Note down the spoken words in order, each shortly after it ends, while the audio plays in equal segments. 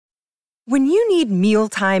When you need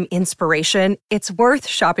mealtime inspiration, it's worth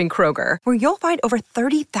shopping Kroger, where you'll find over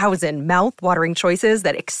 30,000 mouth-watering choices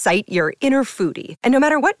that excite your inner foodie. And no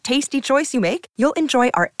matter what tasty choice you make, you'll enjoy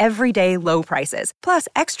our everyday low prices, plus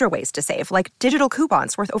extra ways to save, like digital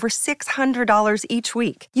coupons worth over $600 each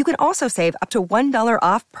week. You can also save up to $1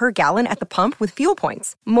 off per gallon at the pump with fuel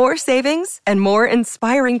points. More savings and more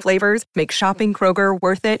inspiring flavors make shopping Kroger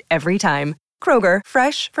worth it every time. Kroger,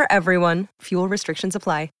 fresh for everyone. Fuel restrictions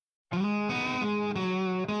apply.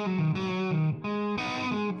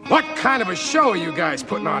 What kind of a show are you guys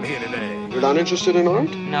putting on here today? You're not interested in art?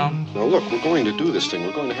 No. Now look, we're going to do this thing.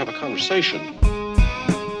 We're going to have a conversation.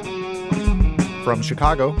 From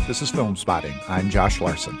Chicago, this is Film Spotting. I'm Josh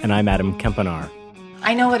Larson. And I'm Adam Kempenaar.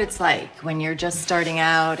 I know what it's like when you're just starting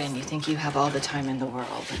out and you think you have all the time in the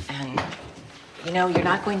world. And, you know, you're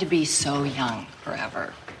not going to be so young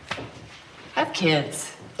forever. Have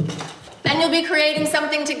kids. Then you'll be creating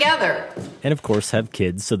something together. And, of course, have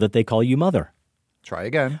kids so that they call you mother. Try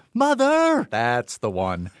again. Mother! That's the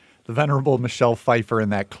one. The venerable Michelle Pfeiffer in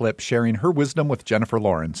that clip sharing her wisdom with Jennifer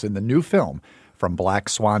Lawrence in the new film from Black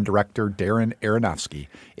Swan director Darren Aronofsky.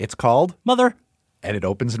 It's called Mother. And it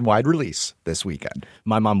opens in wide release this weekend.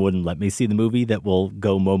 My mom wouldn't let me see the movie. That will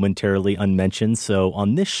go momentarily unmentioned. So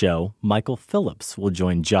on this show, Michael Phillips will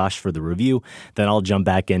join Josh for the review. Then I'll jump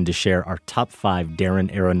back in to share our top 5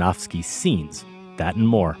 Darren Aronofsky scenes. That and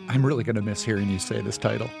more. I'm really going to miss hearing you say this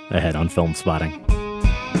title. Ahead on Film Spotting.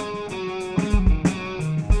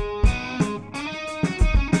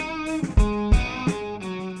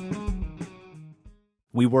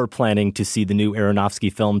 We were planning to see the new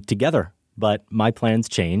Aronofsky film together, but my plans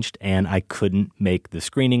changed and I couldn't make the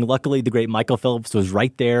screening. Luckily, the great Michael Phillips was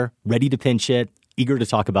right there, ready to pinch hit, eager to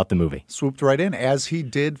talk about the movie. Swooped right in, as he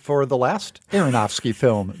did for the last Aronofsky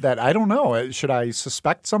film that, I don't know, should I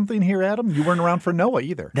suspect something here, Adam? You weren't around for Noah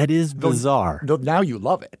either. That is bizarre. Now you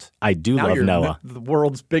love it. I do now love you're Noah. The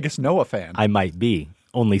world's biggest Noah fan. I might be.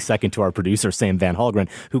 Only second to our producer, Sam Van Halgren,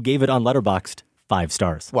 who gave it on Letterboxd 5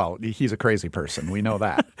 stars. Well, he's a crazy person. We know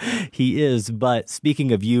that. He is. But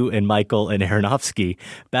speaking of you and Michael and Aronofsky,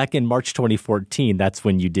 back in March 2014, that's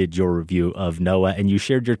when you did your review of Noah, and you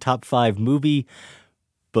shared your top 5 movie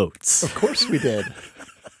boats. Of course we did.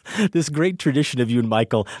 This great tradition of you and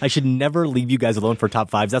Michael. I should never leave you guys alone for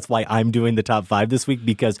top 5s. That's why I'm doing the top 5 this week,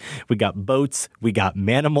 because we got boats, we got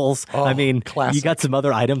manimals. Oh, I mean, classic. You got some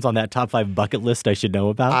other items on that top 5 bucket list I should know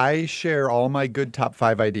about? I share all my good top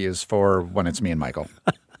 5 ideas for when it's me and Michael.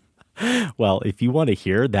 Well, if you want to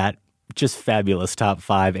hear that just fabulous top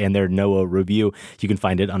 5 and their Noah review, you can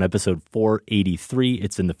find it on episode 483.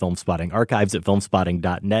 It's in the Film Spotting archives at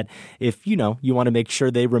filmspotting.net. If, you want to make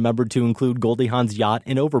sure they remembered to include Goldie Hawn's yacht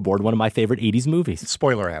in Overboard, one of my favorite 80s movies.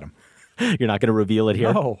 Spoiler, Adam. You're not going to reveal it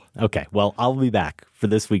here? No. Okay, well, I'll be back for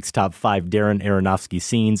this week's top 5 Darren Aronofsky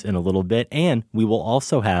scenes in a little bit, and we will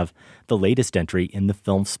also have the latest entry in the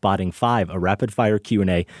Film Spotting 5, a rapid-fire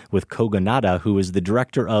Q&A with Koga Nada, who is the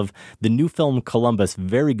director of the new film Columbus.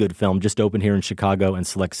 Very good film, just opened here in Chicago and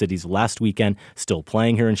select cities last weekend, still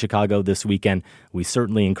playing here in Chicago this weekend. We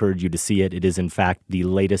certainly encourage you to see it. It is, in fact, the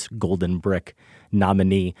latest Golden Brick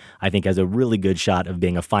nominee. I think has a really good shot of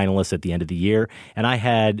being a finalist at the end of the year. And I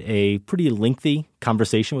had a pretty lengthy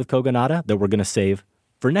conversation with Koga Nada that we're going to save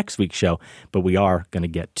for next week's show. But we are going to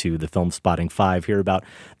get to the Film Spotting 5, hear about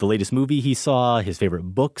the latest movie he saw, his favorite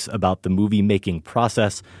books about the movie-making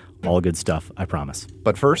process. All good stuff, I promise.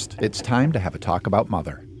 But first, it's time to have a talk about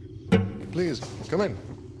Mother. Please, come in.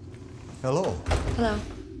 Hello. Hello.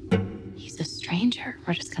 He's a stranger.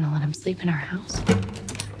 We're just gonna let him sleep in our house.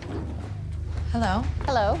 Hello.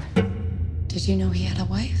 Hello. Did you know he had a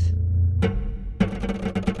wife?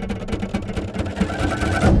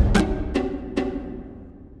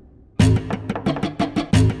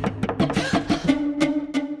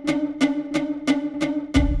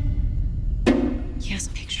 He has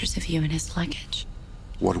pictures of you in his luggage.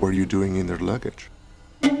 What were you doing in their luggage?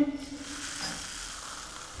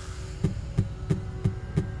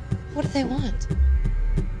 What do they want?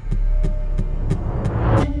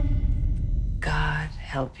 God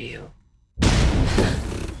help you.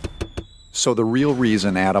 So the real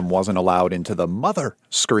reason Adam wasn't allowed into the Mother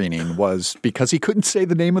screening was because he couldn't say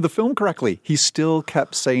the name of the film correctly. He still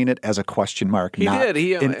kept saying it as a question mark, not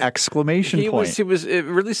an exclamation point. It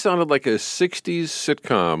really sounded like a 60s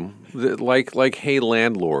sitcom, like Hey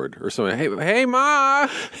Landlord or something. Hey Ma!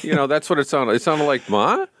 That's what it sounded like. It sounded like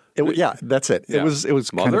Ma? Yeah, that's it. Yeah. It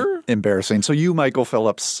was Mother? kind of embarrassing. So you, Michael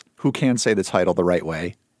Phillips, who can say the title the right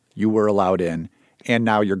way, you were allowed in, and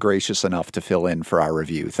now you're gracious enough to fill in for our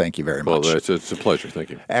review. Thank you very much. Well, it's a pleasure.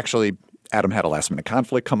 Thank you. Actually, Adam had a last-minute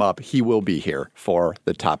conflict come up. He will be here for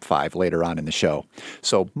the top 5 later on in the show.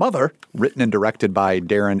 So Mother, written and directed by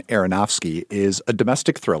Darren Aronofsky, is a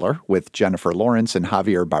domestic thriller with Jennifer Lawrence and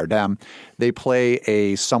Javier Bardem. They play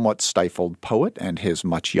a somewhat stifled poet and his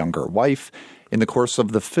much younger wife. In the course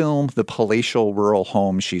of the film, the palatial rural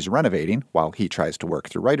home she's renovating, while he tries to work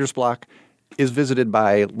through writer's block, is visited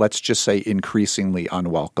by, let's just say, increasingly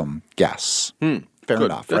unwelcome guests. Fair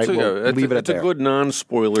enough, right? We'll leave it at there. That's a good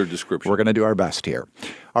non-spoiler description. We're going to do our best here.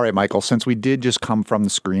 All right, Michael, since we did just come from the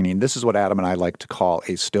screening, this is what Adam and I like to call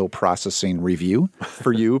a still processing review.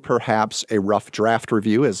 For you, perhaps a rough draft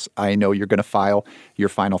review, as I know you're going to file your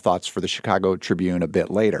final thoughts for the Chicago Tribune a bit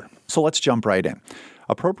later. So let's jump right in.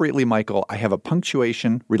 Appropriately, Michael, I have a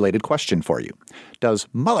punctuation-related question for you. Does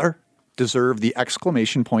Mother deserve the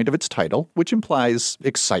exclamation point of its title, which implies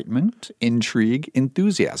excitement, intrigue,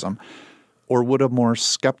 enthusiasm? Or would a more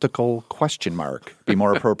skeptical question mark be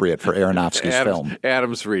more appropriate for Aronofsky's film?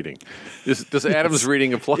 Adam's reading. Does Adam's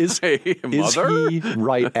reading apply? Is he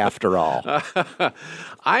right after all?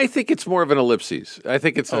 I think it's more of an ellipses. I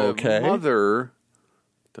think it's a mother, ...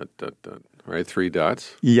 right? 3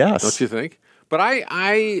 dots. Yes. Don't you think? But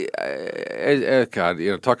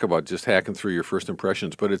God, talk about just hacking through your first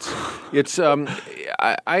impressions. But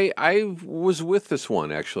I was with this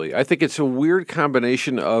one, actually. I think it's a weird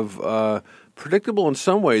combination of predictable in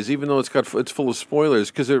some ways, even though it's full of spoilers,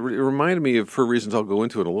 because it reminded me of, for reasons I'll go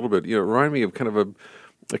into it a little bit, it reminded me of kind of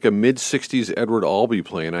a mid-'60s Edward Albee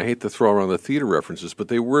play, and I hate to throw around the theater references, but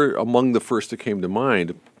they were among the first that came to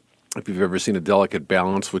mind. If you've ever seen A Delicate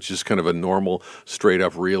Balance, which is kind of a normal,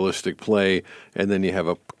 straight-up, realistic play, and then you have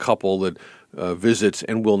a couple that visits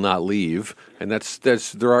and will not leave, and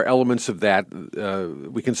there are elements of that.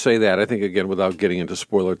 We can say that, I think, again, without getting into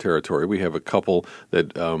spoiler territory. We have a couple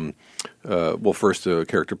that, first a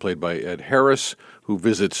character played by Ed Harris, who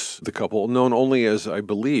visits the couple, known only as, I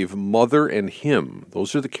believe, Mother and Him.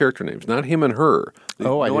 Those are the character names, not him and her.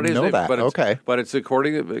 I didn't know that. But it's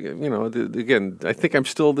according to, again, I think I'm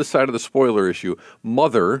still this side of the spoiler issue.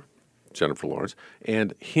 Mother, Jennifer Lawrence,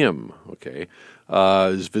 and Him,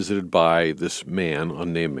 is visited by this man,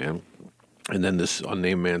 unnamed man. And then this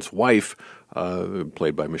unnamed man's wife,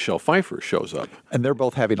 played by Michelle Pfeiffer, shows up. And they're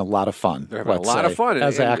both having a lot of fun. They're having a lot of fun.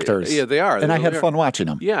 As actors. Yeah, they are. And I had fun watching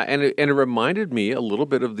them. Yeah, and it reminded me a little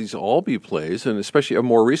bit of these Albee plays, and especially a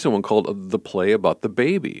more recent one called The Play About the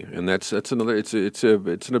Baby. And that's another, it's an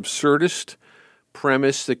absurdist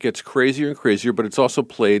premise that gets crazier and crazier, but it's also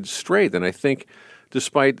played straight. And I think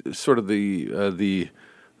despite sort of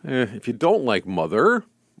if you don't like Mother,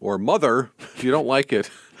 if you don't like it,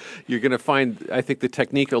 you're going to find, I think, the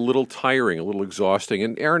technique a little tiring, a little exhausting.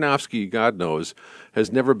 And Aronofsky, God knows,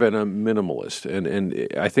 has never been a minimalist. And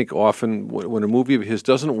I think often when a movie of his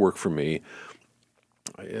doesn't work for me,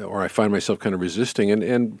 or I find myself kind of resisting,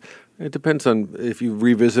 and it depends on if you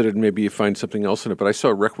revisit it, maybe you find something else in it. But I saw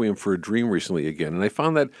Requiem for a Dream recently again, and I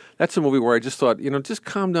found that that's a movie where I just thought, just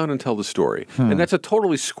calm down and tell the story. And that's a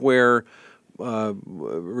totally square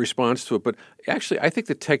response to it. But actually, I think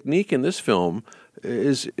the technique in this film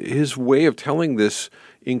is his way of telling this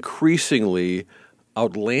increasingly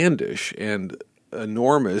outlandish and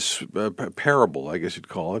enormous parable, I guess you'd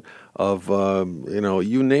call it, of,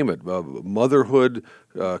 you name it, motherhood,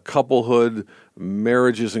 couplehood,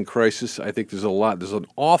 marriages in crisis. I think there's an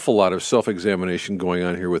awful lot of self-examination going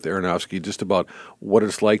on here with Aronofsky, just about what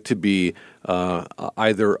it's like to be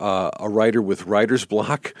either a writer with writer's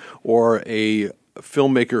block or a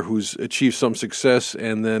filmmaker who's achieved some success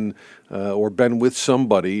and then or been with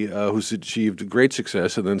somebody who's achieved great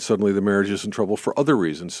success and then suddenly the marriage is in trouble for other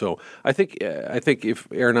reasons. So I think if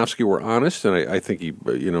Aronofsky were honest, and I think he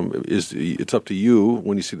it's up to you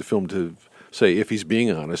when you see the film to say if he's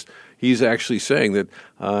being honest, he's actually saying that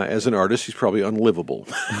as an artist he's probably unlivable.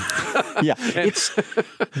 Yeah, it's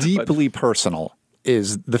deeply personal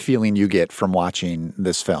is the feeling you get from watching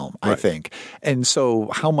this film, right. I think. And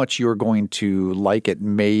so how much you're going to like it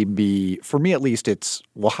may be, for me at least, it's,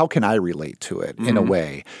 well, how can I relate to it in a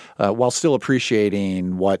way, while still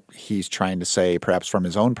appreciating what he's trying to say, perhaps from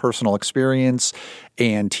his own personal experience,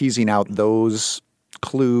 and teasing out those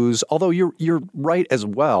clues. Although you're right as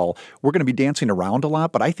well. We're going to be dancing around a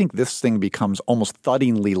lot, but I think this thing becomes almost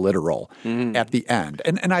thuddingly literal at the end.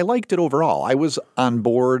 And I liked it overall. I was on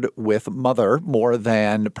board with Mother more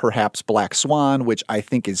than perhaps Black Swan, which I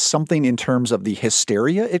think is something in terms of the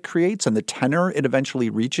hysteria it creates and the tenor it eventually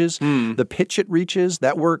reaches, the pitch it reaches.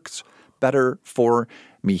 That works better for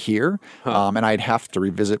me here. And I'd have to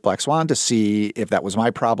revisit Black Swan to see if that was my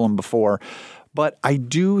problem before. But I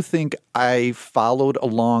do think I followed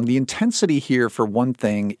along. The intensity here, for one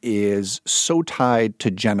thing, is so tied to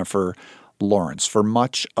Jennifer Lawrence for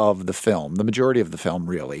much of the film, the majority of the film,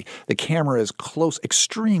 really. The camera is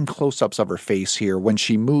extreme close-ups of her face here. When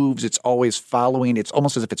she moves, it's always following. It's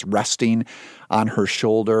almost as if it's resting on her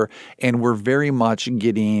shoulder. And we're very much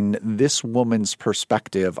getting this woman's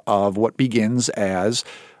perspective of what begins as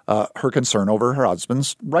her concern over her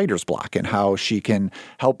husband's writer's block and how she can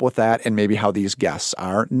help with that, and maybe how these guests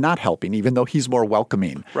are not helping, even though he's more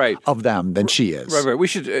welcoming of them than she is. Right. We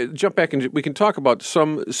should jump back and we can talk about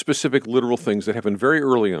some specific literal things that happen very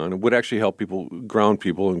early on and would actually help people, ground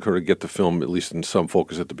people, and kind of get the film at least in some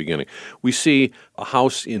focus at the beginning. We see a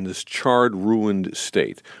house in this charred, ruined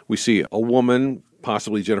state. We see a woman,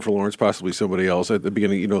 possibly Jennifer Lawrence, possibly somebody else at the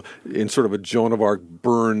beginning, in sort of a Joan of Arc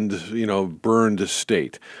burned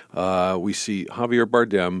state. We see Javier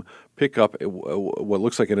Bardem pick up what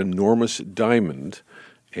looks like an enormous diamond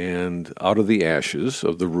and out of the ashes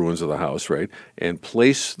of the ruins of the house, right, and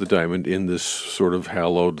place the diamond in this sort of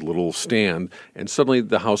hallowed little stand, and suddenly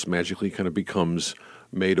the house magically kind of becomes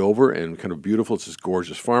made over and kind of beautiful. It's this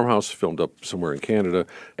gorgeous farmhouse filmed up somewhere in Canada.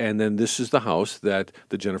 And then this is the house that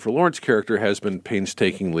the Jennifer Lawrence character has been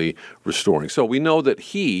painstakingly restoring. So we know that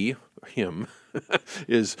him,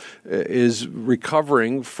 is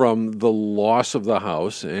recovering from the loss of the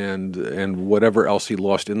house and whatever else he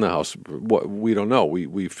lost in the house. We don't know.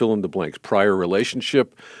 We fill in the blanks. Prior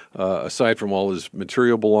relationship, aside from all his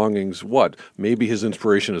material belongings, what? Maybe his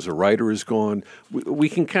inspiration as a writer is gone. We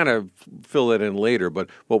can kind of fill that in later, but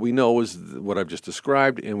what we know is what I've just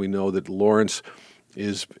described, and we know that Lawrence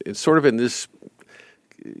is sort of in this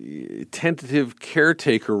tentative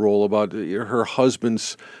caretaker role about her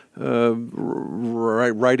husband's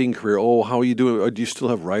writing career. Oh, how are you doing? Do you still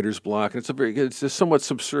have writer's block? And it's a somewhat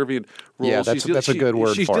subservient role. Yeah, that's a good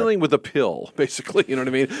word. She's dealing with a pill, basically. You know what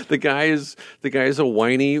I mean? The guy is a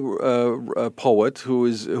whiny poet who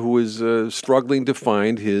is struggling to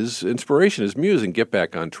find his inspiration, his muse, and get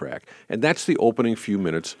back on track. And that's the opening few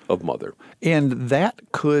minutes of Mother. And that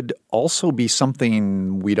could also be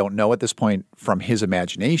something we don't know at this point from his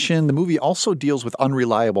imagination. The movie also deals with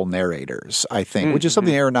unreliable narrators, I think, which is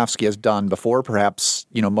something Aronofsky has done before, perhaps,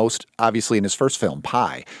 most obviously in his first film,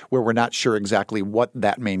 Pi, where we're not sure exactly what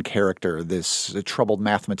that main character, this troubled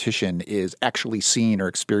mathematician, is actually seeing or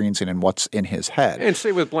experiencing and what's in his head. And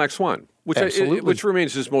same with Black Swan. Which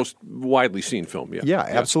remains his most widely seen film. Yeah,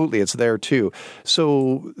 absolutely. It's there too.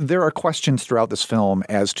 So there are questions throughout this film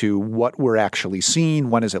as to what we're actually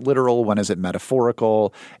seeing. When is it literal? When is it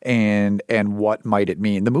metaphorical? And what might it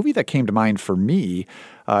mean? The movie that came to mind for me,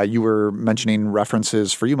 you were mentioning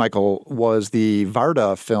references for you, Michael, was the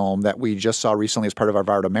Varda film that we just saw recently as part of our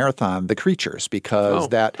Varda Marathon, The Creatures, because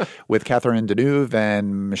that with Catherine Deneuve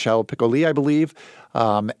and Michel Piccoli, I believe,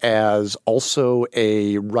 as also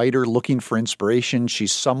a writer looking for inspiration.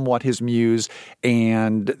 She's somewhat his muse,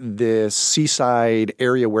 and the seaside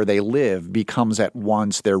area where they live becomes at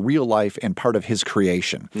once their real life and part of his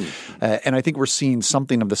creation. And I think we're seeing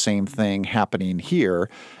something of the same thing happening here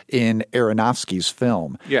in Aronofsky's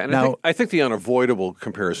film. Yeah, and I think the unavoidable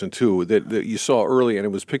comparison, too, that you saw early, and it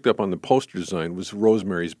was picked up on the poster design, was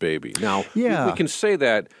Rosemary's Baby. Now, we can say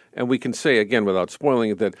that, and we can say, again, without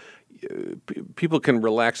spoiling it, that people can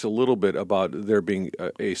relax a little bit about there being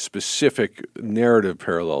a specific narrative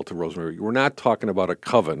parallel to Rosemary. We're not talking about a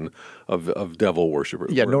coven of devil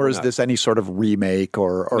worshipers. Yeah, nor is this any sort of remake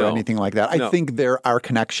or anything like that. I think there are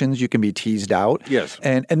connections you can be teased out. Yes.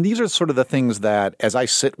 And these are sort of the things that, as I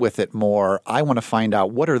sit with it more, I want to find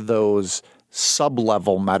out what are those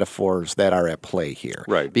sub-level metaphors that are at play here.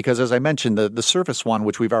 Right. Because as I mentioned, the surface one,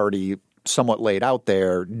 which we've already somewhat laid out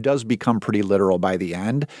there, does become pretty literal by the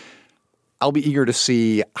end. I'll be eager to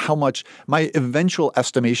see how much my eventual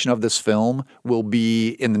estimation of this film will be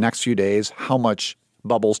in the next few days, how much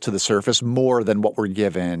bubbles to the surface more than what we're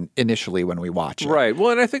given initially when we watch it. Right. Well,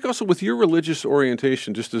 and I think also with your religious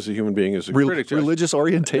orientation, just as a human being, as a critic. Religious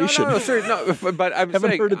orientation? No, sorry, but I'm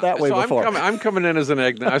haven't heard it that way before. I'm coming in as an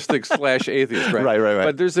agnostic / atheist, right? Right.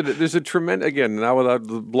 But there's a tremendous, again, not without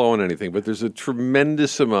blowing anything, but there's a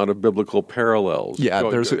tremendous amount of biblical parallels. Yeah,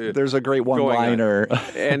 there's a great one-liner.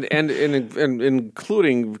 and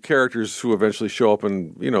including characters who eventually show up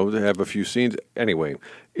and, have a few scenes. Anyway,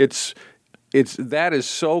 that is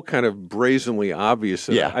so kind of brazenly obvious.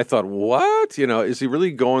 I thought, what? Is he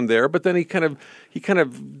really going there? But then he kind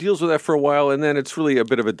of deals with that for a while, and then it's really a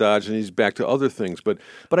bit of a dodge, and he's back to other things. But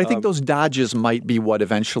I think those dodges might be what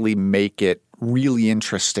eventually make it really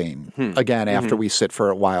interesting, again, after we sit for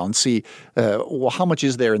a while and see, how much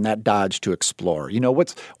is there in that dodge to explore?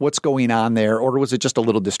 What's going on there, or was it just a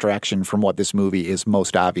little distraction from what this movie is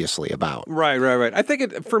most obviously about? Right. I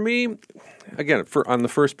think for me, again, on the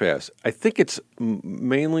first pass, I think it's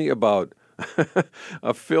mainly about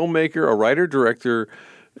a filmmaker, a writer-director,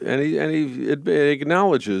 and he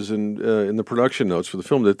acknowledges in the production notes for the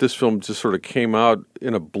film that this film just sort of came out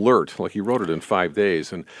in a blurt, like he wrote it in 5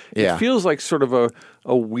 days. And it feels like sort of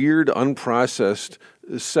a weird, unprocessed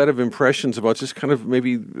set of impressions about just kind of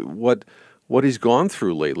maybe what he's gone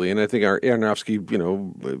through lately. And I think Aronofsky,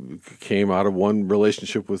 came out of one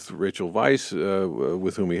relationship with Rachel Weisz,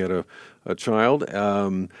 with whom he had a child.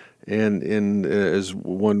 And as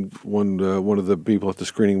one of the people at the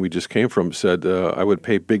screening we just came from said, I would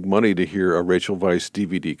pay big money to hear a Rachel Weisz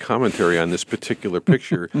DVD commentary on this particular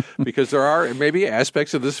picture because there are maybe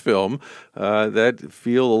aspects of this film that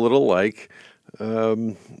feel a little like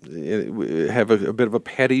have a bit of a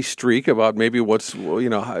petty streak about maybe what's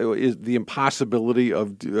is the impossibility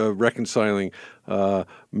of reconciling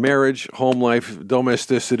marriage, home life,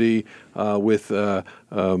 domesticity with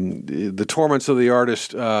the torments of the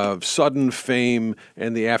artist, sudden fame,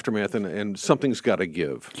 and the aftermath, and something's got to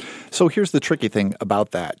give. So here's the tricky thing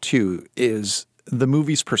about that too is the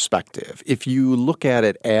movie's perspective. If you look at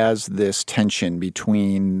it as this tension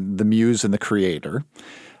between the muse and the creator,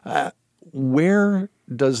 where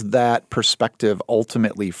does that perspective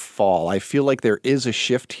ultimately fall? I feel like there is a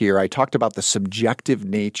shift here. I talked about the subjective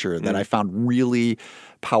nature that I found really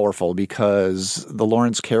powerful because the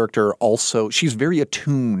Lawrence character also, she's very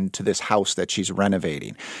attuned to this house that she's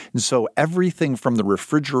renovating. And so everything from the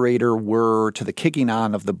refrigerator whir to the kicking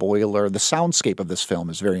on of the boiler, the soundscape of this film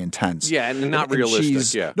is very intense. Yeah, and not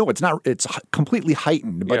realistic. Yeah. No, it's not. It's completely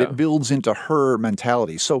heightened, but it builds into her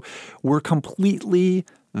mentality. So we're completely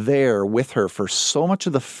there with her for so much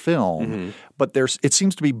of the film, but it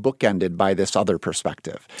seems to be bookended by this other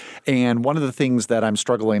perspective. And one of the things that I'm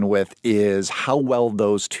struggling with is how well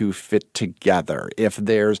those two fit together. If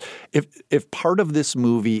part of this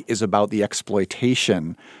movie is about the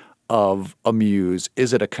exploitation of a muse,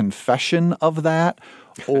 is it a confession of that?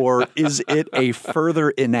 Or is it a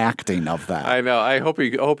further enacting of that? I know. I hope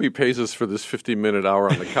he pays us for this 50-minute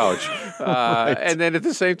hour on the couch. Right. And then at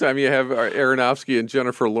the same time, you have Aronofsky and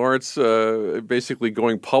Jennifer Lawrence basically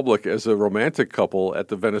going public as a romantic couple at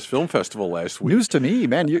the Venice Film Festival last week. News to me,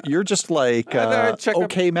 man. You're just like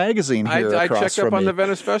OK Magazine here I across checked from up on me. the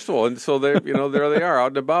Venice Festival, and so there they are out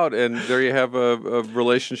and about, and there you have a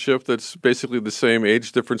relationship that's basically the same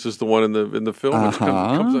age difference as the one in the film, which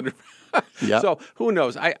comes under. Yep. So who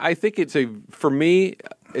knows? I think for me,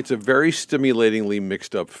 it's a very stimulatingly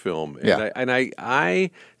mixed up film. And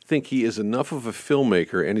I think he is enough of a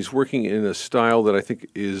filmmaker and he's working in a style that I think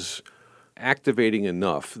is activating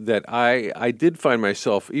enough that I did find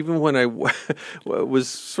myself, even when I was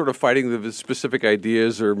sort of fighting the specific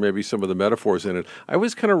ideas or maybe some of the metaphors in it, I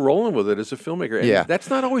was kind of rolling with it as a filmmaker. And that's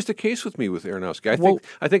not always the case with me with Aronofsky.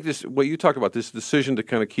 I think this, what you talked about, this decision to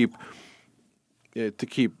kind of keep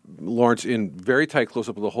Lawrence in very tight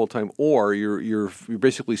close-up the whole time, or you're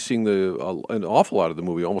basically seeing an awful lot of the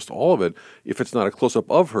movie, almost all of it. If it's not a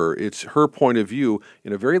close-up of her, it's her point of view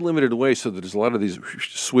in a very limited way. So that there's a lot of these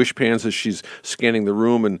swish pans as she's scanning the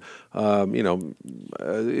room, and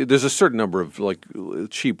there's a certain number of like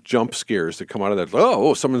cheap jump scares that come out of that.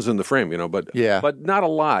 Oh, someone's in the frame, but not a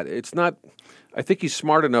lot. It's not. I think he's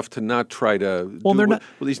smart enough to not try to.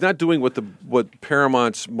 He's not doing what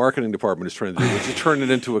Paramount's marketing department is trying to do, which is turn it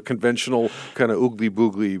into a conventional kind of oogly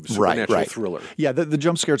boogly supernatural thriller. Yeah, the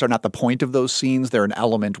jump scares are not the point of those scenes; they're an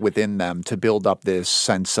element within them to build up this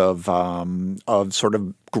sense of sort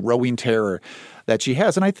of growing terror that she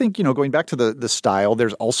has. And I think, going back to the style,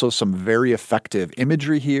 there's also some very effective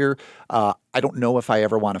imagery here. I don't know if I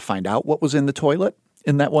ever want to find out what was in the toilet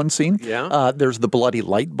in that one scene. Yeah. There's the bloody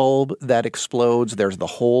light bulb that explodes. There's the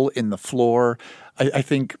hole in the floor. I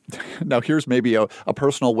think now here's maybe a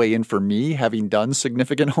personal way in for me, having done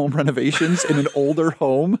significant home renovations in an older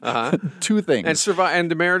home. Two things. And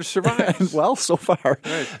the marriage survives. Well, so far,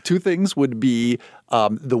 right. Two things would be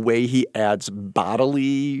the way he adds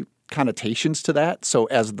bodily connotations to that. So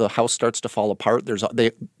as the house starts to fall apart,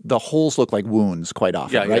 the holes look like wounds quite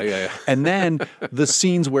often, right? Yeah. And then the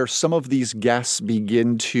scenes where some of these guests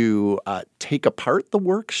begin to take apart the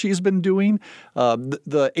work she's been doing.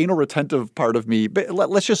 The anal retentive part of me, but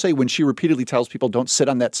let's just say when she repeatedly tells people, "Don't sit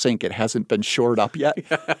on that sink; it hasn't been shored up yet."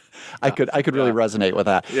 I could really resonate with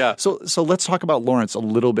that. Yeah. So let's talk about Lawrence a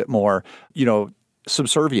little bit more.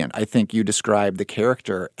 Subservient. I think you described the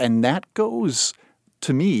character, and that goes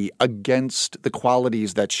to me, against the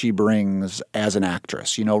qualities that she brings as an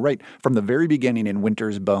actress. Right from the very beginning in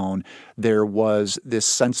Winter's Bone, there was this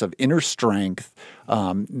sense of inner strength,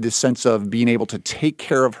 this sense of being able to take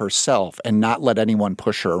care of herself and not let anyone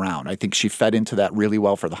push her around. I think she fed into that really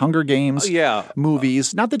well for the Hunger Games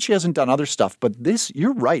movies. Not that she hasn't done other stuff, but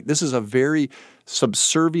you're right. This is a very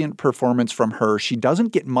subservient performance from her. She doesn't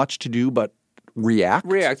get much to do but react.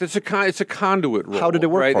 It's a conduit role. How did it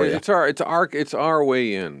work right? for you? It's our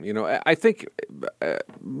way in. I think I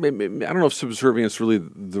don't know if subservience really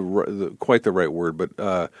quite the right word, but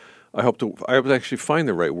I hope to actually find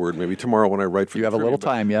the right word maybe tomorrow when I write for you. Have a little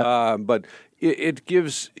time yet, but it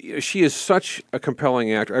gives. She is such a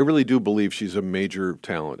compelling actor. I really do believe she's a major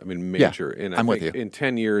talent. I mean, major. Yeah, and I'm with you. In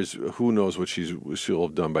 10 years, who knows what she'll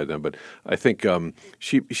have done by then? But I think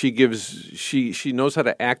she knows how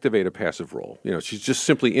to activate a passive role. She's just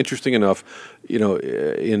simply interesting enough.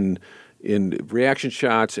 In reaction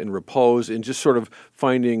shots and repose, and just sort of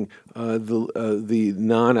finding the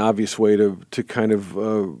non-obvious way to kind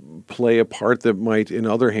of play a part that might, in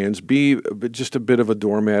other hands, be just a bit of a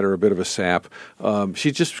doormat or a bit of a sap.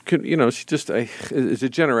 She just, it's a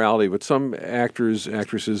generality, but some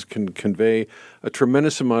actresses can convey a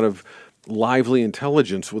tremendous amount of lively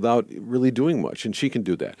intelligence without really doing much, and she can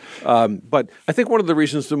do that. But I think one of the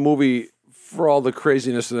reasons the movie, for all the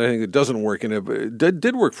craziness that I think it doesn't work in it, but it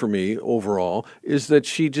did work for me overall, is that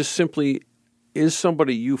she just simply is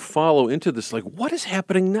somebody you follow into this, like, what is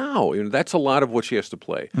happening now? That's a lot of what she has to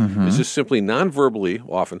play. Mm-hmm. It's just simply non-verbally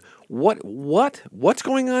often. What's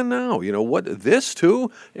going on now? This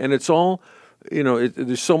too? And it's all,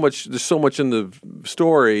 there's so much in the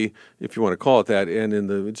story, if you want to call it that, and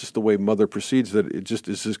in just the way Mother proceeds, that it just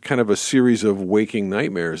is this kind of a series of waking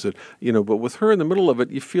nightmares that, but with her in the middle of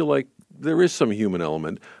it, you feel like there is some human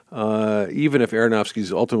element, even if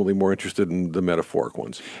Aronofsky's ultimately more interested in the metaphoric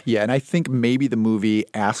ones. Yeah, and I think maybe the movie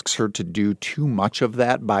asks her to do too much of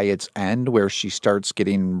that by its end, where she starts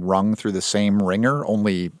getting wrung through the same ringer,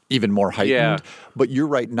 only even more heightened. Yeah. But you're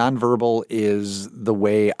right, nonverbal is the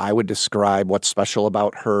way I would describe what's special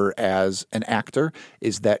about her as an actor,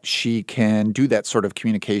 is that she can do that sort of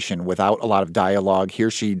communication without a lot of dialogue.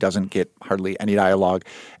 Here she doesn't get hardly any dialogue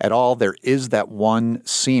at all. There is that one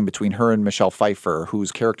scene between her and Michelle Pfeiffer,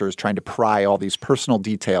 whose character is trying to pry all these personal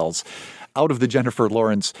details out of the Jennifer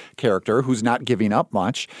Lawrence character, who's not giving up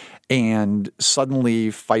much. And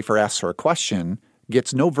suddenly Pfeiffer asks her a question,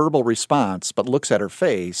 gets no verbal response, but looks at her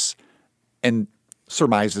face and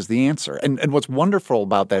surmises the answer. And what's wonderful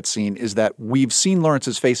about that scene is that we've seen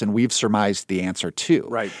Lawrence's face and we've surmised the answer too.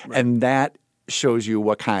 Right. And that shows you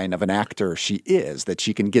what kind of an actor she is, that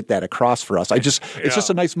she can get that across for us. It's just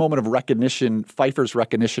a nice moment of recognition, Pfeiffer's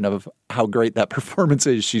recognition of how great that performance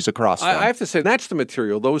is she's across from. I have to say, that's the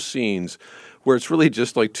material, those scenes where it's really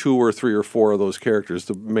just like 2 or 3 or 4 of those characters,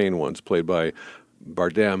 the main ones played by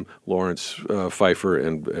Bardem, Lawrence, Pfeiffer,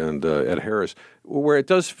 and Ed Harris, where it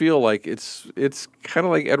does feel like it's kind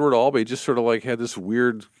of like Edward Albee just sort of like had this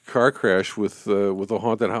weird car crash with a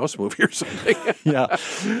haunted house movie or something. Yeah,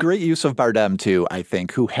 great use of Bardem too, I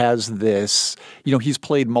think, who has this, he's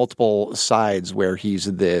played multiple sides where he's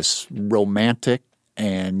this romantic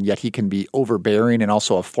and yet he can be overbearing and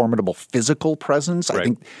also a formidable physical presence. Right. I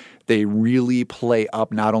think they really play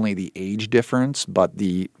up not only the age difference, but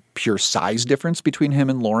the pure size difference between him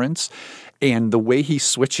and Lawrence, and the way he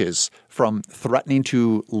switches from threatening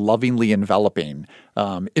to lovingly enveloping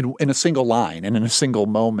in a single line and in a single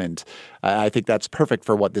moment. I think that's perfect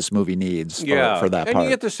for what this movie needs for that part. And you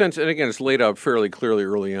get the sense, and again, it's laid out fairly clearly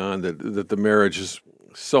early on that the marriage is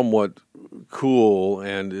somewhat cool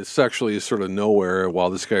and sexually is sort of nowhere while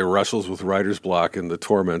this guy wrestles with writer's block and the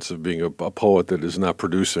torments of being a poet that is not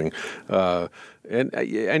producing.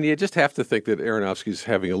 And you just have to think that Aronofsky's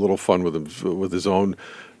having a little fun with his own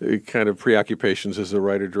kind of preoccupations as a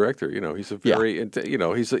writer-director. He's a very,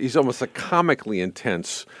 he's almost a comically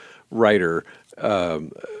intense writer,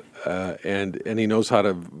 and he knows how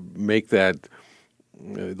to make that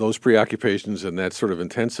those preoccupations and that sort of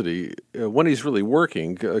intensity when he's really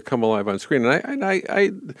working come alive on screen. And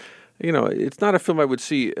I it's not a film I would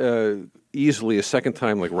see easily a second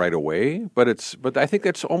time, like right away. But I think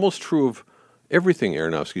that's almost true of everything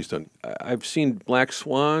Aronofsky's done. I've seen Black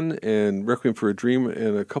Swan and Requiem for a Dream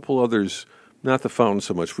and a couple others, not The Fountain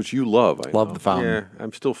so much, which you love. I love The Fountain. Yeah,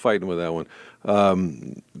 I'm still fighting with that one.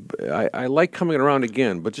 I like Coming Around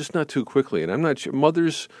Again, but just not too quickly. And I'm not sure.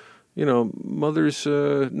 Mother's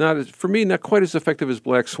not for me, not quite as effective as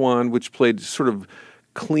Black Swan, which played sort of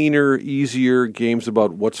cleaner, easier games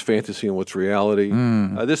about what's fantasy and what's reality.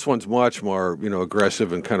 This one's much more,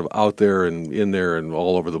 aggressive and kind of out there and in there and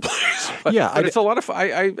all over the place. But it's a lot of fun.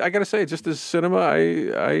 I got to say, just as cinema,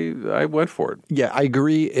 I went for it. Yeah, I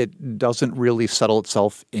agree. It doesn't really settle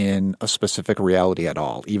itself in a specific reality at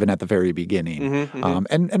all, even at the very beginning.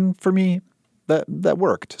 And for me, that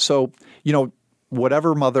worked. So,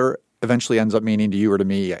 whatever Mother eventually ends up meaning to you or to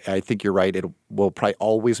me, I think you're right. It will probably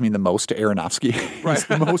always mean the most to Aronofsky. He's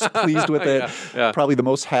the most pleased with it, probably the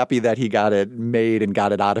most happy that he got it made and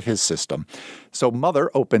got it out of his system. So Mother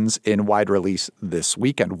opens in wide release this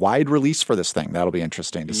weekend. Wide release for this thing. That'll be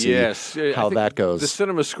interesting to see how that goes. The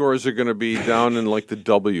cinema scores are going to be down in like the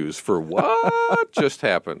W's for what just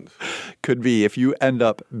happened. Could be. If you end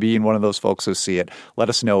up being one of those folks who see it, let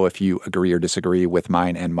us know if you agree or disagree with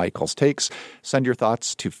mine and Michael's takes. Send your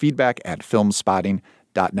thoughts to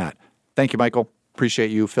feedback@filmspotting.net. Thank you, Michael.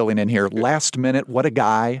 Appreciate you filling in here. Last minute, what a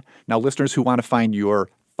guy. Now, listeners who want to find your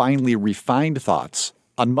finely refined thoughts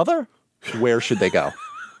on Mother, where should they go?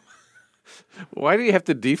 Why do you have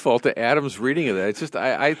to default to Adam's reading of that? It's just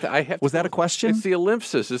I have. Was that a question? It's the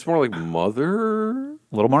ellipsis. It's more like Mother. A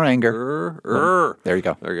little more anger. There you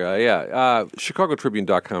go. There you go. Yeah.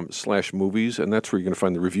 ChicagoTribune.com/movies, and that's where you're going to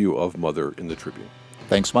find the review of Mother in the Tribune.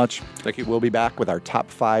 Thanks much. Thank you. We'll be back with our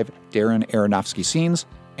top 5 Darren Aronofsky scenes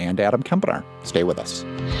and Adam Kempenaar. Stay with us.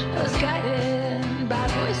 I was guided by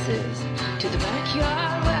voices to the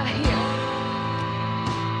backyard where I hear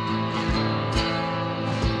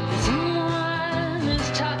someone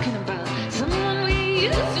is talking about someone we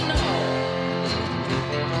used to know.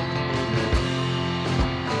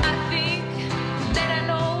 I think that I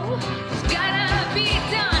know it's gotta be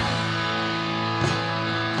done.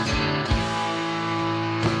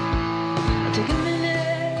 I'll take a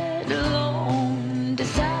minute alone,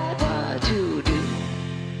 decide what to do.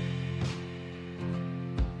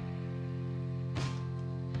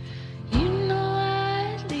 You know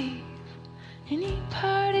I'd leave any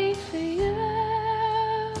party for you,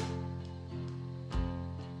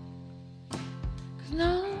 'cause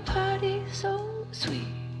no party so sweet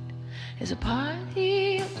is a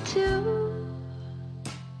party of two.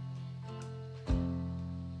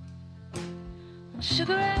 Well,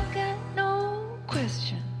 sugar, I got no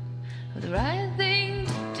question of the right thing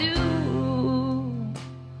to do.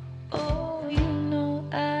 Oh, you know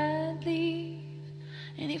I'd leave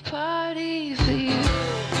any party for you.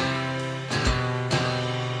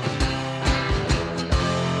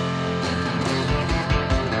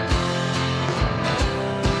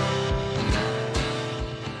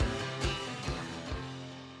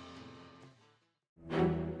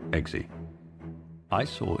 Eggsy, I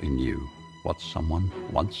saw in you what someone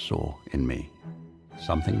once saw in me.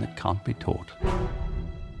 Something that can't be taught.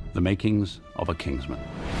 The makings of a Kingsman.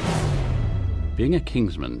 Being a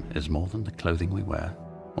Kingsman is more than the clothing we wear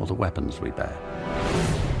or the weapons we bear.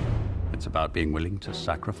 It's about being willing to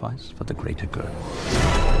sacrifice for the greater good.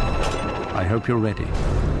 I hope you're ready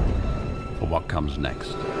for what comes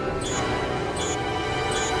next.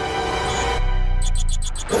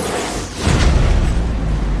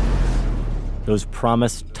 Those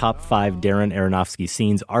promised top 5 Darren Aronofsky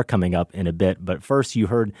scenes are coming up in a bit, but first you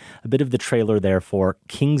heard a bit of the trailer there for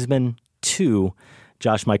Kingsman 2.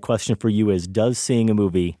 Josh, my question for you is, does seeing a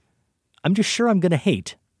movie I'm just sure I'm going to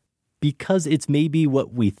hate because it's maybe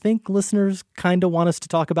what we think listeners kind of want us to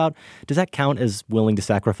talk about, does that count as willing to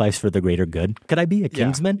sacrifice for the greater good? Could I be a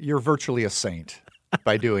Kingsman? You're virtually a saint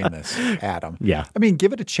by doing this, Adam. Yeah. I mean,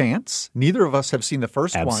 give it a chance. Neither of us have seen the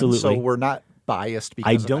first one, so we're not biased because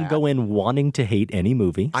I of don't that. go in wanting to hate any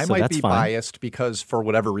movie, I so might that's be fine. biased because for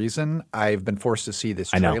whatever reason, I've been forced to see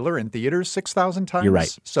this trailer in theaters 6,000 times. You're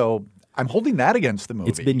right. So I'm holding that against the movie.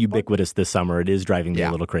 It's been ubiquitous this summer. It is driving me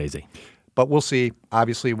a little crazy. But we'll see.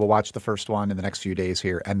 Obviously, we'll watch the first one in the next few days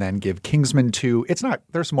here and then give Kingsman 2. It's not,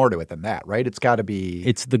 there's more to it than that, right? It's got to be.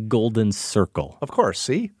 It's the Golden Circle. Of course.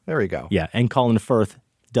 See? There we go. Yeah. And Colin Firth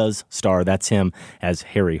does star, that's him, as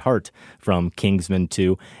Harry Hart from Kingsman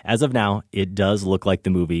 2. As of now, it does look like the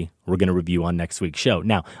movie we're going to review on next week's show.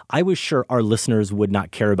 Now, I was sure our listeners would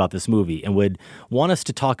not care about this movie and would want us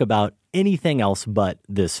to talk about anything else but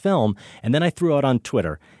this film. And then I threw out on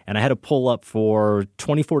Twitter, and I had a poll up for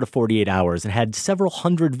 24 to 48 hours and had several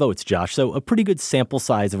hundred votes, Josh. So a pretty good sample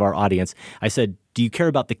size of our audience. I said, do you care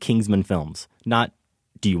about the Kingsman films? Not,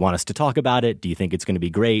 do you want us to talk about it? Do you think it's going to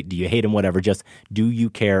be great? Do you hate them? Whatever. Just, do you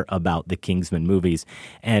care about the Kingsman movies?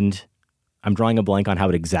 And I'm drawing a blank on how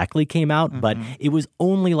it exactly came out, but it was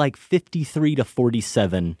only like 53 to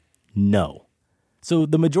 47 no. So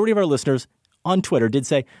the majority of our listeners on Twitter did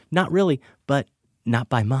say, not really, but not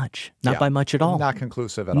by much. Not by much at all. Not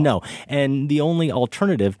conclusive at all. No. And the only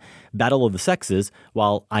alternative, Battle of the Sexes,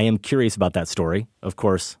 while I am curious about that story, of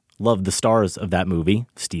course, love the stars of that movie,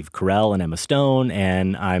 Steve Carell and Emma Stone,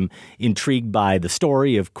 and I'm intrigued by the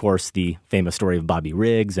story, of course, the famous story of Bobby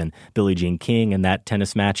Riggs and Billie Jean King and that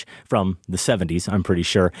tennis match from the 70s, I'm pretty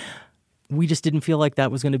sure. We just didn't feel like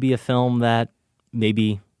that was going to be a film that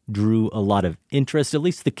maybe drew a lot of interest. At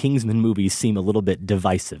least the Kingsman movies seem a little bit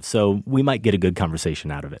divisive, so we might get a good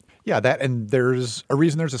conversation out of it. Yeah, and there's a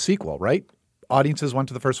reason there's a sequel, right? Audiences went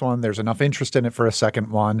to the first one. There's enough interest in it for a second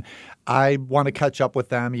one. I want to catch up with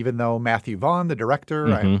them, even though Matthew Vaughn, the director,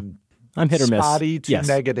 I'm hit or miss. Spotty to yes,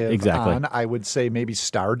 negative exactly. on. I would say maybe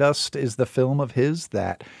Stardust is the film of his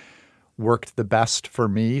that worked the best for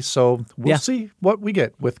me. So we'll see what we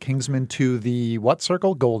get with Kingsman to the what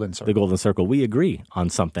circle? Golden Circle. The Golden Circle. We agree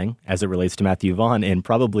on something as it relates to Matthew Vaughn and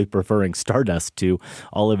probably preferring Stardust to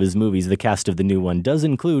all of his movies. The cast of the new one does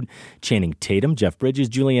include Channing Tatum, Jeff Bridges,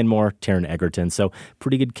 Julianne Moore, Taron Egerton. So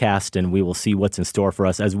pretty good cast, and we will see what's in store for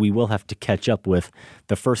us as we will have to catch up with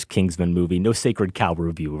the first Kingsman movie. No Sacred Cow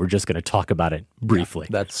review. We're just going to talk about it briefly.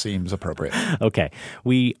 Yeah, that seems appropriate. Okay.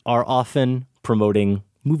 We are often promoting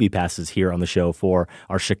movie passes here on the show for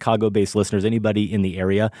our Chicago-based listeners. Anybody in the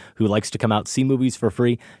area who likes to come out, see movies for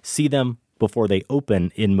free, see them before they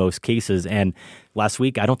open in most cases. And last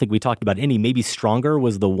week, I don't think we talked about any. Maybe Stronger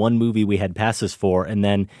was the one movie we had passes for. And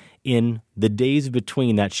then in the days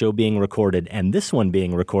between that show being recorded and this one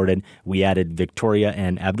being recorded, we added Victoria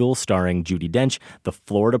and Abdul starring Judi Dench, The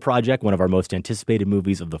Florida Project, one of our most anticipated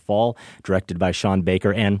movies of the fall, directed by Sean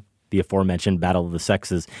Baker, and the aforementioned Battle of the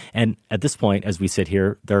Sexes. And at this point, as we sit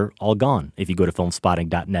here, they're all gone. If you go to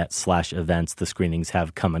filmspotting.net/events, the screenings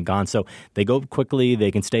have come and gone. So they go quickly.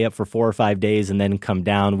 They can stay up for 4 or 5 days and then come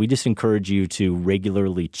down. We just encourage you to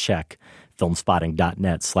regularly check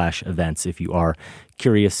filmspotting.net/events if you are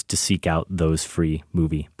curious to seek out those free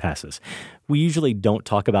movie passes. We usually don't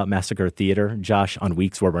talk about Massacre Theater, Josh, on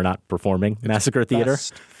weeks where we're not performing Massacre Theater.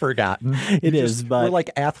 Best forgotten. It is, but we're like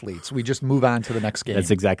athletes. We just move on to the next game.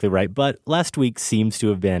 That's exactly right. But last week seems to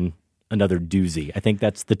have been another doozy. I think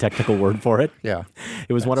that's the technical word for it. Yeah.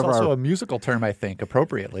 It was one of also a musical term, I think,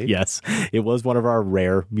 appropriately. Yes. It was one of our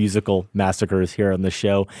rare musical massacres here on the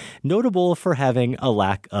show. Notable for having a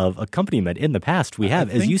lack of accompaniment. In the past, we have,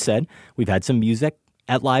 as you said, we've had some music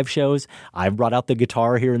at live shows. I've brought out the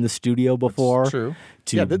guitar here in the studio before. That's true.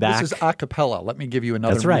 This is a cappella. Let me give you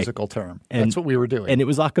another musical term. That's what we were doing. And it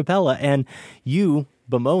was a cappella. And you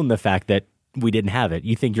bemoan the fact that we didn't have it.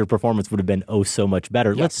 You think your performance would have been oh so much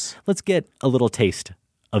better. Yes. Let's get a little taste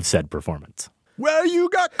of said performance. Well, you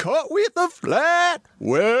got caught with a flat.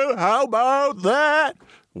 Well, how about that?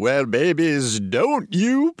 Well, babies, don't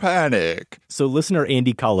you panic. So listener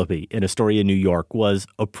Andy Colopy in Astoria, New York, was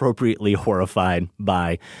appropriately horrified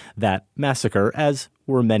by that massacre, as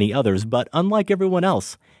were many others. But unlike everyone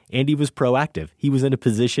else, Andy was proactive. He was in a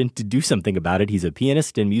position to do something about it. He's a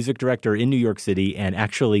pianist and music director in New York City and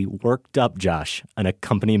actually worked up, Josh, an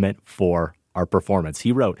accompaniment for our performance.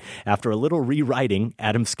 He wrote, after a little rewriting,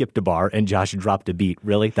 Adam skipped a bar and Josh dropped a beat.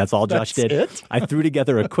 Really? That's all Josh did? It? I threw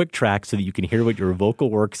together a quick track so that you can hear what your vocal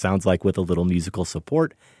work sounds like with a little musical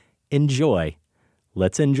support. Enjoy.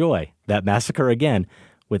 Let's enjoy that massacre again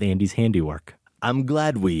with Andy's handiwork. I'm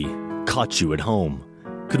glad we caught you at home.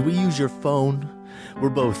 Could we use your phone? We're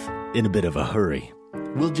both in a bit of a hurry.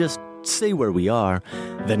 We'll just say where we are,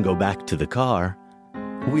 then go back to the car.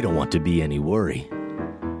 We don't want to be any worry.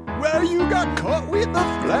 Well, you got caught with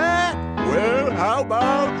a flat. Well, how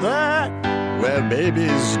about that? Well,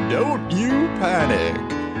 babies, don't you panic.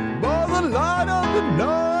 By the light of the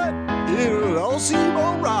night, it'll all seem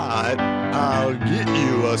alright. I'll get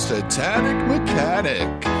you a satanic mechanic.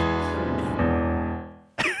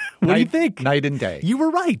 What do you think? Night and day. You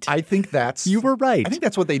were right. I think that's... You were right. I think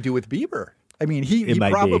that's what they do with Bieber. I mean, he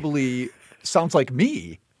probably sounds like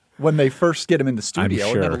me when they first get him in the studio.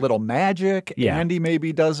 I'm sure. And then a little magic. Yeah. Andy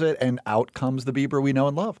maybe does it, and out comes the Bieber we know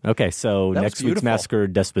and love. Okay, so next week's massacre,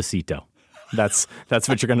 Despacito. That's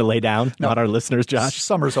what you're going to lay down, not our listeners, Josh?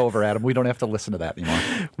 Summer's over, Adam. We don't have to listen to that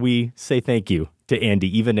anymore. We say thank you to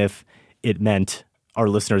Andy, even if it meant our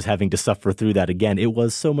listeners having to suffer through that again. It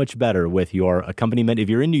was so much better with your accompaniment. If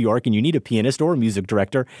you're in New York and you need a pianist or a music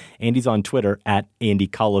director, Andy's on Twitter at Andy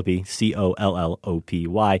Colopy,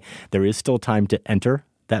 Collopy. There is still time to enter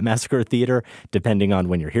that Massacre Theater, depending on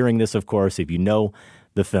when you're hearing this, of course, if you know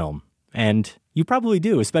the film. And you probably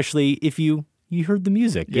do, especially if you heard the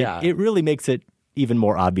music. Yeah. It really makes it even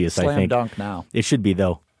more obvious, I think. Slam dunk now. It should be,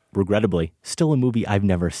 though, regrettably, still a movie I've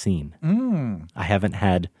never seen. I haven't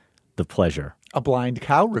had the pleasure. A blind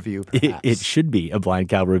cow review, perhaps. It should be a blind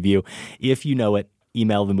cow review. If you know it,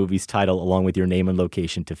 email the movie's title along with your name and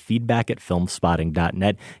location to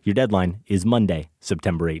feedback@filmspotting.net. Your deadline is Monday,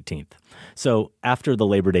 September 18th. So after the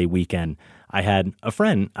Labor Day weekend, I had a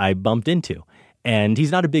friend I bumped into. And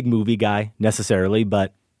he's not a big movie guy necessarily,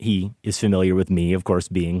 but he is familiar with me, of course,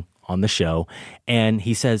 being on the show. And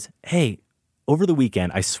he says, hey, over the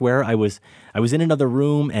weekend, I swear I was in another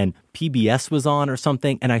room and PBS was on or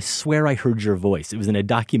something, and I swear I heard your voice. It was in a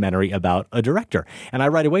documentary about a director. And I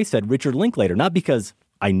right away said Richard Linklater, not because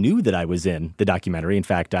I knew that I was in the documentary. In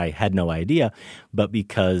fact, I had no idea, but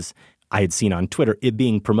because I had seen on Twitter it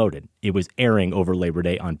being promoted. It was airing over Labor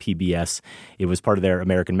Day on PBS. It was part of their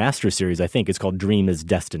American Masters series, I think. It's called Dream is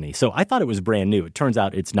Destiny. So I thought it was brand new. It turns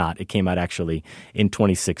out it's not. It came out actually in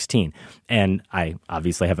 2016. And I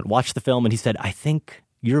obviously haven't watched the film. And he said, I think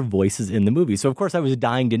your voice is in the movie. So, of course, I was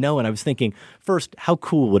dying to know. And I was thinking, first, how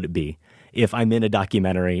cool would it be if I'm in a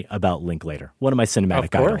documentary about Linklater, one of my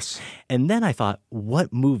cinematic idols? And then I thought,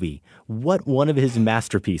 what movie, what one of his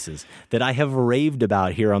masterpieces that I have raved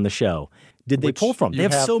about here on the show did they pull from? They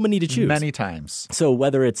have so many to choose. Many times. So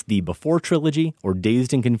whether it's the Before trilogy or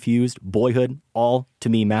Dazed and Confused, Boyhood, all, to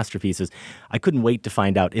me, masterpieces. I couldn't wait to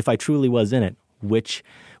find out if I truly was in it, which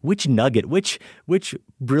nugget, which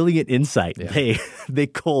brilliant insight they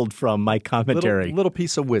culled from my commentary. Little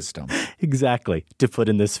piece of wisdom. Exactly, to put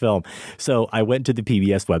in this film. So I went to the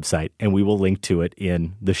PBS website, and we will link to it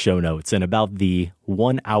in the show notes. And about the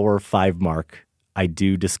 1 hour 5 mark, I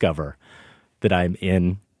do discover that I'm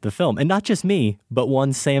in the film. And not just me, but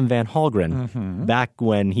one Sam Van Hallgren, back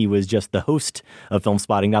when he was just the host of Film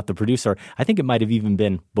Spotting, not the producer. I think it might have even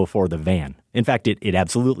been before The Van. In fact, it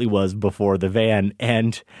absolutely was before The Van.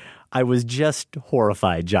 And I was just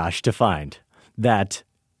horrified, Josh, to find that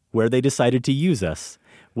where they decided to use us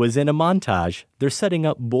was in a montage. They're setting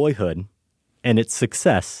up Boyhood and its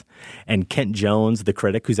success. And Kent Jones, the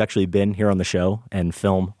critic who's actually been here on the show and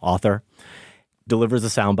film author, delivers a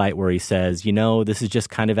soundbite where he says, this is just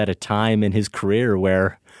kind of at a time in his career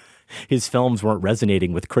where his films weren't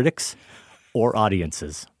resonating with critics or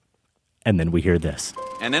audiences. And then we hear this.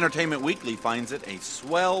 And Entertainment Weekly finds it a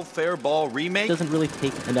swell fair ball remake. Doesn't really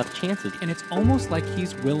take enough chances. And it's almost like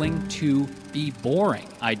he's willing to be boring.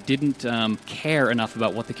 I didn't care enough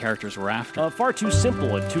about what the characters were after. Far too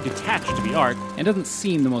simple and too detached to be art. And doesn't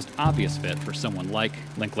seem the most obvious fit for someone like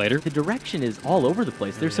Linklater. The direction is all over the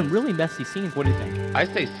place. There's some really messy scenes. What do you think? I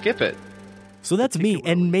say skip it. So that's me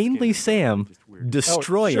and mainly Sam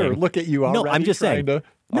destroying. Sure, look at you already. No, I'm just saying.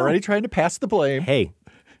 Already trying to pass the blame. Hey.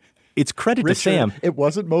 It's credit Richard, to Sam. It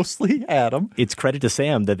wasn't mostly Adam. It's credit to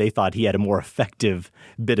Sam that they thought he had a more effective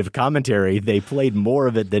bit of commentary. They played more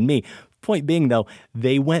of it than me. Point being, though,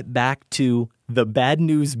 they went back to The Bad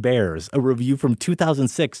News Bears, a review from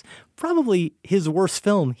 2006, probably his worst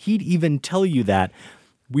film. He'd even tell you that.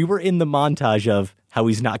 We were in the montage of how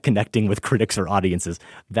he's not connecting with critics or audiences.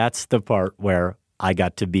 That's the part where I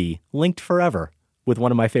got to be linked forever with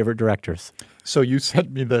one of my favorite directors. So you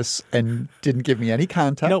sent me this and didn't give me any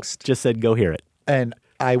context? Nope, just said go hear it. And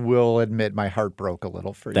I will admit my heart broke a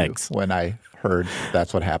little for you when I heard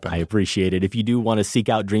that's what happened. I appreciate it. If you do want to seek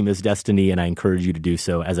out Dream is Destiny, and I encourage you to do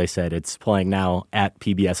so, as I said, it's playing now at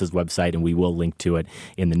PBS's website, and we will link to it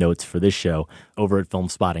in the notes for this show over at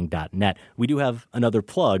filmspotting.net. We do have another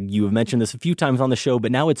plug. You have mentioned this a few times on the show,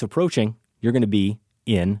 but now it's approaching. You're going to be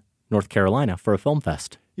in North Carolina for a film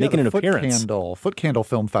fest. Making an appearance. Foot Candle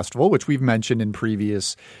Film Festival, which we've mentioned in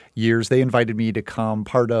previous years. They invited me to come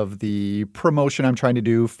part of the promotion I'm trying to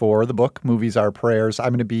do for the book, Movies Are Prayers. I'm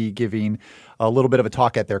going to be giving a little bit of a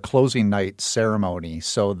talk at their closing night ceremony.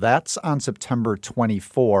 So that's on September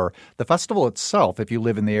 24. The festival itself, if you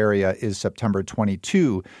live in the area, is September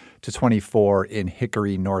 22 to 24 in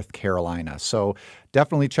Hickory, North Carolina. So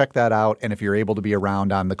definitely check that out. And if you're able to be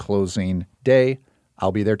around on the closing day,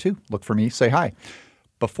 I'll be there too. Look for me. Say hi.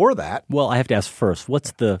 Before that, well, I have to ask first.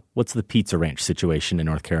 What's the Pizza Ranch situation in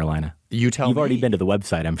North Carolina? You tell me. You've already been to the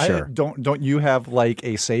website, I'm sure. Don't you have like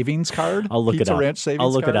a savings card? I'll look Pizza it up. Ranch savings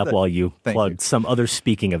I'll look card? it up while you plug some other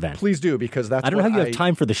speaking event. Please do, because that's I don't know how you have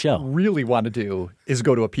time for the show. Really want to do is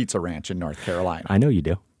go to a Pizza Ranch in North Carolina. I know you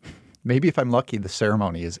do. Maybe if I'm lucky, the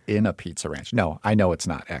ceremony is in a Pizza Ranch. No, I know it's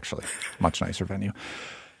not actually. Much nicer venue.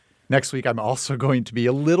 Next week, I'm also going to be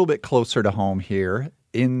a little bit closer to home here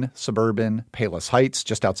in suburban Palos Heights,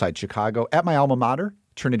 just outside Chicago, at my alma mater,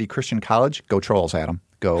 Trinity Christian College. Go Trolls, Adam.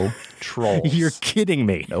 Go Trolls. You're kidding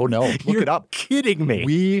me. No. Look You're it up. Kidding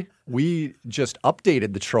me. We just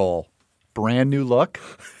updated the Troll. Brand new look.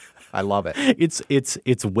 I love it.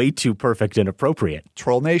 It's way too perfect and appropriate.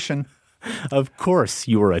 Troll Nation. Of course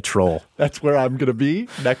you were a troll. That's where I'm going to be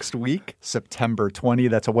next week, September 20.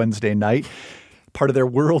 That's a Wednesday night. part of their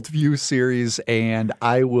Worldview series, and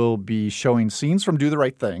I will be showing scenes from Do the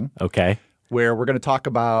Right Thing. Okay. Where we're going to talk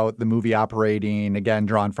about the movie operating, again,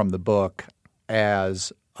 drawn from the book,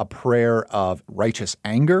 as a prayer of righteous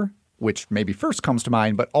anger, which maybe first comes to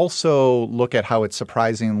mind, but also look at how it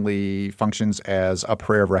surprisingly functions as a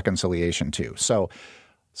prayer of reconciliation too. So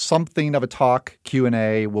something of a talk,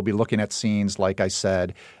 Q&A. We'll be looking at scenes, like I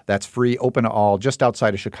said. That's free, open to all, just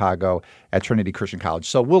outside of Chicago at Trinity Christian College.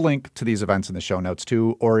 So we'll link to these events in the show notes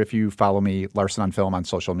too. Or if you follow me, Larson on Film, on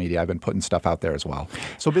social media, I've been putting stuff out there as well.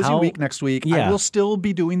 So busy week next week. Yeah. I will still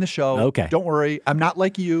be doing the show. Okay. Don't worry. I'm not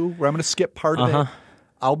like you where I'm going to skip part of it.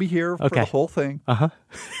 I'll be here for the whole thing.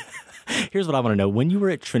 Here's what I want to know. When you were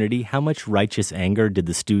at Trinity, how much righteous anger did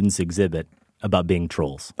the students exhibit about being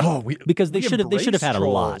trolls? Because they should have had a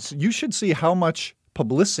lot. You should see how much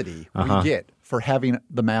publicity we get for having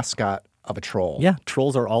the mascot of a troll. Yeah,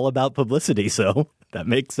 trolls are all about publicity, so that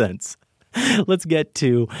makes sense. Let's get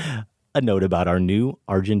to a note about our new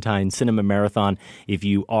Argentine Cinema Marathon. If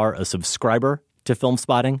you are a subscriber to Film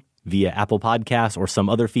Spotting via Apple Podcasts or some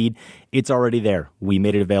other feed, it's already there. We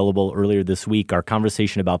made it available earlier this week, our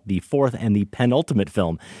conversation about the fourth and the penultimate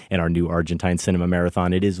film in our new Argentine Cinema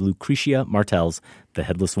Marathon. It is Lucrecia Martel's The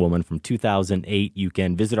Headless Woman from 2008. You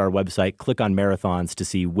can visit our website, click on marathons to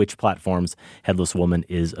see which platforms Headless Woman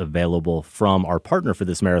is available from. Our partner for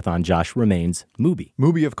this marathon, Josh, remains Mubi.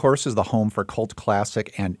 Mubi, of course, is the home for cult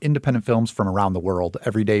classic and independent films from around the world.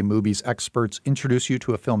 Every day, Mubi's experts introduce you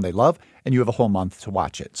to a film they love, and you have a whole month to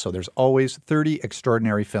watch it. So there's always 30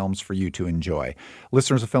 extraordinary films for you to enjoy.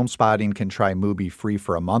 Listeners of Film Spotting can try Mubi free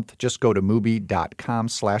for a month. Just go to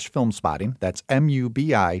Mubi.com/filmspotting. That's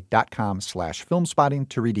MUBI.com/filmspotting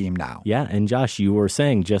to redeem now. Yeah, and Josh, you were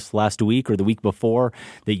saying just last week or the week before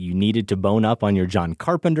that you needed to bone up on your John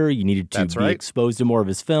Carpenter. You needed to be exposed to more of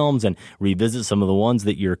his films and revisit some of the ones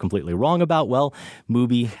that you're completely wrong about. Well,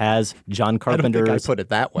 Mubi has John Carpenter's... I don't think I put it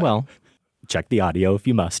that way. Well, check the audio if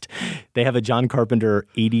you must. They have a John Carpenter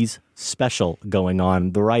 80s special going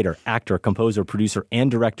on. The writer, actor, composer, producer, and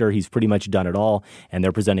director, he's pretty much done it all. And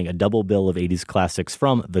they're presenting a double bill of 80s classics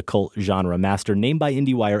from the cult genre master, named by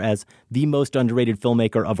IndieWire as the most underrated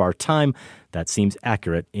filmmaker of our time. That seems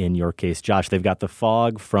accurate in your case, Josh. They've got The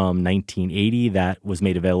Fog from 1980 that was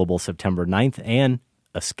made available September 9th, and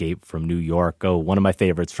Escape from New York. Oh, one of my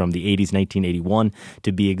favorites from the 80s, 1981.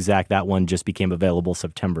 To be exact, that one just became available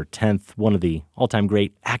September 10th. One of the all-time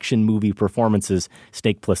great action movie performances,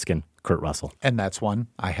 Snake Plissken, Kurt Russell. And that's one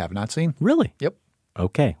I have not seen. Really? Yep.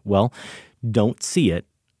 Okay. Well, don't see it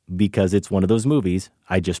because it's one of those movies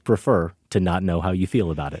I just prefer to not know how you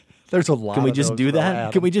feel about it. There's a lot. Can we just do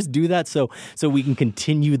that? Can we just do that so we can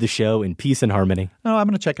continue the show in peace and harmony? No, I'm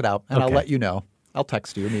going to check it out, and I'll let you know. I'll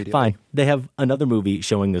text you immediately. Fine. They have another movie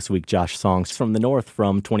showing this week, Josh, Songs from the North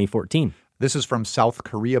from 2014. This is from South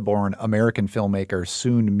Korea-born American filmmaker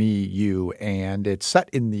Soon Mi Yoo, and it's set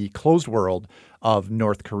in the closed world of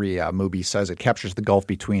North Korea. Mubi says it captures the gulf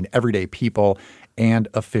between everyday people and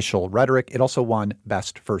official rhetoric. It also won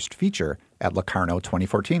Best First Feature at Locarno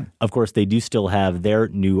 2014. Of course, they do still have their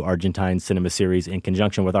new Argentine cinema series in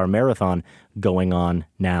conjunction with our marathon going on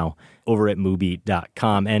now over at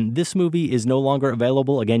Mubi.com. And this movie is no longer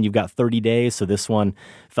available. Again, you've got 30 days, so this one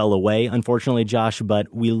fell away, unfortunately, Josh.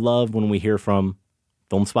 But we love when we hear from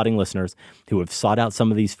Film Spotting listeners who have sought out some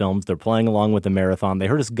of these films. They're playing along with the marathon. They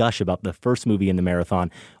heard us gush about the first movie in the marathon,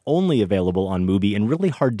 only available on Mubi and really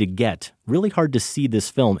hard to get, really hard to see this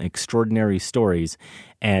film, Extraordinary Stories.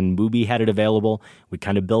 And Mubi had it available. We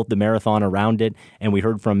kind of built the marathon around it. And we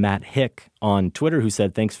heard from Matt Hick on Twitter who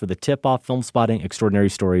said, thanks for the tip-off, Film Spotting. Extraordinary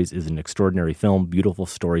Stories is an extraordinary film, beautiful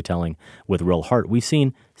storytelling with real heart. We've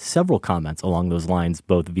seen several comments along those lines,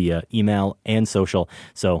 both via email and social.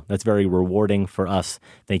 So that's very rewarding for us.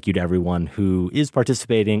 Thank you to everyone who is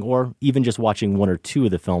participating or even just watching one or two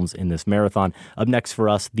of the films in this marathon. Up next for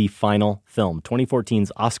us, the final film,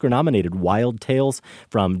 2014's Oscar-nominated Wild Tales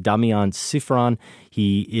from Damian Szifron.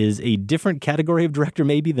 He is a different category of director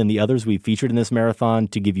maybe than the others we've featured in this marathon.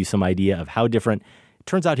 To give you some idea of how different,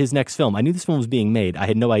 turns out his next film, I knew this film was being made. I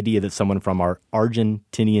had no idea that someone from our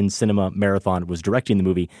Argentinian cinema marathon was directing the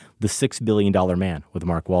movie, The $6 Billion Man with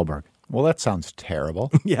Mark Wahlberg. Well, that sounds terrible.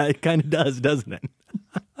 Yeah, it kind of does, doesn't it?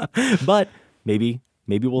 But maybe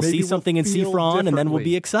we'll see something in Szifron and then we'll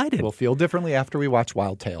be excited. We'll feel differently after we watch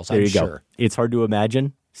Wild Tales, I'm sure. Go. It's hard to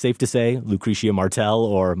imagine. Safe to say, Lucrecia Martel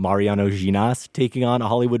or Mariano Ginas taking on a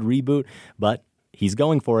Hollywood reboot, but he's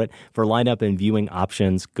going for it. For lineup and viewing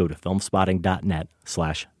options, go to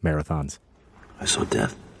filmspotting.net/marathons. I saw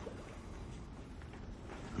death.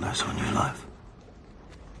 And I saw new life.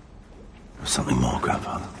 There's something more,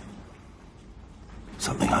 Grandfather.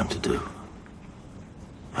 Something I'm to do.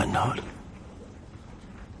 I know it.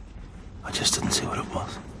 I just didn't see what it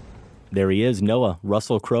was. There he is, Noah,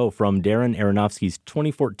 Russell Crowe, from Darren Aronofsky's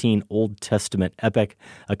 2014 Old Testament epic.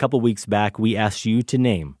 A couple weeks back, we asked you to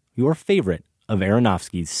name your favorite of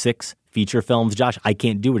Aronofsky's 6 feature films. Josh, I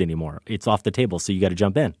can't do it anymore. It's off the table, so you got to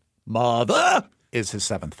jump in. Mother is his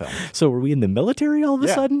 7th film. So were we in the military all of a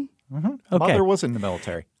sudden? Mm-hmm. Okay. Mother was in the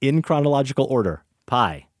military. In chronological order,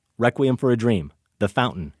 Pi, Requiem for a Dream, The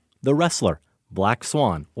Fountain, The Wrestler, Black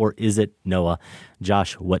Swan, or is it Noah?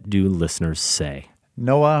 Josh, what do listeners say?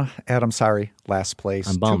 Noah, Adam, sorry, last place.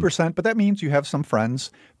 I'm bummed. 2%, but that means you have some friends.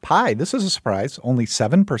 Pi, this is a surprise, only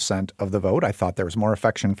 7% of the vote. I thought there was more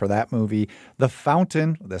affection for that movie. The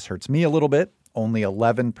Fountain, this hurts me a little bit, only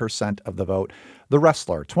 11% of the vote. The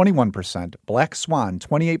Wrestler, 21%. Black Swan,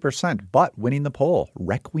 28%, but winning the poll,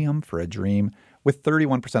 Requiem for a Dream with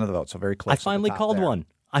 31% of the vote, so very close. I finally called there. one.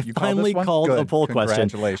 I You finally called Good. a poll question.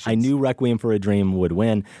 Congratulations. I knew Requiem for a Dream would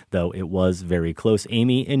win, though it was very close.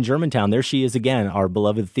 Amy in Germantown, there she is again, our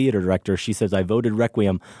beloved theater director. She says, I voted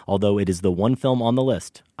Requiem, although it is the one film on the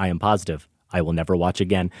list I am positive I will never watch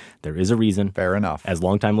again. There is a reason. Fair enough. As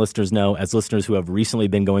longtime listeners know, as listeners who have recently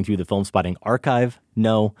been going through the Film Spotting archive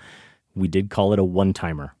know, we did call it a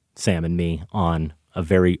one-timer, Sam and me, on a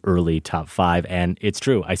very early top 5, and it's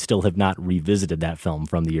true. I still have not revisited that film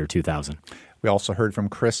from the year 2000. We also heard from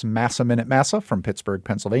Chris Massa from Pittsburgh,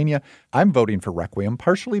 Pennsylvania. I'm voting for Requiem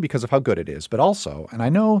partially because of how good it is, but also, and I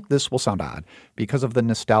know this will sound odd, because of the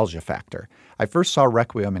nostalgia factor. I first saw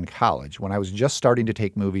Requiem in college when I was just starting to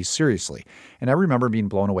take movies seriously, and I remember being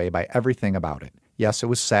blown away by everything about it. Yes, it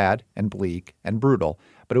was sad and bleak and brutal,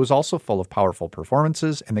 but it was also full of powerful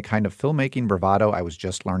performances and the kind of filmmaking bravado I was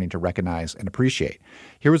just learning to recognize and appreciate.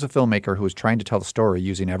 Here was a filmmaker who was trying to tell the story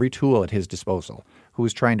using every tool at his disposal, who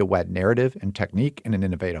was trying to wed narrative and technique in an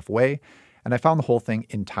innovative way, and I found the whole thing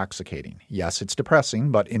intoxicating. Yes, it's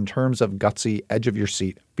depressing, but in terms of gutsy,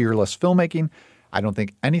 edge-of-your-seat, fearless filmmaking, I don't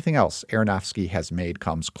think anything else Aronofsky has made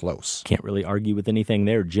comes close. Can't really argue with anything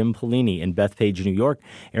there. Jim Polini in Bethpage, New York.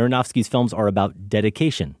 Aronofsky's films are about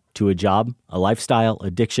dedication to a job, a lifestyle,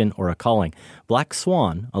 addiction, or a calling. Black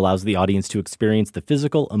Swan allows the audience to experience the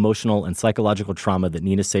physical, emotional, and psychological trauma that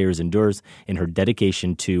Nina Sayers endures in her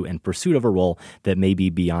dedication to and pursuit of a role that may be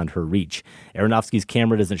beyond her reach. Aronofsky's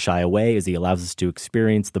camera doesn't shy away as he allows us to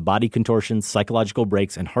experience the body contortions, psychological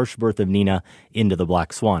breaks, and harsh birth of Nina into the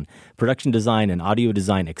Black Swan. Production design and audio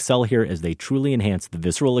design excel here as they truly enhance the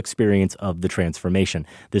visceral experience of the transformation.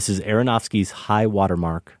 This is Aronofsky's high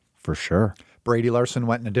watermark for sure. Brady Larson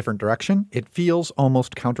went in a different direction. It feels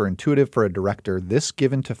almost counterintuitive for a director this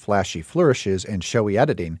given to flashy flourishes and showy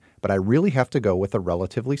editing, but I really have to go with a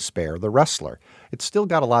relatively spare The Wrestler. It's still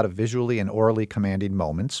got a lot of visually and orally commanding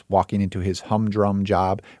moments, walking into his humdrum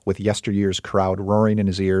job with yesteryear's crowd roaring in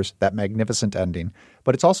his ears, that magnificent ending,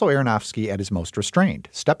 but it's also Aronofsky at his most restrained,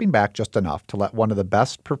 stepping back just enough to let one of the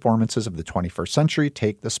best performances of the 21st century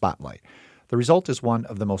take the spotlight. The result is one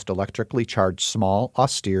of the most electrically charged, small,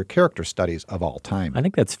 austere character studies of all time. I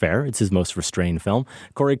think that's fair. It's his most restrained film.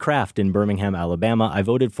 Corey Kraft in Birmingham, Alabama. I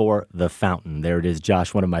voted for The Fountain. There it is,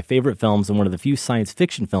 Josh, one of my favorite films and one of the few science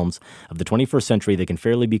fiction films of the 21st century that can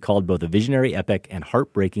fairly be called both a visionary epic and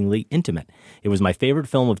heartbreakingly intimate. It was my favorite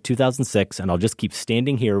film of 2006, and I'll just keep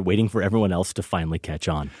standing here waiting for everyone else to finally catch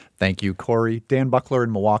on. Thank you, Corey. Dan Buckler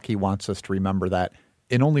in Milwaukee wants us to remember that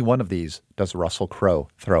in only one of these does Russell Crowe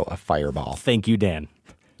throw a fireball. Thank you, Dan.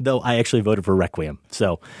 Though I actually voted for Requiem.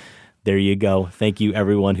 So there you go. Thank you,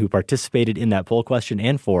 everyone who participated in that poll question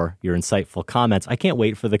and for your insightful comments. I can't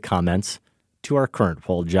wait for the comments to our current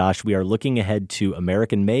poll, Josh. We are looking ahead to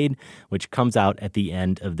American Made, which comes out at the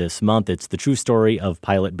end of this month. It's the true story of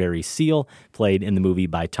pilot Barry Seal, played in the movie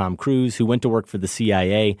by Tom Cruise, who went to work for the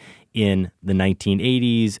CIA in the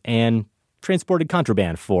 1980s and transported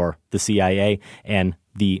contraband for the CIA and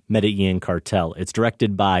the Medellin cartel. It's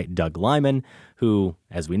directed by Doug Liman, who,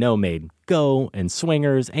 as we know, made Go and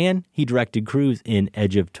Swingers, and he directed Cruise in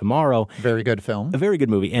Edge of Tomorrow. Very good film. A very good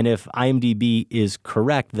movie. And if IMDb is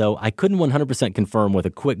correct, though, I couldn't 100% confirm with a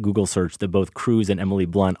quick Google search that both Cruise and Emily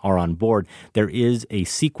Blunt are on board. There is a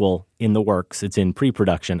sequel in the works. It's in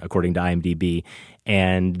pre-production, according to IMDb,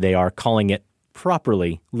 and they are calling it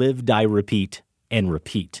properly Live, Die, Repeat, and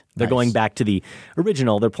Repeat. They're going back to the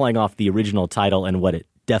original. They're playing off the original title and what it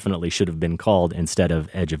definitely should have been called instead of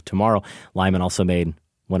Edge of Tomorrow. Lyman also made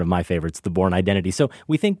one of my favorites, The Bourne Identity. So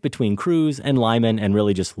we think between Cruise and Lyman and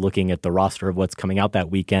really just looking at the roster of what's coming out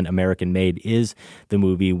that weekend, American Made is the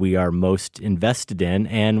movie we are most invested in.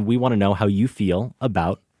 And we want to know how you feel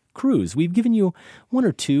about Cruise. We've given you one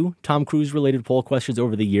or two Tom Cruise-related poll questions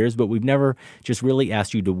over the years, but we've never just really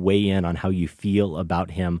asked you to weigh in on how you feel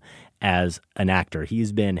about him as an actor.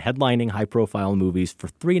 He's been headlining high-profile movies for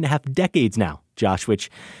 3.5 decades now, Josh, which,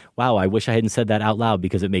 wow, I wish I hadn't said that out loud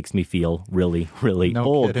because it makes me feel really, really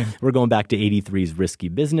old. Kidding. We're going back to 83's Risky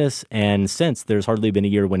Business, and since there's hardly been a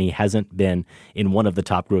year when he hasn't been in one of the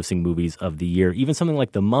top-grossing movies of the year. Even something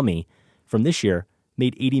like The Mummy from this year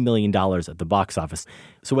made $80 million at the box office.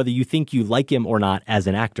 So whether you think you like him or not as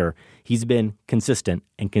an actor, he's been consistent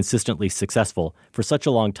and consistently successful for such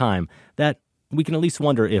a long time that we can at least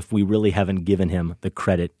wonder if we really haven't given him the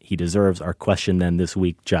credit he deserves. Our question then this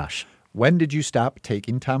week, Josh. When did you stop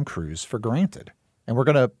taking Tom Cruise for granted? And we're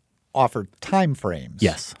going to offer time frames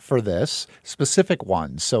for this, specific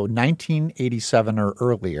ones. So 1987 or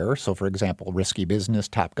earlier. So, for example, Risky Business,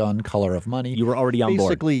 Top Gun, Color of Money. You were already on board.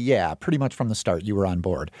 Basically, yeah, pretty much from the start, you were on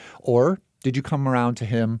board. Or did you come around to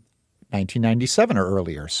him 1997 or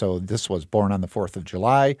earlier? So this was Born on the 4th of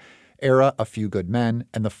July era, A Few Good Men,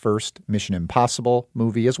 and the first Mission Impossible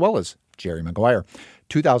movie, as well as Jerry Maguire.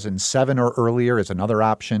 2007 or earlier is another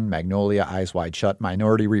option. Magnolia, Eyes Wide Shut,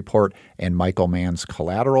 Minority Report, and Michael Mann's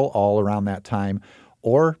Collateral, all around that time.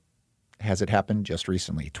 Or has it happened just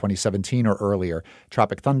recently, 2017 or earlier?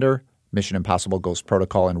 Tropic Thunder, Mission Impossible, Ghost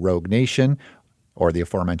Protocol, and Rogue Nation, or the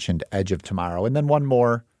aforementioned Edge of Tomorrow. And then one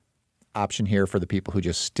more option here for the people who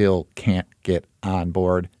just still can't get on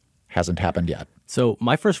board. Hasn't happened yet. So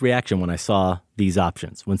my first reaction when I saw these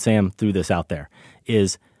options, when Sam threw this out there,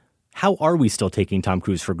 is how are we still taking Tom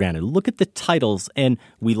Cruise for granted? Look at the titles, and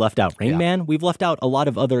we left out Rain Man. We've left out a lot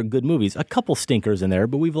of other good movies, a couple stinkers in there,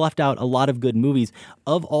 but we've left out a lot of good movies.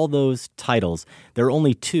 Of all those titles, there are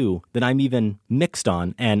only two that I'm even mixed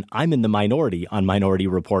on, and I'm in the minority on Minority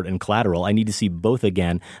Report and Collateral. I need to see both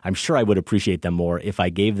again. I'm sure I would appreciate them more if I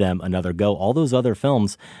gave them another go. All those other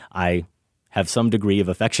films I have some degree of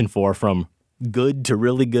affection for, from good to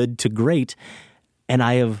really good to great, and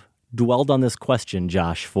I have dwelled on this question,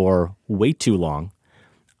 Josh, for way too long.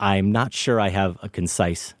 I'm not sure I have a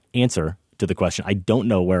concise answer to the question. I don't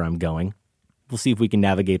know where I'm going. We'll see if we can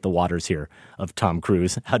navigate the waters here of Tom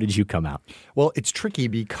Cruise. How did you come out? Well, it's tricky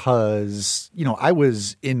because, I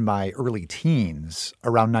was in my early teens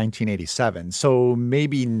around 1987, so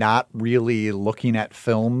maybe not really looking at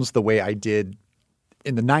films the way I did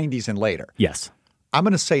in the 90s and later. Yes. I'm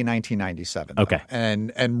going to say 1997. Okay.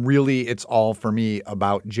 Though. And really it's all for me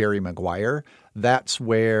about Jerry Maguire. That's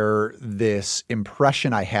where this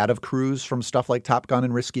impression I had of Cruise from stuff like Top Gun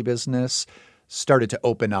and Risky Business started to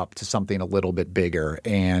open up to something a little bit bigger.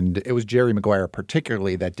 And it was Jerry Maguire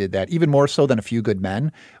particularly that did that, even more so than A Few Good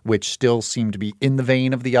Men, which still seemed to be in the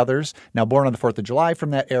vein of the others. Now, Born on the 4th of July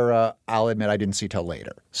from that era, I'll admit I didn't see till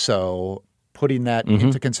later. So putting that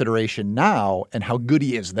into consideration now and how good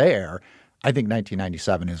he is there, I think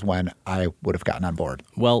 1997 is when I would have gotten on board.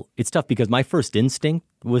 Well, it's tough because my first instinct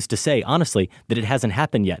was to say, honestly, that it hasn't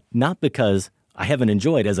happened yet. Not because I haven't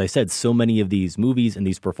enjoyed, as I said, so many of these movies and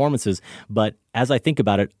these performances, but as I think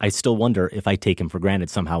about it, I still wonder if I take him for granted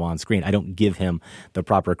somehow on screen. I don't give him the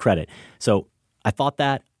proper credit. So I thought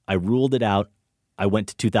that. I ruled it out. I went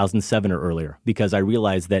to 2007 or earlier because I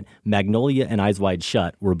realized that Magnolia and Eyes Wide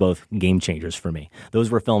Shut were both game changers for me.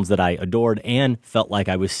 Those were films that I adored and felt like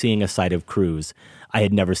I was seeing a side of Cruise I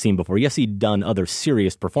had never seen before. Yes, he'd done other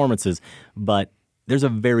serious performances, but there's a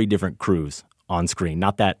very different Cruise on screen,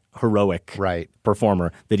 not that heroic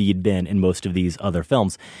performer that he had been in most of these other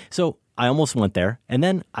films. So I almost went there, and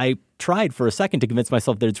then I tried for a second to convince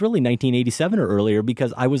myself that it's really 1987 or earlier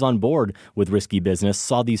because I was on board with Risky Business,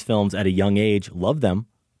 saw these films at a young age, loved them.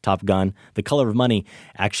 Top Gun, The Color of Money,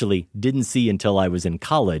 actually didn't see until I was in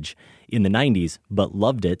college in the 90s, but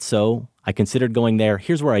loved it, so I considered going there.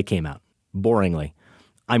 Here's where I came out. Boringly,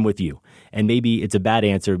 I'm with you. And maybe it's a bad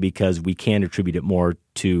answer because we can attribute it more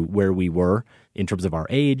to where we were in terms of our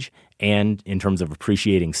age and in terms of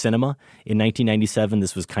appreciating cinema. In 1997,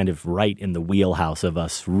 this was kind of right in the wheelhouse of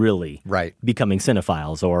us really becoming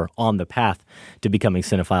cinephiles or on the path to becoming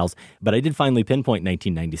cinephiles. But I did finally pinpoint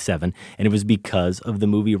 1997, and it was because of the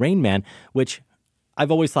movie Rain Man, which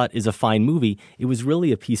I've always thought is a fine movie. It was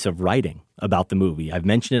really a piece of writing about the movie. I've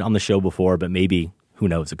mentioned it on the show before, but maybe, who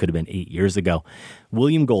knows, it could have been 8 years ago.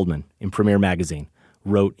 William Goldman in Premiere Magazine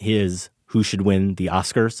wrote his Who Should Win the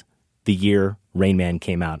Oscars the year Rain Man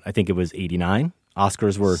came out. I think it was 89.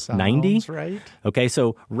 Oscars were 90. Right. Okay,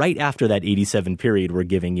 so right after that 87 period, we're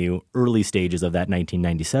giving you early stages of that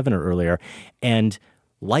 1997 or earlier. And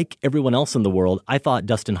like everyone else in the world, I thought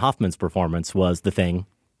Dustin Hoffman's performance was the thing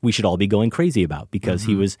we should all be going crazy about because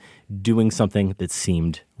he was doing something that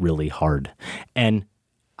seemed really hard. And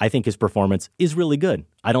I think his performance is really good.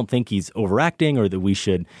 I don't think he's overacting or that we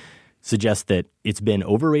should suggest that it's been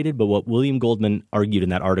overrated, but what William Goldman argued in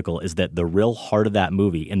that article is that the real heart of that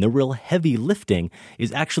movie and the real heavy lifting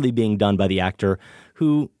is actually being done by the actor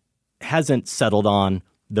who hasn't settled on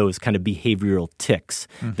those kind of behavioral tics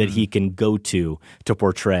that he can go to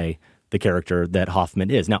portray the character that Hoffman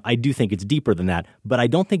is. Now, I do think it's deeper than that, but I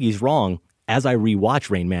don't think he's wrong, as I rewatch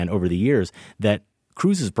Rain Man over the years, that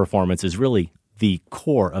Cruise's performance is really the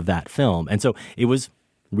core of that film. And so it was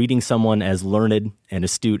reading someone as learned and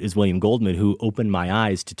astute as William Goldman who opened my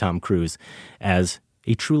eyes to Tom Cruise as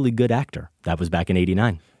a truly good actor. That was back in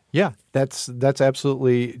 89. Yeah, that's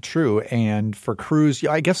absolutely true. And for Cruise,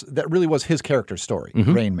 I guess that really was his character story,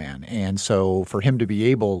 Rain Man. And so for him to be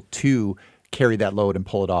able to carry that load and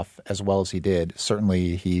pull it off as well as he did,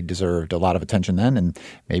 certainly he deserved a lot of attention then, and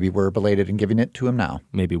maybe we're belated in giving it to him now.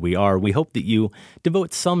 Maybe we are. We hope that you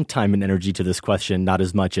devote some time and energy to this question, not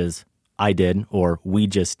as much as I did or we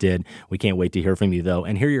just did. We can't wait to hear from you, though,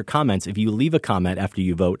 and hear your comments. If you leave a comment after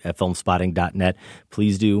you vote at filmspotting.net,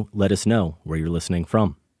 please do let us know where you're listening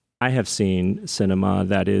from. I have seen cinema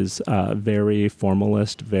that is very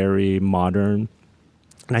formalist, very modern,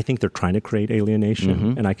 and I think they're trying to create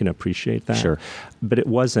alienation, and I can appreciate that. Sure. But it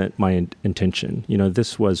wasn't my intention.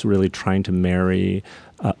 This was really trying to marry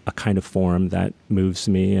a kind of form that moves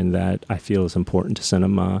me and that I feel is important to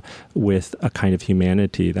cinema with a kind of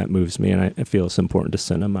humanity that moves me and I feel is important to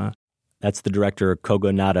cinema. That's the director,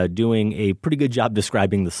 Kogo Nada, doing a pretty good job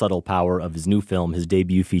describing the subtle power of his new film, his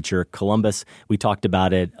debut feature, Columbus. We talked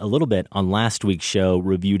about it a little bit on last week's show,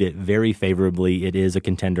 reviewed it very favorably. It is a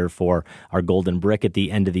contender for our Golden Brick at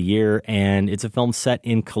the end of the year, and it's a film set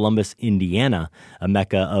in Columbus, Indiana, a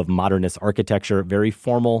mecca of modernist architecture, very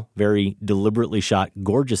formal, very deliberately shot,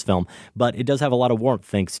 gorgeous film, but it does have a lot of warmth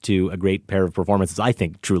thanks to a great pair of performances, I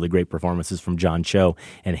think truly great performances from John Cho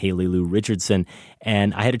and Haley Lu Richardson.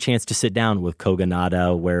 And I had a chance to sit down with Kogo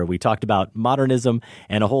Nada where we talked about modernism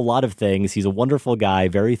and a whole lot of things. He's a wonderful guy,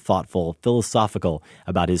 very thoughtful, philosophical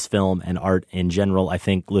about his film and art in general. I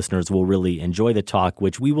think listeners will really enjoy the talk,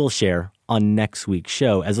 which we will share on next week's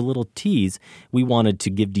show. As a little tease, we wanted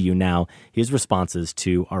to give to you now his responses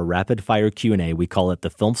to our rapid fire Q&A. We call it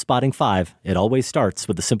the Film Spotting 5. It always starts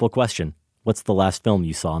with a simple question. What's the last film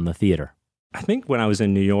you saw in the theater? I think when I was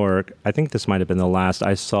in New York, I think this might have been the last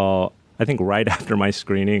I saw. I think right after my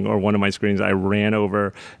screening or one of my screenings, I ran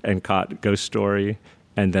over and caught Ghost Story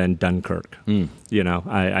and then Dunkirk.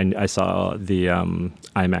 I saw the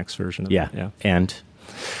IMAX version of it. Yeah. And?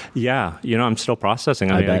 Yeah. I'm still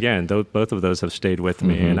processing. I mean, again, both of those have stayed with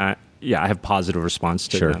me. And I have positive response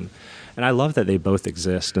to them. And I love that they both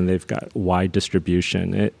exist and they've got wide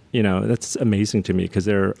distribution. That's amazing to me because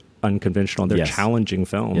they're unconventional. They're challenging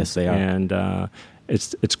films. Yes, they are. And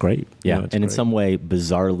it's great. Yeah, and in some way,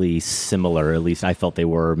 bizarrely similar. At least I felt they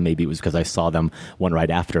were. Maybe it was because I saw them one right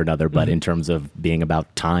after another, but in terms of being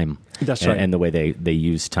about time. That's right. And the way they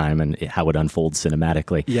use time and how it unfolds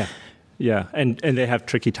cinematically. Yeah. Yeah, and they have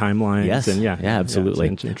tricky timelines. Yes, and absolutely.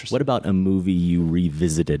 It's interesting. What about a movie you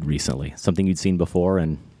revisited recently? Something you'd seen before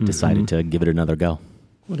and decided to give it another go?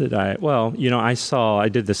 What did I? Well, I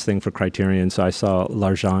did this thing for Criterion, so I saw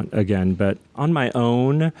L'Argent again. But on my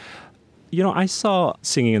own, I saw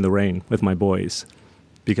Singing in the Rain with my boys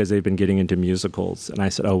because they've been getting into musicals. And I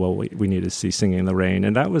said, we need to see Singing in the Rain.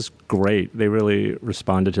 And that was great. They really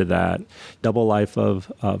responded to that. Double Life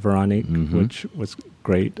of Veronique, which was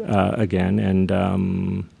great again. And,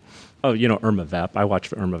 Irma Vep. I watch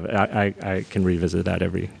for Irma Vep. I can revisit that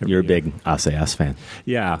every You're a year. big Assayas fan.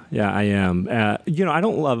 Yeah, I am. I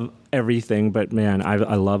don't love everything, but man, I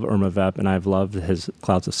love Irma Vep, and I've loved his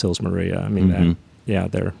Clouds of Sils Maria. I mean,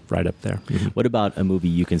 they're right up there. What about a movie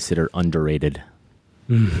you consider underrated?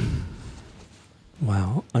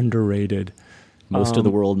 Wow, underrated. Most of the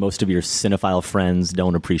world, most of your cinephile friends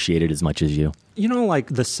don't appreciate it as much as you. Like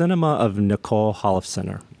the cinema of Nicole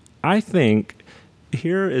Holofcener. I think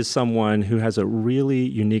here is someone who has a really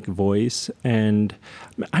unique voice, and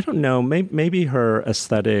I don't know, maybe her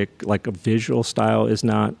aesthetic, like a visual style, is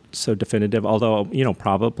not so definitive, although,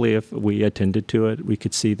 probably if we attended to it, we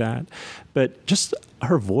could see that. But just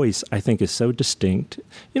her voice, I think, is so distinct.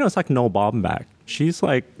 It's like Noel Baumbach. She's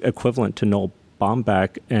like equivalent to Noel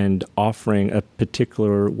Baumbach and offering a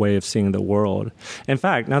particular way of seeing the world. In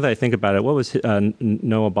fact, now that I think about it, what was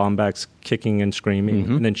Noah Baumbach's Kicking and Screaming?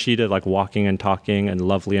 And then she did like Walking and Talking and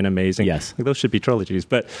Lovely and Amazing. Yes. Those should be trilogies.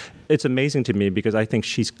 But it's amazing to me because I think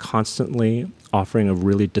she's constantly offering a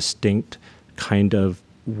really distinct kind of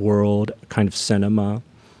world, kind of cinema.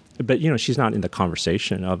 But, she's not in the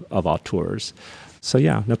conversation of auteurs. So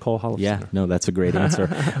yeah, Nicole Holofcener. Yeah, no, that's a great answer.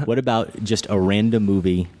 What about just a random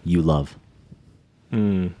movie you love?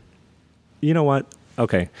 You know what?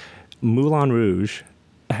 Okay. Moulin Rouge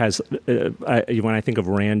has, when I think of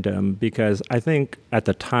random, because I think at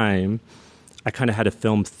the time I kind of had a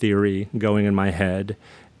film theory going in my head,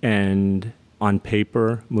 and on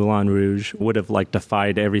paper, Moulin Rouge would have like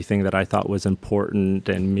defied everything that I thought was important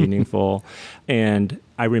and meaningful. And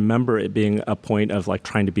I remember it being a point of like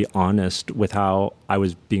trying to be honest with how I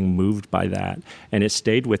was being moved by that. And it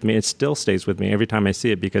stayed with me. It still stays with me every time I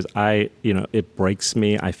see it, because it breaks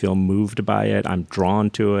me. I feel moved by it. I'm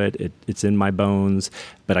drawn to it. It's in my bones,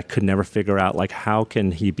 but I could never figure out like, how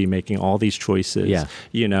can he be making all these choices? Yeah.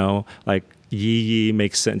 Like Yi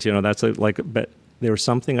makes sense. That's but there was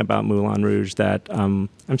something about Moulin Rouge that I'm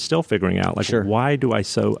still figuring out. Like, sure. Why do I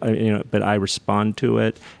but I respond to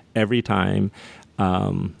it every time.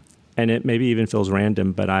 And it maybe even feels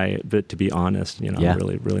random, but to be honest, I'm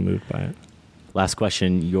really, really moved by it. Last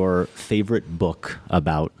question, your favorite book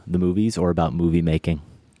about the movies or about movie making?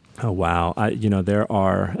 Oh, wow. There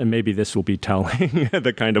are, and maybe this will be telling,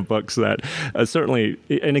 the kind of books that certainly,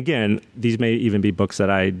 and again, these may even be books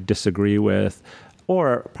that I disagree with,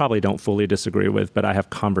 or probably don't fully disagree with, but I have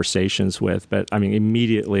conversations with. But I mean,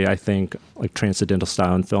 immediately I think like Transcendental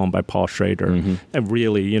Style in Film by Paul Schrader. Mm-hmm. And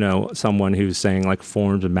really, someone who's saying like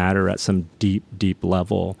forms matter at some deep, deep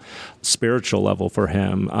level, spiritual level for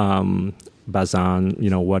him. Bazin,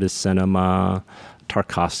 What is Cinema?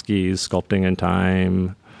 Tarkovsky's Sculpting in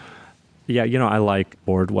Time. Yeah, I like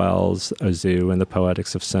Bordwell's Ozu and the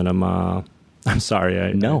Poetics of Cinema. I'm sorry. I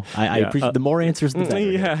appreciate the more answers, the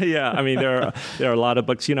better. Yeah. I mean, there are a lot of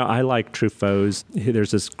books. I like Truffaut's.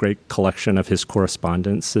 There's this great collection of his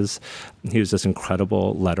correspondences. He was this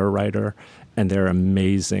incredible letter writer, and they're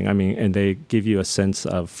amazing. I mean, and they give you a sense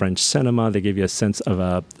of French cinema. They give you a sense of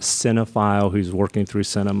a cinephile who's working through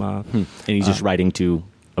cinema. And he's just writing to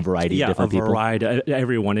a variety of different people. Yeah, a variety.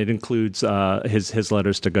 Everyone. It includes his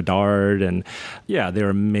letters to Godard, and they're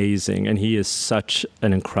amazing. And he is such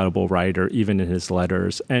an incredible writer, even in his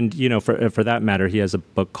letters. And for that matter, he has a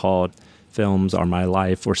book called Films Are My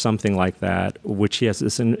Life, or something like that, which he has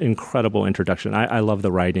this incredible introduction. I love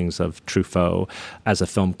the writings of Truffaut as a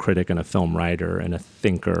film critic and a film writer and a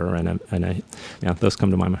thinker, and those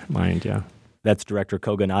come to my mind. Yeah. That's director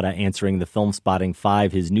Kogonada answering the Film Spotting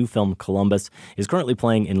 5. His new film, Columbus, is currently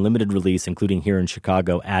playing in limited release, including here in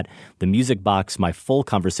Chicago at the Music Box. My full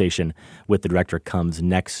conversation with the director comes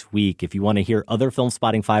next week. If you want to hear other Film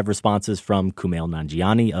Spotting 5 responses from Kumail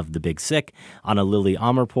Nanjiani of The Big Sick, Anna Lily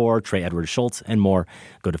Amirpour, Trey Edward Schultz, and more,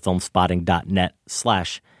 go to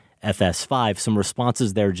filmspotting.net/FS5. Some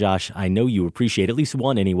responses there, Josh, I know you appreciate, at least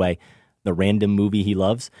one anyway. The random movie he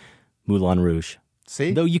loves, Moulin Rouge.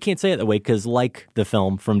 See? Though you can't say it that way because, like the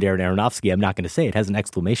film from Darren Aronofsky, I'm not going to say it has an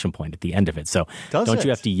exclamation point at the end of it. So don't you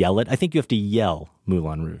have to yell it? I think you have to yell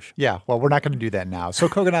Moulin Rouge. Yeah, well, we're not going to do that now. So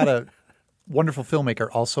Kogonada, wonderful filmmaker,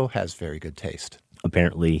 also has very good taste.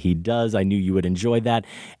 Apparently he does. I knew you would enjoy that.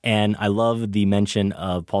 And I love the mention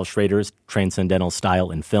of Paul Schrader's Transcendental Style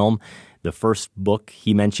in Film. The first book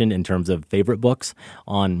he mentioned in terms of favorite books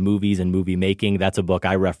on movies and movie making. That's a book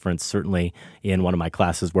I referenced certainly in one of my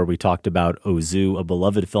classes where we talked about Ozu, a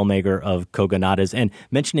beloved filmmaker of Kogonada's, and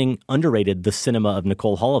mentioning underrated The Cinema of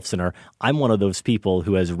Nicole Holofcener. I'm one of those people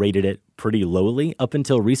who has rated it pretty lowly. Up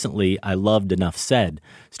until recently, I loved Enough Said,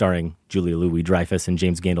 starring Julia Louis-Dreyfus and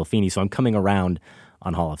James Gandolfini. So I'm coming around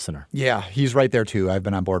on Holofcener. Yeah, he's right there too. I've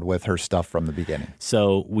been on board with her stuff from the beginning.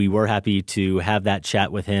 So we were happy to have that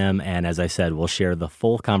chat with him. And as I said, we'll share the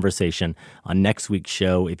full conversation on next week's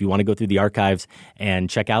show. If you want to go through the archives and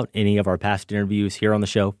check out any of our past interviews here on the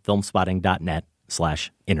show,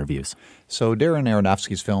 filmspotting.net/interviews. So Darren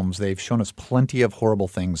Aronofsky's films, they've shown us plenty of horrible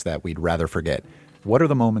things that we'd rather forget. What are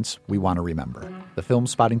the moments we want to remember? The Film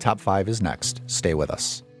Spotting Top 5 is next. Stay with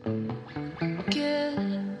us.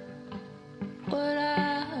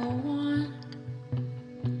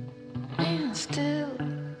 Still,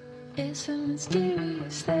 it's a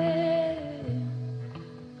mysterious thing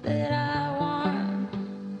that I want.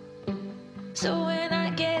 So when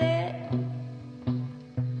I get it,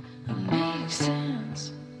 I make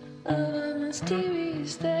sense of a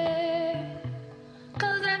mysterious thing.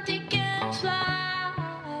 'Cause I'm taking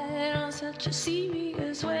flight on such a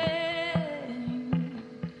serious way.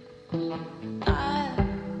 I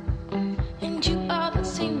and you are the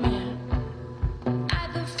same man,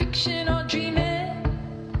 either fiction or dreaming.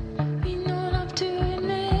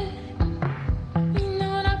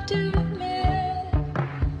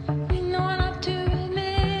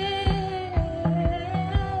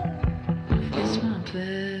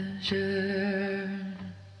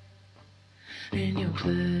 and your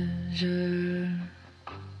pleasure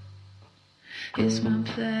is my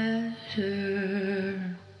pleasure,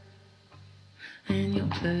 and your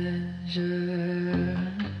pleasure.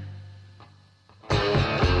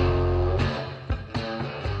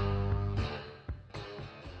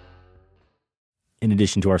 In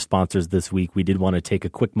addition to our sponsors this week, we did want to take a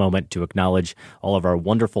quick moment to acknowledge all of our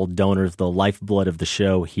wonderful donors, the lifeblood of the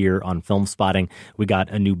show here on Film Spotting. We got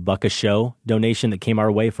a new Buck a Show donation that came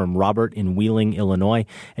our way from Robert in Wheeling, Illinois.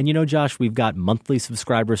 And you know, Josh, we've got monthly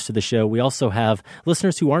subscribers to the show. We also have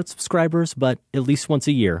listeners who aren't subscribers, but at least once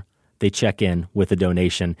a year, they check in with a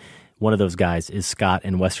donation. One of those guys is Scott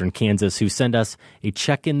in Western Kansas, who sent us a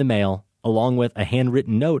check in the mail along with a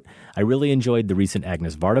handwritten note. I really enjoyed the recent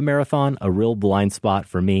Agnes Varda marathon, a real blind spot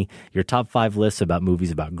for me. Your top 5 lists about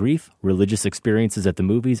movies about grief, religious experiences at the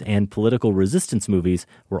movies, and political resistance movies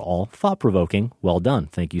were all thought-provoking. Well done.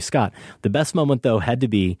 Thank you, Scott. The best moment, though, had to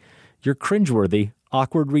be your cringeworthy,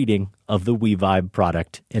 awkward reading of the We Vibe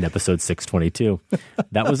product in episode 622.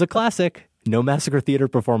 That was a classic. No Massacre Theater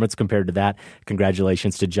performance compared to that.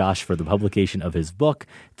 Congratulations to Josh for the publication of his book.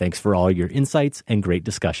 Thanks for all your insights and great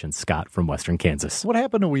discussions, Scott from Western Kansas. What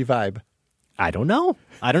happened to We Vibe? I don't know.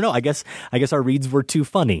 I guess our reads were too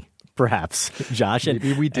funny, perhaps, Josh.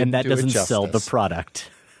 Maybe we didn't and that do doesn't it justice. sell the product.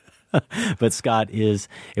 But Scott is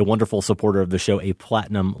a wonderful supporter of the show, a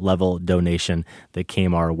platinum level donation that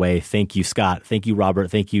came our way. Thank you, Scott. Thank you, Robert.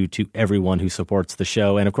 Thank you to everyone who supports the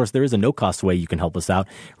show. And of course, there is a no-cost way you can help us out.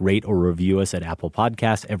 Rate or review us at Apple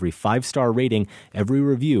Podcasts. Every 5-star rating, every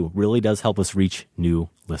review really does help us reach new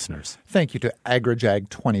listeners. Thank you to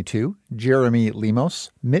AgraJag22, Jeremy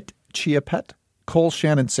Limos, Mitt Chiapet, Cole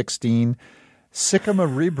Shannon 16, Sycamore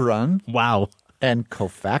Rebrun, wow, and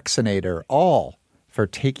Cofaxinator, all for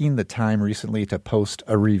taking the time recently to post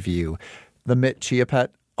a review. The Mitt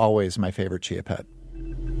Chiapet, always my favorite Chiapet.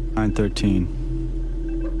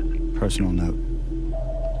 913. Personal note.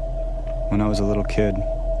 When I was a little kid,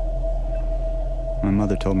 my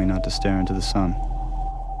mother told me not to stare into the sun.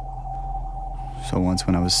 So once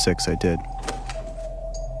when I was 6, I did.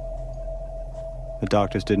 The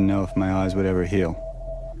doctors didn't know if my eyes would ever heal.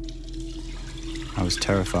 I was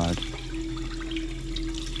terrified.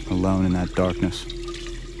 Alone in that darkness.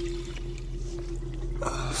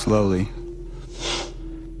 Slowly,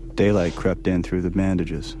 daylight crept in through the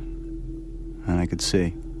bandages, and I could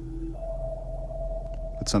see.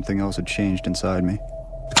 But something else had changed inside me.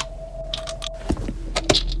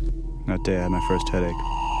 That day I had my first headache.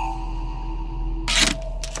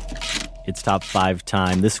 It's Top 5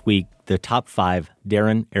 time. This week, the Top 5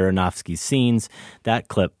 Darren Aronofsky scenes. That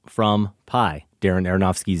clip from Pi, Darren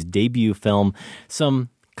Aronofsky's debut film. Some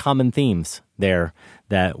common themes there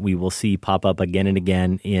that we will see pop up again and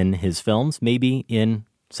again in his films, maybe in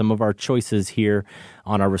some of our choices here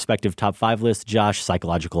on our respective top 5 lists. Josh,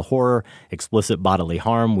 psychological horror, explicit bodily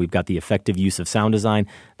harm. We've got the effective use of sound design.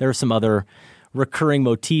 There are some other recurring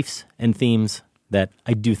motifs and themes that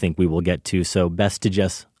I do think we will get to, so best to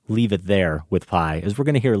just leave it there with Pi, as we're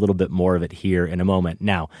going to hear a little bit more of it here in a moment.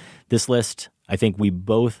 Now, this list, I think we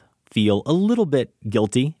both feel a little bit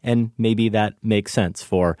guilty, and maybe that makes sense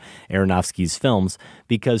for Aronofsky's films,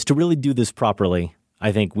 because to really do this properly,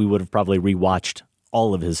 I think we would have probably rewatched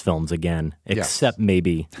all of his films again, except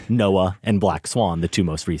maybe Noah and Black Swan, the 2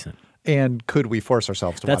 most recent. And could we force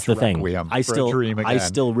ourselves to That's watch the thing. Requiem I for a Dream again? I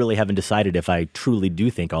still really haven't decided if I truly do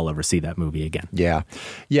think I'll ever see that movie again. Yeah.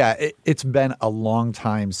 It's been a long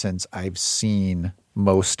time since I've seen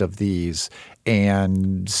most of these,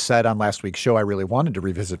 and said on last week's show I really wanted to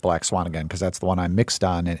revisit Black Swan again because that's the one I'm mixed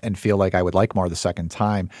on and feel like I would like more the second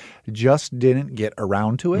time. Just didn't get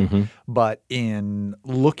around to it. Mm-hmm. But in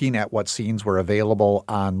looking at what scenes were available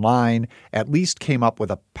online, at least came up with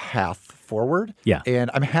a path forward. Yeah. And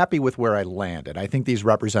I'm happy with where I landed. I think these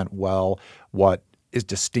represent well what is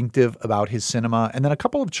distinctive about his cinema. And then a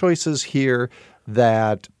couple of choices here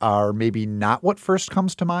that are maybe not what first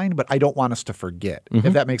comes to mind, but I don't want us to forget,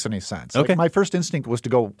 if that makes any sense. Okay. Like, my first instinct was to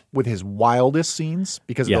go with his wildest scenes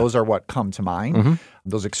because those are what come to mind,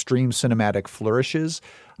 those extreme cinematic flourishes.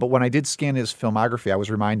 But when I did scan his filmography, I was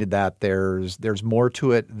reminded that there's more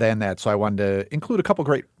to it than that. So I wanted to include a couple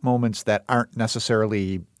great moments that aren't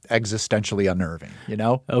necessarily existentially unnerving, you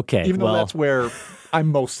know? Okay. Even though that's where I'm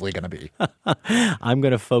mostly going to be. I'm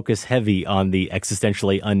going to focus heavy on the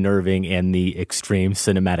existentially unnerving and the extreme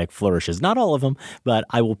cinematic flourishes. Not all of them, but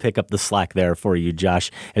I will pick up the slack there for you, Josh,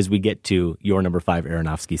 as we get to your number 5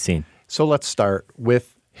 Aronofsky scene. So let's start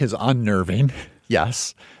with his unnerving,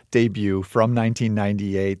 debut from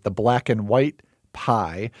 1998, the black and white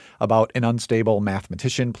Pi, about an unstable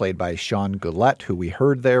mathematician played by Sean Gullett, who we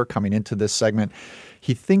heard there coming into this segment.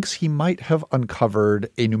 He thinks he might have uncovered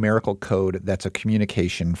a numerical code that's a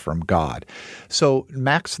communication from God. So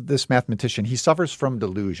Max, this mathematician, he suffers from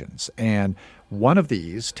delusions. And one of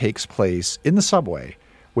these takes place in the subway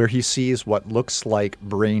where he sees what looks like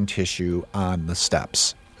brain tissue on the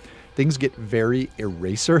steps. Things get very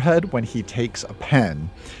Eraserhead when he takes a pen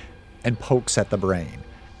and pokes at the brain.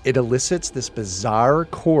 It elicits this bizarre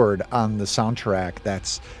chord on the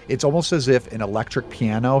soundtrack it's almost as if an electric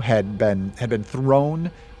piano had been thrown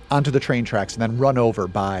onto the train tracks and then run over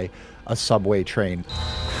by a subway train.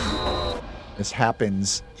 This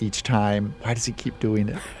happens each time. Why does he keep doing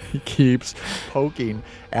it? He keeps poking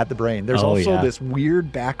at the brain. There's this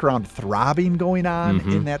weird background throbbing going on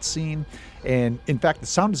in that scene. And in fact, the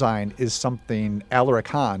sound design is something Alaric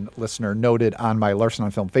Hahn, listener, noted on my Larson on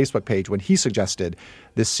Film Facebook page when he suggested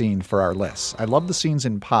this scene for our list. I love the scenes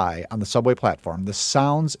in Pi on the subway platform, the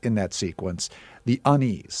sounds in that sequence, the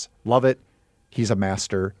unease. Love it. He's a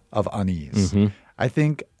master of unease. I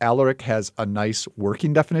think Alaric has a nice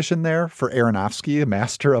working definition there for Aronofsky, a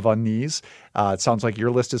master of unease. It sounds like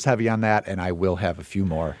your list is heavy on that, and I will have a few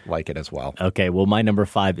more like it as well. Okay, well, my number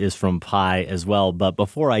 5 is from Pi as well. But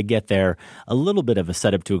before I get there, a little bit of a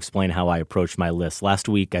setup to explain how I approached my list. Last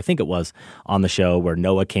week, I think it was on the show where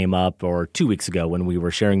Noah came up, or 2 weeks ago when we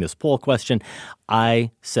were sharing this poll question,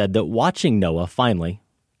 I said that watching Noah finally,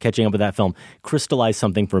 catching up with that film, crystallized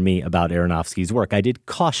something for me about Aronofsky's work. I did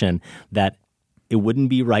caution that it wouldn't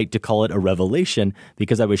be right to call it a revelation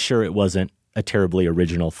because I was sure it wasn't a terribly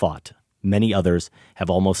original thought. Many others have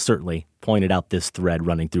almost certainly pointed out this thread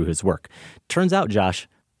running through his work. Turns out, Josh,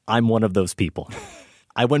 I'm one of those people.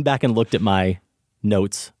 I went back and looked at my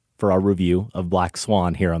notes for our review of Black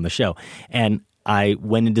Swan here on the show, and I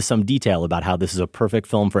went into some detail about how this is a perfect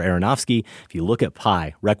film for Aronofsky. If you look at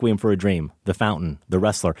Pi, Requiem for a Dream, The Fountain, The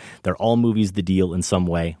Wrestler, they're all movies that deal in some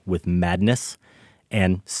way with madness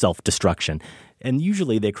and self-destruction. And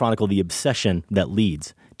usually they chronicle the obsession that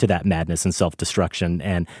leads to that madness and self-destruction.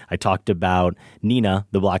 And I talked about Nina,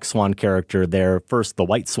 the Black Swan character there. First, the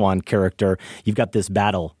White Swan character. You've got this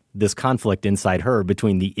battle, this conflict inside her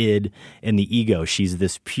between the id and the ego. She's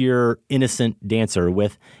this pure, innocent dancer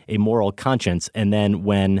with a moral conscience. And then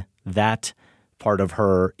when that part of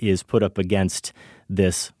her is put up against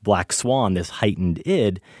this Black Swan, this heightened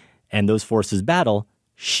id, and those forces battle,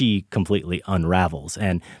 she completely unravels.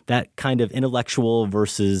 And that kind of intellectual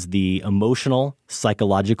versus the emotional,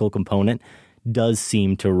 psychological component does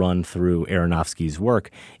seem to run through Aronofsky's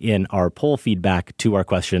work. In our poll feedback to our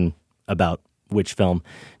question about which film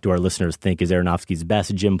do our listeners think is Aronofsky's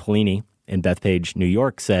best, Jim Polini in Bethpage, New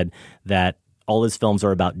York, said that all his films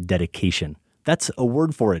are about dedication. That's a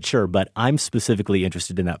word for it, sure, but I'm specifically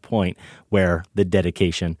interested in that point where the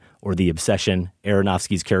dedication or the obsession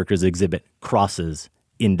Aronofsky's characters exhibit crosses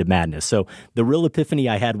into madness. So the real epiphany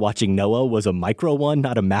I had watching Noah was a micro one,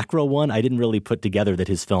 not a macro one. I didn't really put together that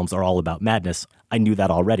his films are all about madness. I knew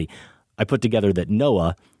that already. I put together that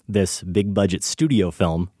Noah, this big budget studio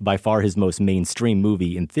film, by far his most mainstream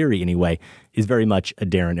movie, in theory anyway, is very much a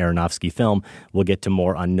Darren Aronofsky film. We'll get to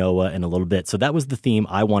more on Noah in a little bit. So that was the theme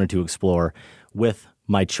I wanted to explore with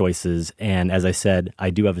my choices. And as I said,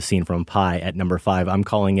 I do have a scene from Pi at number 5. I'm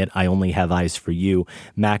calling it I Only Have Eyes for You.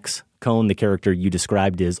 Max Cohn, the character you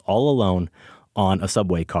described, is all alone on a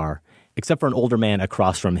subway car, except for an older man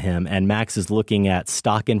across from him. And Max is looking at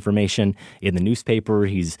stock information in the newspaper.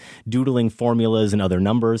 He's doodling formulas and other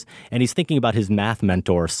numbers. And he's thinking about his math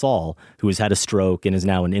mentor, Saul, who has had a stroke and is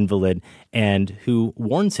now an invalid, and who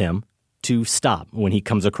warns him to stop when he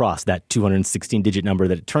comes across that 216-digit number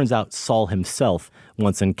that it turns out Saul himself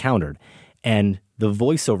once encountered. And the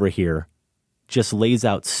voiceover here just lays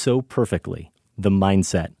out so perfectly the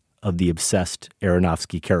mindset of the obsessed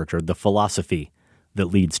Aronofsky character, the philosophy that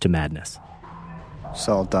leads to madness.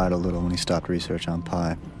 Saul died a little when he stopped research on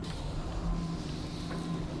Pi.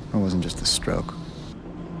 It wasn't just a stroke.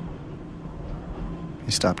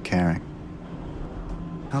 He stopped caring.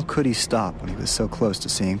 How could he stop when he was so close to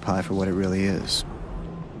seeing Pi for what it really is?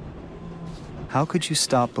 How could you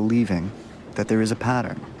stop believing that there is a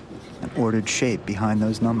pattern, an ordered shape behind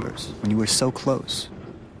those numbers when you were so close?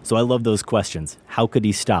 So I love those questions. How could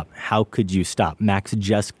he stop? How could you stop? Max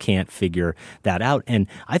just can't figure that out. And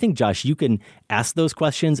I think, Josh, you can ask those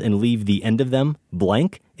questions and leave the end of them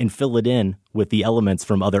blank and fill it in with the elements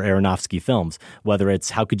from other Aronofsky films, whether it's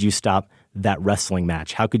how could you stop that wrestling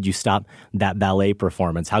match? How could you stop that ballet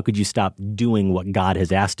performance? How could you stop doing what God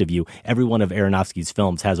has asked of you? Every one of Aronofsky's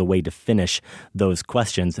films has a way to finish those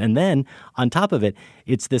questions. And then on top of it,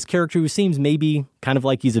 it's this character who seems maybe kind of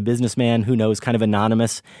like he's a businessman, who knows, kind of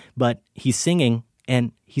anonymous, but he's singing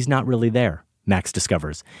and he's not really there. Max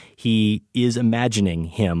discovers. He is imagining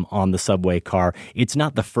him on the subway car. It's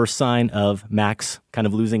not the first sign of Max kind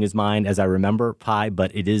of losing his mind, as I remember Pi,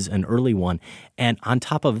 but it is an early one. And on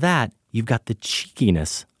top of that, you've got the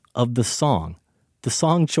cheekiness of the song. The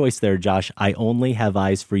song choice there, Josh, I Only Have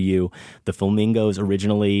Eyes for You. The Flamingos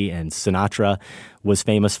originally, and Sinatra was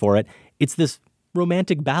famous for it. It's this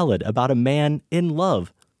romantic ballad about a man in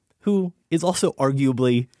love who is also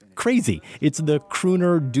arguably crazy. It's the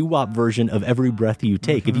crooner doo-wop version of Every Breath You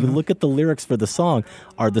Take. If you look at the lyrics for the song,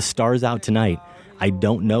 Are the Stars Out Tonight? I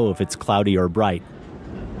don't know if it's cloudy or bright.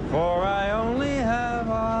 For I only have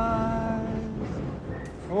eyes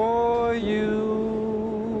for you,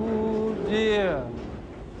 dear.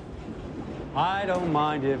 I don't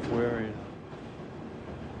mind if we're in.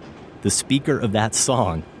 The speaker of that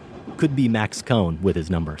song could be Max Cohn with his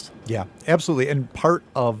numbers. Yeah, absolutely. And part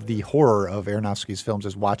of the horror of Aronofsky's films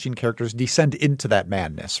is watching characters descend into that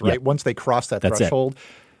madness, right? Yep. Once they cross that threshold,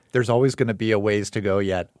 there's always going to be a ways to go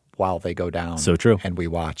yet while they go down. So true. And we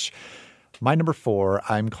watch. My number 4,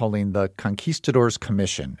 I'm calling The Conquistador's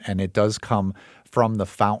Commission, and it does come from The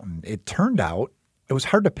Fountain. It turned out it was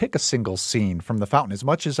hard to pick a single scene from The Fountain, as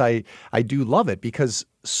much as I do love it, because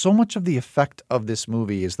so much of the effect of this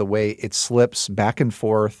movie is the way it slips back and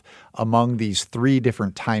forth among these 3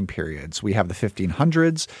 different time periods. We have the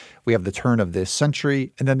 1500s, we have the turn of this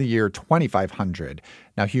century, and then the year 2500.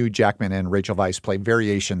 Now, Hugh Jackman and Rachel Weisz play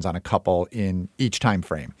variations on a couple in each time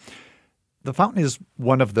frame. The Fountain is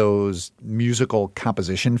one of those musical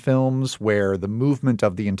composition films where the movement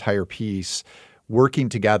of the entire piece working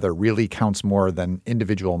together really counts more than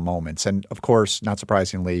individual moments. And of course, not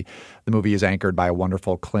surprisingly, the movie is anchored by a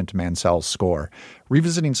wonderful Clint Mansell score.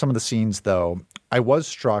 Revisiting some of the scenes, though, I was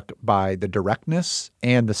struck by the directness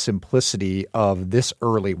and the simplicity of this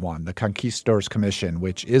early one, The Conquistador's Commission,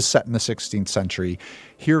 which is set in the 16th century.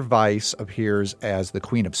 Here, Weisz appears as the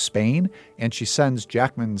Queen of Spain, and she sends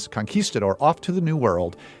Jackman's conquistador off to the New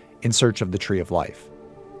World in search of the Tree of Life.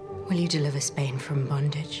 Will you deliver Spain from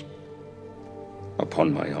bondage?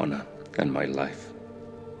 Upon my honor and my life.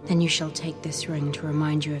 Then you shall take this ring to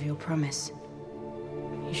remind you of your promise.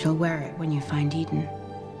 You shall wear it when you find Eden.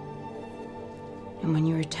 And when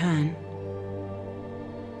you return,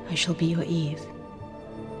 I shall be your Eve.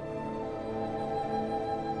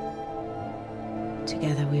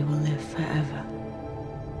 Together we will live forever.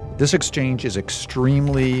 This exchange is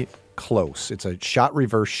extremely close. It's a shot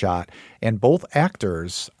reverse shot, and both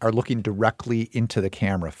actors are looking directly into the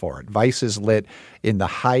camera for it. Weisz is lit in the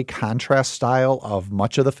high contrast style of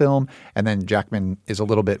much of the film, and then Jackman is a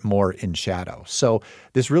little bit more in shadow. So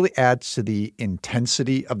this really adds to the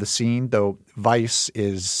intensity of the scene, though Weisz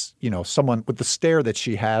is, someone with the stare that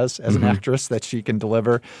she has as an actress that she can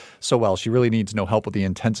deliver so well. She really needs no help with the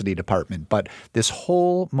intensity department. But this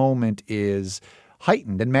whole moment is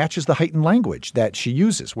heightened and matches the heightened language that she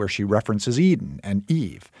uses where she references Eden and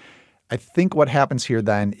Eve. I think what happens here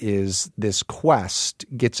then is this quest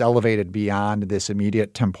gets elevated beyond this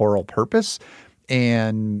immediate temporal purpose,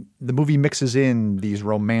 and the movie mixes in these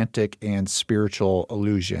romantic and spiritual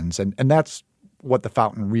allusions. And that's what The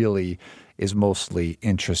Fountain really is mostly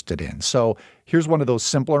interested in. So here's one of those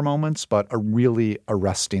simpler moments, but a really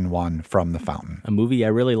arresting one from The Fountain. A movie I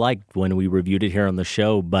really liked when we reviewed it here on the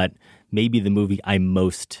show, but maybe the movie I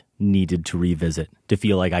most needed to revisit to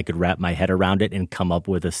feel like I could wrap my head around it and come up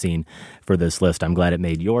with a scene for this list. I'm glad it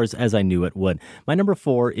made yours, as I knew it would. My number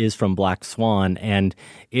 4 is from Black Swan, and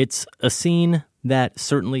it's a scene that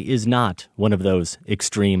certainly is not one of those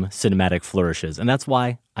extreme cinematic flourishes. And that's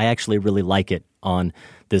why I actually really like it on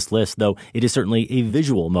this list, though it is certainly a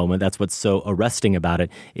visual moment. That's what's so arresting about it.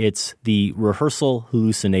 It's the rehearsal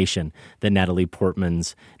hallucination that Natalie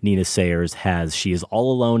Portman's Nina Sayers has. She is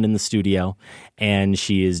all alone in the studio, and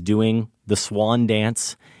she is doing the swan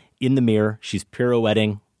dance in the mirror. She's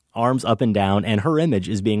pirouetting, arms up and down, and her image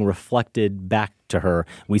is being reflected back to her.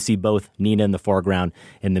 We see both Nina in the foreground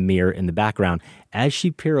and the mirror in the background. As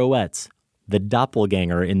she pirouettes, the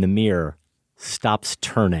doppelganger in the mirror stops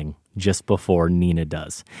turning just before Nina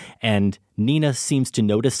does. And Nina seems to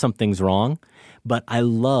notice something's wrong, but I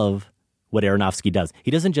love what Aronofsky does.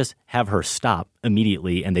 He doesn't just have her stop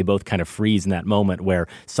immediately and they both kind of freeze in that moment where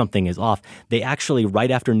something is off. They actually, right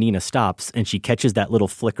after Nina stops and she catches that little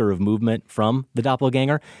flicker of movement from the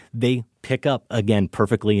doppelganger, they pick up again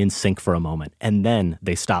perfectly in sync for a moment, and then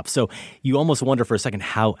they stop. So you almost wonder for a second,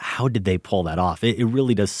 how did they pull that off? It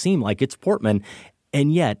really does seem like it's Portman,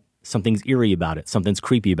 and yet something's eerie about it. Something's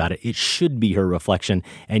creepy about it. It should be her reflection,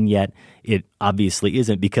 and yet it obviously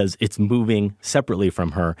isn't because it's moving separately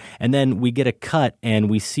from her. And then we get a cut, and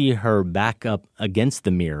we see her back up against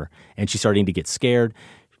the mirror, and she's starting to get scared.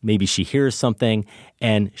 Maybe she hears something,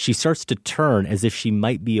 and she starts to turn as if she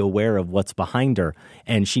might be aware of what's behind her,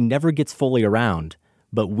 and she never gets fully around.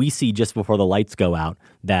 But we see just before the lights go out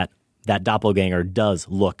that doppelganger does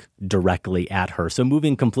look directly at her. So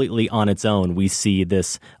moving completely on its own, we see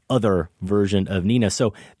this other version of Nina.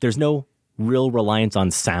 So there's no real reliance on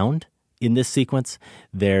sound in this sequence.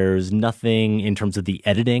 There's nothing in terms of the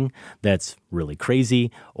editing that's really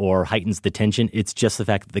crazy or heightens the tension. It's just the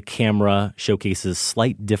fact that the camera showcases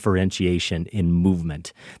slight differentiation in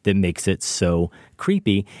movement that makes it so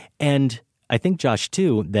creepy. And I think, Josh,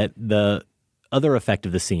 too, that the other effect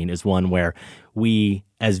of the scene is one where we,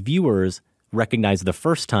 as viewers, recognize the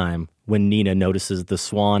first time when Nina notices the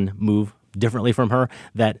swan move differently from her,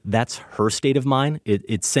 that's her state of mind.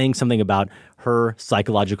 It's saying something about her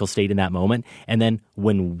psychological state in that moment. And then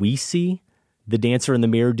when we see the dancer in the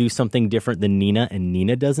mirror do something different than Nina, and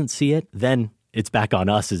Nina doesn't see it, then it's back on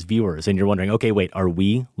us as viewers. And you're wondering, okay, wait, are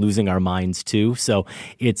we losing our minds too? So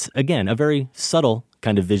it's, again, a very subtle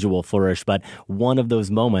kind of visual flourish, but one of those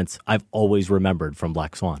moments I've always remembered from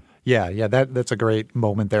Black Swan. Yeah, that's a great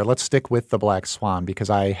moment there. Let's stick with the Black Swan because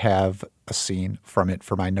I have a scene from it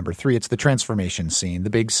for my number 3. It's the transformation scene, the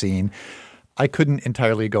big scene. I couldn't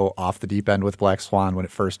entirely go off the deep end with Black Swan when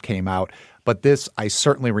it first came out, but this I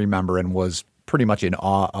certainly remember and was pretty much in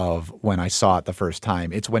awe of when I saw it the first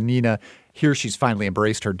time. It's when Nina, here she's finally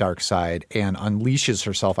embraced her dark side and unleashes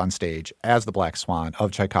herself on stage as the Black Swan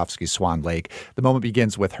of Tchaikovsky's Swan Lake. The moment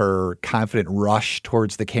begins with her confident rush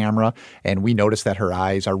towards the camera, and we notice that her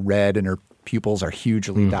eyes are red and her pupils are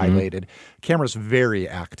hugely dilated. Camera's very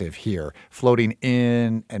active here, floating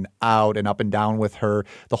in and out and up and down with her.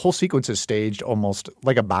 The whole sequence is staged almost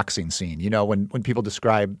like a boxing scene. You know, when people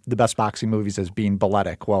describe the best boxing movies as being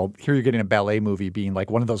balletic, well, here you're getting a ballet movie being like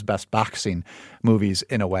one of those best boxing movies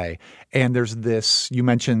in a way. And there's this, you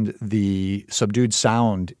mentioned the subdued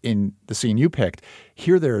sound in the scene you picked.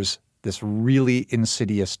 Here there's this really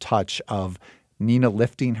insidious touch of Nina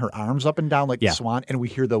lifting her arms up and down like the swan, and we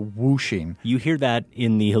hear the whooshing. You hear that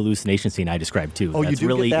in the hallucination scene I described too. Oh, That's you do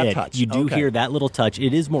really get that it. touch. You do hear that little touch.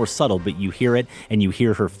 It is more subtle, but you hear it, and you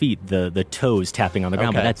hear her feet, the toes tapping on the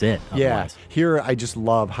ground, but that's it. Yeah. Otherwise. Here I just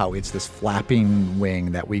love how it's this flapping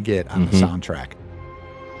wing that we get on the soundtrack.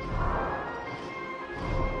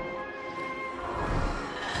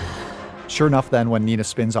 Sure enough, then, when Nina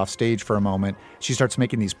spins off stage for a moment, she starts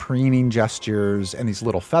making these preening gestures, and these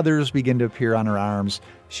little feathers begin to appear on her arms.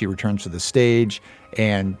 She returns to the stage,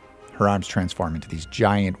 and her arms transform into these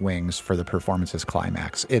giant wings for the performance's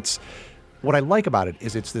climax. What I like about it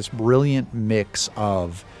is it's this brilliant mix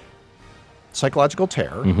of psychological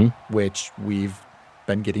terror, which we've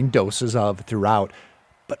been getting doses of throughout,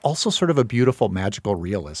 but also sort of a beautiful magical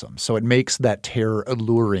realism. So it makes that terror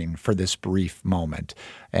alluring for this brief moment,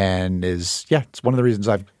 and it's one of the reasons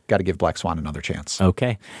I've got to give Black Swan another chance.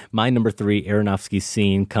 Okay. My number 3 Aronofsky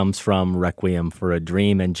scene comes from Requiem for a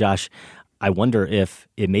Dream. And Josh, I wonder if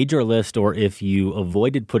it made your list or if you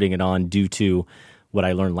avoided putting it on due to what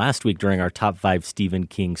I learned last week during our top 5 Stephen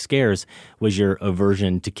King scares was your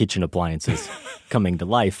aversion to kitchen appliances coming to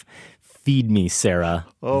life. Feed Me, Sarah.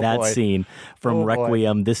 That scene from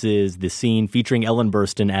Requiem. This is the scene featuring Ellen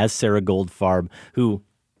Burstyn as Sarah Goldfarb, who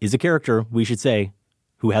is a character, we should say,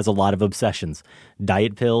 who has a lot of obsessions.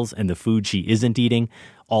 Diet pills and the food she isn't eating,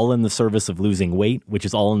 all in the service of losing weight, which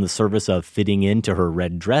is all in the service of fitting into her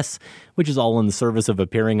red dress, which is all in the service of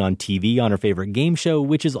appearing on TV on her favorite game show,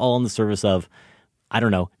 which is all in the service of, I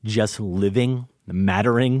don't know, just living,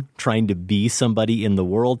 mattering, trying to be somebody in the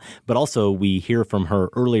world. But also we hear from her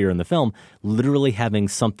earlier in the film, literally having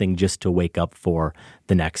something just to wake up for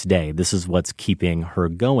the next day. This is what's keeping her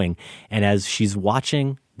going. And as she's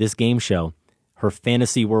watching this game show, her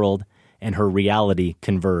fantasy world and her reality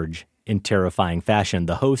converge in terrifying fashion.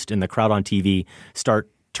 The host and the crowd on TV start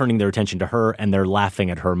turning their attention to her, and they're laughing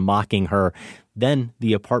at her, mocking her. Then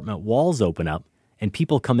the apartment walls open up, and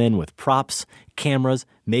people come in with props, cameras,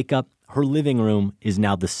 makeup. Her living room is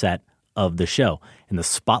now the set of the show. And the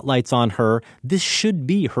spotlight's on her. This should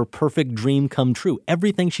be her perfect dream come true.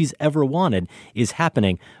 Everything she's ever wanted is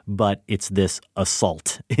happening, but it's this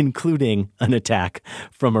assault, including an attack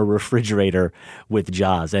from a refrigerator with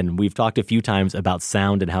Jaws. And we've talked a few times about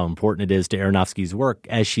sound and how important it is to Aronofsky's work.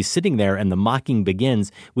 As she's sitting there and the mocking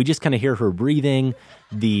begins, we just kind of hear her breathing,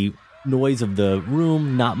 the noise of the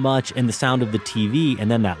room, not much, and the sound of the TV, and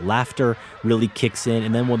then that laughter really kicks in.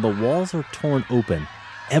 And then when the walls are torn open,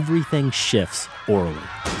 everything shifts orally.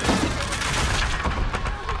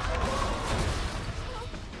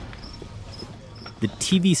 The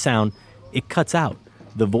TV sound, it cuts out.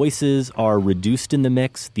 The voices are reduced in the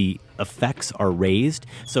mix. The effects are raised.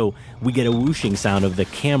 So we get a whooshing sound of the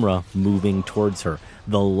camera moving towards her.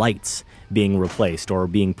 The lights being replaced or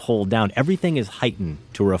being pulled down. Everything is heightened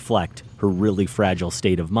to reflect her really fragile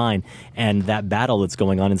state of mind. And that battle that's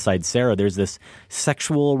going on inside Sarah, there's this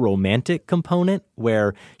sexual romantic component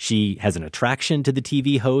where she has an attraction to the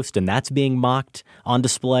TV host, and that's being mocked on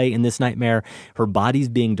display in this nightmare. Her body's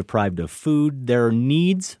being deprived of food. There are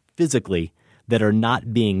needs physically that are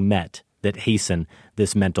not being met that hasten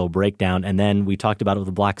this mental breakdown. And then we talked about it with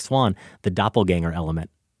the Black Swan, the doppelganger element.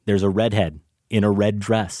 There's a redhead in a red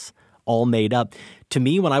dress, all made up. To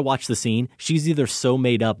me, when I watch the scene, she's either so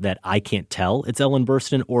made up that I can't tell it's Ellen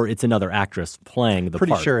Burstyn or it's another actress playing the part.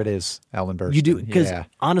 Pretty sure it is Ellen Burstyn. You do? Because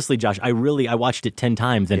honestly, Josh, I watched it 10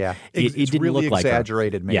 times and it didn't really look like her.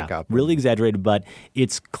 exaggerated makeup. Yeah, really exaggerated, but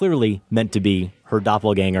it's clearly meant to be her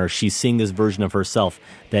doppelganger. She's seeing this version of herself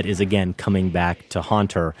that is, again, coming back to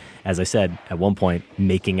haunt her. As I said, at one point,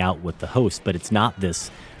 making out with the host, but it's not this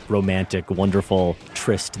romantic, wonderful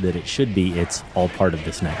tryst that it should be. It's all part of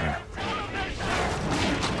this nightmare.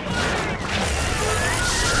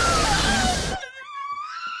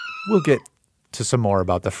 We'll get to some more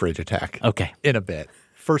about the fridge attack in a bit.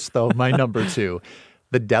 First, though, my number 2,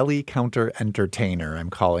 the deli counter entertainer, I'm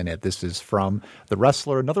calling it. This is from The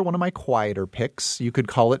Wrestler, another one of my quieter picks. You could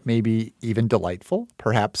call it maybe even delightful.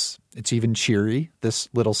 Perhaps it's even cheery, this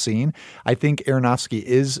little scene. I think Aronofsky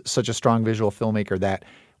is such a strong visual filmmaker that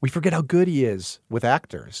we forget how good he is with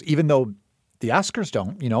actors, even though the Oscars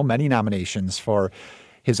don't, many nominations for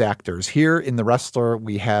his actors. Here in The Wrestler,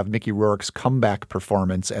 we have Mickey Rourke's comeback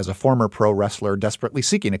performance as a former pro wrestler desperately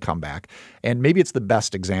seeking a comeback. And maybe it's the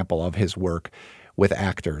best example of his work with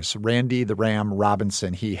actors. Randy the Ram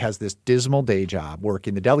Robinson, he has this dismal day job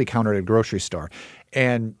working the deli counter at a grocery store.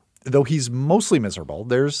 And though he's mostly miserable,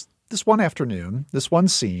 there's this one afternoon, this one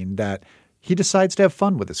scene that he decides to have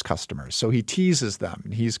fun with his customers. So he teases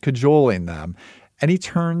them, he's cajoling them, and he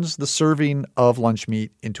turns the serving of lunch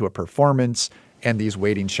meat into a performance and these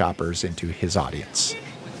waiting shoppers into his audience.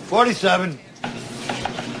 47.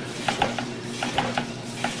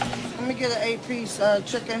 Let me get an 8-piece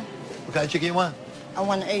chicken. What kind of chicken you want? I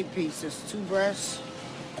want an 8-piece. It's 2 breasts.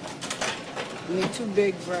 I need 2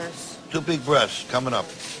 big breasts. 2 big breasts coming up.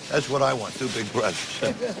 That's what I want, 2 big breasts.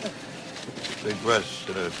 Big breasts,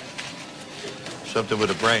 something with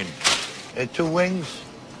a brain. And 2 wings?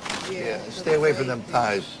 Yeah, stay away from them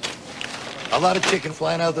thighs. A lot of chicken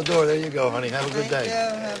flying out the door. There you go, honey. Have a good day.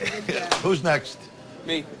 Have a good day. Who's next?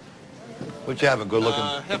 Me. What you having? Good looking?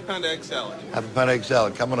 Half pound egg salad. Half a pound egg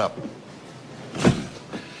salad coming up.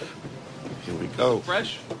 Here we go.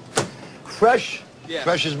 Fresh? Fresh? Yeah.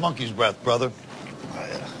 Fresh as monkey's breath, brother. Oh,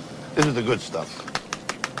 yeah. This is the good stuff.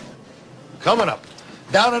 Coming up.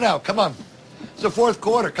 Down and out. Come on. It's the 4th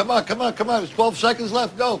quarter. Come on, come on, come on. There's 12 seconds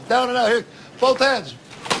left. Go. Down and out. Here. Both hands.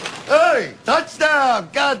 Hey, touchdown!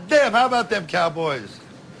 God damn, how about them Cowboys?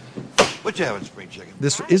 What you having, spring chicken?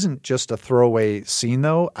 This isn't just a throwaway scene,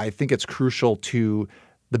 though. I think it's crucial to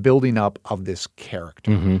the building up of this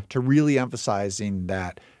character, to really emphasizing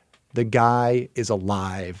that the guy is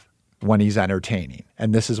alive when he's entertaining.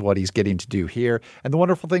 And this is what he's getting to do here. And the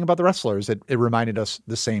wonderful thing about The Wrestler is it reminded us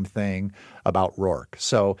the same thing about Rourke.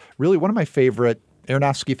 So really one of my favorite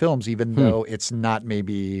Aronofsky films, even though it's not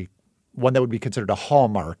maybe one that would be considered a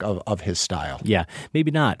hallmark of his style. Yeah,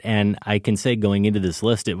 maybe not. And I can say going into this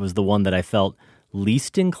list, it was the one that I felt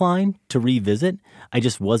least inclined to revisit. I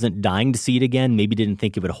just wasn't dying to see it again. Maybe didn't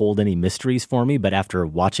think it would hold any mysteries for me. But after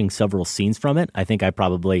watching several scenes from it, I think I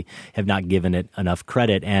probably have not given it enough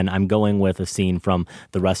credit. And I'm going with a scene from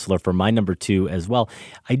The Wrestler for my number 2 as well.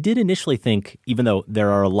 I did initially think, even though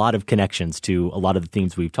there are a lot of connections to a lot of the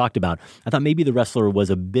themes we've talked about, I thought maybe The Wrestler was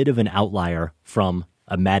a bit of an outlier from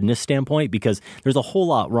a madness standpoint, because there's a whole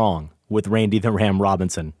lot wrong with Randy the Ram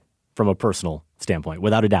Robinson from a personal standpoint,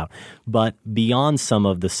 without a doubt. But beyond some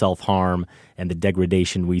of the self-harm and the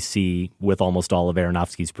degradation we see with almost all of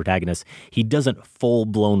Aronofsky's protagonists, he doesn't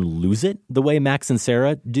full-blown lose it the way Max and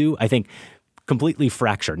Sarah do. I think completely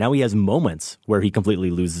fracture. Now he has moments where he completely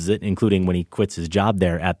loses it, including when he quits his job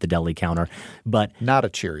there at the deli counter. But not a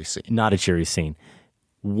cheery scene. Not a cheery scene.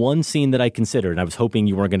 One scene that I considered, and I was hoping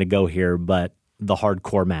you weren't going to go here, but the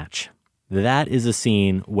hardcore match. That is a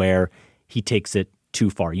scene where he takes it too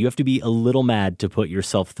far. You have to be a little mad to put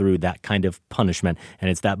yourself through that kind of punishment. And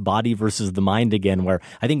it's that body versus the mind again, where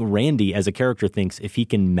I think Randy as a character thinks if he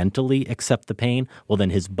can mentally accept the pain, well, then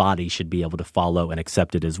his body should be able to follow and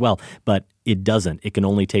accept it as well. But it doesn't. It can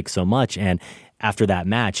only take so much. And after that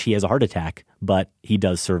match, he has a heart attack, but he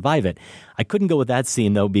does survive it. I couldn't go with that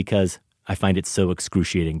scene, though, because I find it so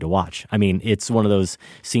excruciating to watch. I mean, it's one of those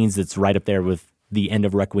scenes that's right up there with the end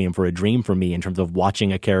of Requiem for a Dream for me in terms of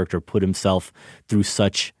watching a character put himself through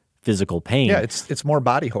such physical pain. Yeah, it's more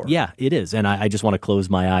body horror. Yeah, it is. And I just want to close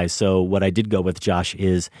my eyes. So what I did go with, Josh,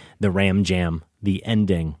 is the Ram Jam, the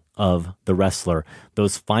ending of The Wrestler,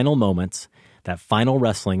 those final moments, that final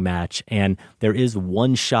wrestling match. And there is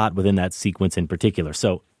one shot within that sequence in particular.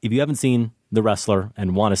 So if you haven't seen The Wrestler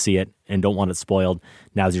and want to see it and don't want it spoiled,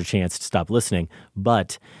 now's your chance to stop listening.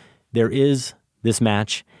 But there is this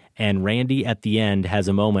match. And Randy at the end has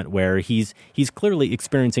a moment where he's clearly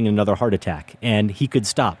experiencing another heart attack, and he could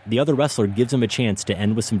stop. The other wrestler gives him a chance to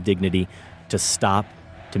end with some dignity, to stop,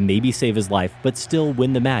 to maybe save his life, but still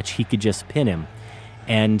win the match. He could just pin him.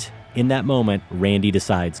 And in that moment, Randy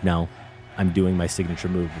decides, no, I'm doing my signature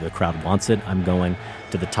move. The crowd wants it. I'm going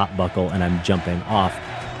to the top buckle, and I'm jumping off.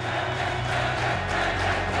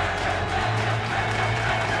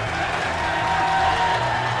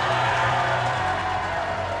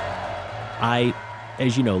 I,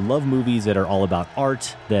 as you know, love movies that are all about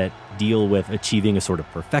art, that deal with achieving a sort of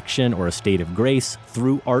perfection or a state of grace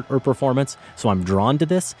through art or performance. So I'm drawn to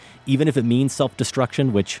this, even if it means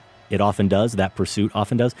self-destruction, which it often does, that pursuit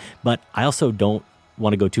often does. But I also don't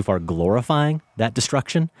want to go too far glorifying that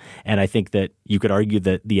destruction. And I think that you could argue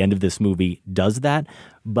that the end of this movie does that.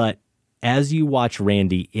 But as you watch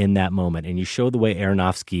Randy in that moment and you show the way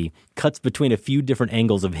Aronofsky cuts between a few different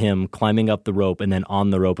angles of him climbing up the rope and then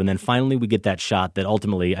on the rope, and then finally we get that shot that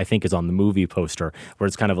ultimately I think is on the movie poster, where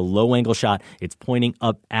it's kind of a low angle shot. It's pointing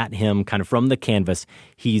up at him kind of from the canvas.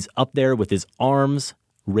 He's up there with his arms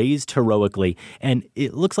raised heroically, and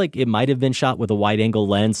it looks like it might have been shot with a wide-angle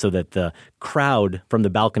lens so that the crowd from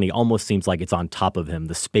the balcony almost seems like it's on top of him.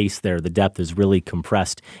 The space there, the depth is really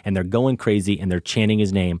compressed, and they're going crazy, and they're chanting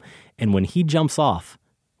his name. And when he jumps off,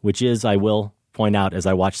 which is, I will point out as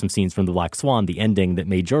I watch some scenes from The Black Swan, the ending that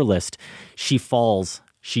made your list, she falls,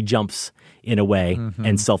 she jumps in a way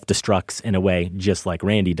and self-destructs in a way, just like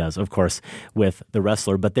Randy does, of course, with The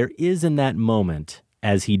Wrestler. But there is in that moment,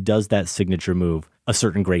 as he does that signature move, a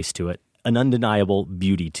certain grace to it, an undeniable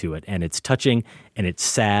beauty to it. And it's touching and it's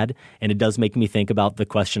sad. And it does make me think about the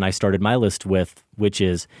question I started my list with, which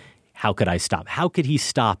is, how could I stop? How could he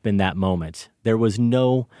stop in that moment? There was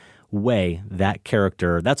no way that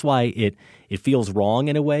character, that's why it feels wrong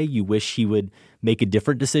in a way. You wish he would make a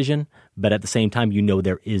different decision, but at the same time, you know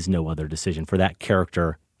there is no other decision. For that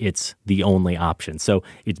character, it's the only option. So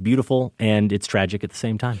it's beautiful and it's tragic at the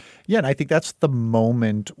same time. Yeah, and I think that's the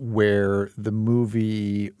moment where the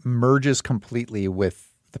movie merges completely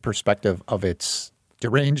with the perspective of its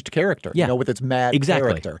deranged character, yeah, with its mad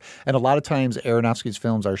character. And a lot of times Aronofsky's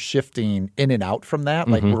films are shifting in and out from that.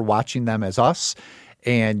 Like we're watching them as us.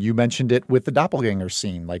 And you mentioned it with the doppelganger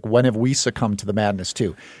scene. Like, when have we succumbed to the madness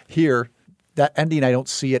too? Here, that ending, I don't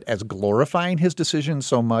see it as glorifying his decision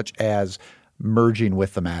so much as merging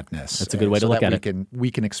with the madness. That's a good way to look at it. We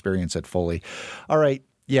can experience it fully. All right.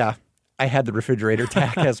 Yeah. I had the refrigerator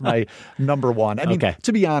tack as my number one. I mean,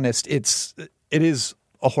 to be honest, it is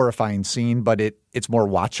a horrifying scene, but it's more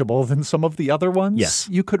watchable than some of the other ones. Yes.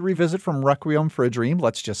 You could revisit from Requiem for a Dream.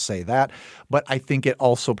 Let's just say that. But I think it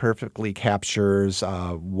also perfectly captures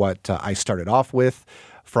what I started off with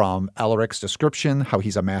from Elaric's description, how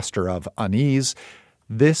he's a master of unease.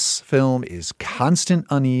 This film is constant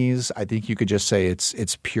unease. I think you could just say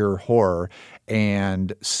it's pure horror.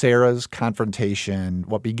 And Sarah's confrontation,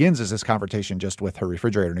 what begins as this confrontation just with her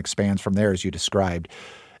refrigerator and expands from there, as you described,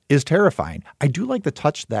 is terrifying. I do like the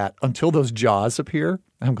touch that until those jaws appear,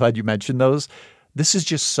 I'm glad you mentioned those, this is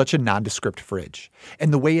just such a nondescript fridge.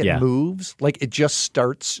 And the way it moves, like it just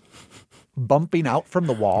starts bumping out from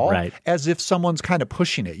the wall as if someone's kind of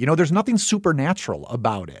pushing it. There's nothing supernatural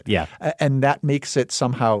about it. Yeah. And that makes it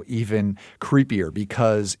somehow even creepier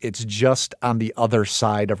because it's just on the other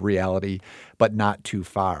side of reality, but not too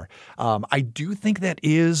far. I do think that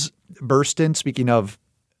is Burstyn, speaking of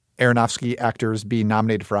Aronofsky actors being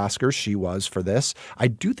nominated for Oscars, she was for this. I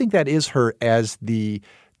do think that is her as the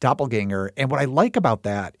doppelganger. And what I like about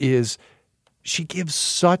that is she gives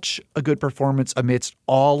such a good performance amidst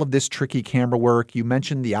all of this tricky camera work. You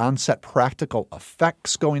mentioned the on-set practical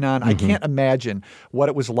effects going on. I can't imagine what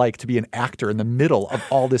it was like to be an actor in the middle of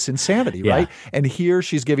all this insanity, right? And here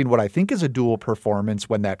she's giving what I think is a dual performance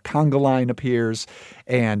when that conga line appears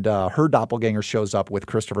and her doppelganger shows up with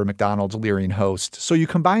Christopher McDonald's leering host. So you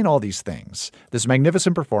combine all these things, this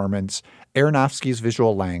magnificent performance, Aronofsky's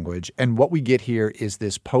visual language, and what we get here is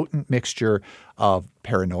this potent mixture of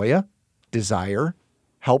paranoia, desire,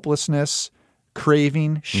 helplessness,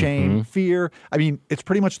 craving, shame, fear. I mean, it's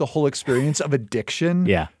pretty much the whole experience of addiction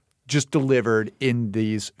just delivered in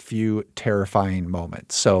these few terrifying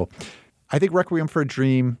moments. So I think Requiem for a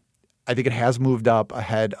Dream, I think it has moved up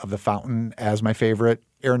ahead of The Fountain as my favorite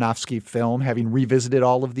Aronofsky film, having revisited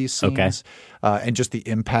all of these scenes and just the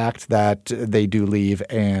impact that they do leave.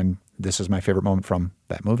 And this is my favorite moment from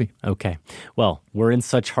that movie. Okay. Well, we're in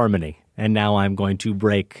such harmony, and now I'm going to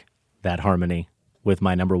break that harmony with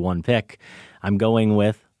my number one pick. I'm going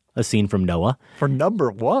with a scene from Noah. For number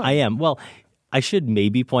one? I am. Well, I should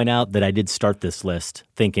maybe point out that I did start this list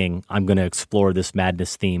thinking I'm going to explore this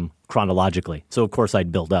madness theme chronologically. So, of course,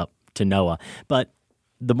 I'd build up to Noah. But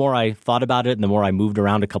the more I thought about it and the more I moved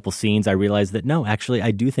around a couple scenes, I realized that no, actually,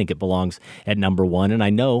 I do think it belongs at number one. And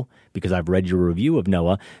I know, because I've read your review of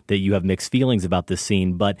Noah, that you have mixed feelings about this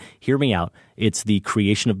scene. But hear me out. It's the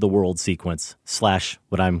creation of the world sequence /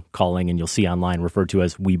 what I'm calling, and you'll see online, referred to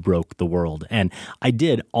as We Broke the World. And I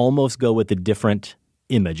did almost go with a different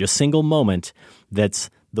image, a single moment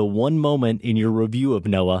that's the one moment in your review of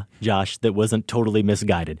Noah, Josh, that wasn't totally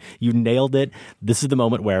misguided. You nailed it. This is the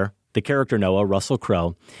moment where the character Noah, Russell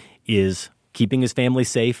Crowe, is keeping his family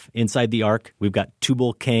safe inside the Ark. We've got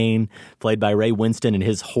Tubal-Cain, played by Ray Winston, and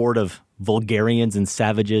his horde of Vulgarians and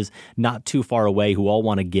savages not too far away who all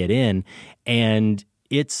want to get in. And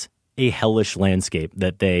it's a hellish landscape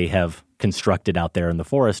that they have constructed out there in the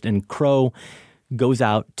forest. And Crowe goes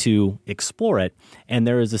out to explore it. And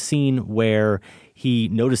there is a scene where he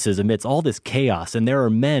notices amidst all this chaos, and there are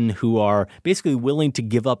men who are basically willing to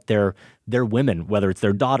give up their women, whether it's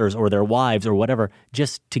their daughters or their wives or whatever,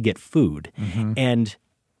 just to get food. And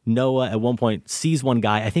Noah at one point sees one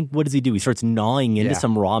guy. I think, what does he do? He starts gnawing into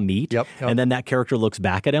some raw meat. And then that character looks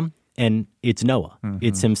back at him, and it's Noah.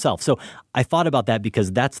 It's himself. So I thought about that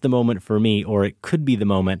because that's the moment for me, or it could be the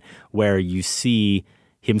moment where you see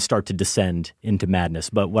him start to descend into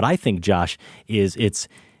madness. But what I think, Josh, is it's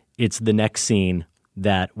the next scene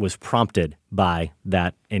that was prompted by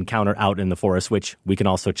that encounter out in the forest, which we can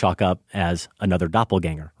also chalk up as another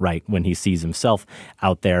doppelganger, right? When he sees himself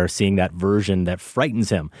out there, seeing that version that frightens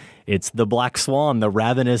him. It's the black swan, the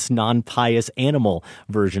ravenous, non-pious animal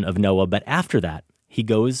version of Noah. But after that, he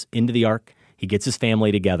goes into the Ark, he gets his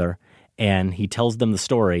family together, and he tells them the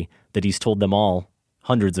story that he's told them all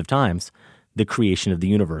hundreds of times, the creation of the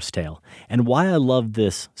universe tale. And why I love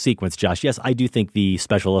this sequence, Josh, yes, I do think the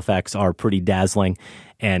special effects are pretty dazzling,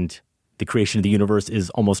 and the creation of the universe is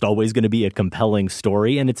almost always going to be a compelling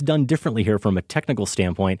story, and it's done differently here from a technical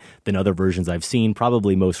standpoint than other versions I've seen,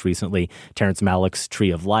 probably most recently Terrence Malick's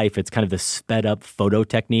Tree of Life. It's kind of this sped-up photo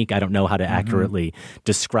technique. I don't know how to accurately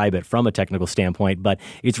describe it from a technical standpoint, but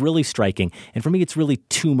it's really striking. And for me, it's really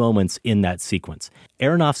two moments in that sequence.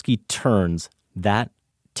 Aronofsky turns that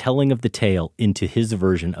telling of the tale into his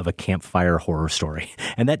version of a campfire horror story.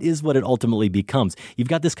 And that is what it ultimately becomes. You've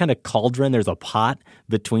got this kind of cauldron, there's a pot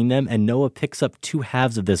between them, and Noah picks up two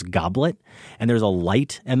halves of this goblet, and there's a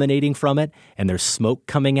light emanating from it, and there's smoke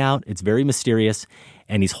coming out. It's very mysterious,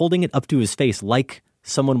 and he's holding it up to his face like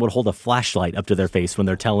someone would hold a flashlight up to their face when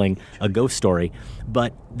they're telling a ghost story.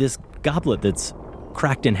 But this goblet that's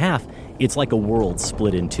cracked in half, it's like a world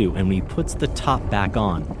split in two, and when he puts the top back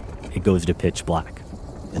on, it goes to pitch black.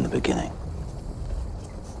 In the beginning,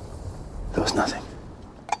 there was nothing.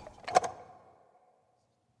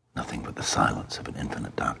 Nothing but the silence of an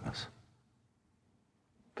infinite darkness.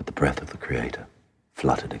 But the breath of the Creator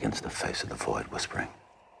fluttered against the face of the void, whispering,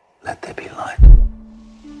 "Let there be light."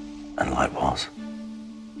 And light was.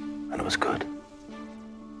 And it was good.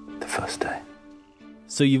 The first day.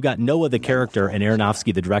 So you've got Noah, the character, and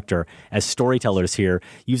Aronofsky, the director, as storytellers here,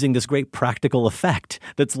 using this great practical effect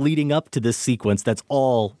that's leading up to this sequence that's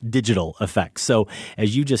all digital effects. So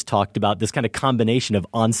as you just talked about, this kind of combination of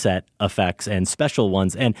on-set effects and special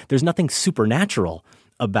ones, and there's nothing supernatural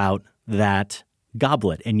about that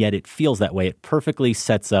goblet, and yet it feels that way. It perfectly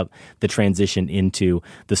sets up the transition into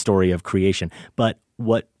the story of creation. But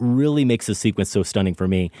what really makes the sequence so stunning for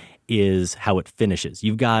me is how it finishes.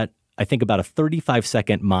 You've got, I think, about a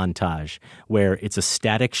 35-second montage where it's a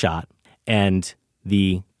static shot and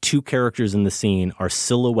the two characters in the scene are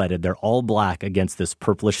silhouetted. They're all black against this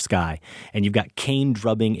purplish sky. And you've got Cain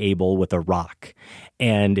drubbing Abel with a rock.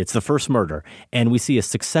 And it's the first murder. And we see a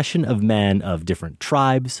succession of men of different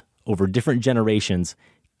tribes over different generations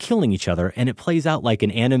killing each other. And it plays out like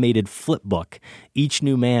an animated flip book. Each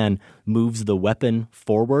new man moves the weapon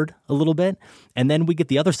forward a little bit. And then we get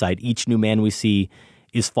the other side. Each new man we see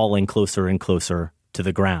is falling closer and closer to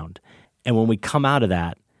the ground. And when we come out of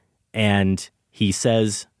that and he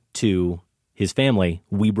says to his family,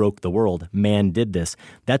 we broke the world, man did this.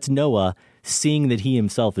 That's Noah seeing that he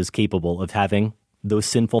himself is capable of having those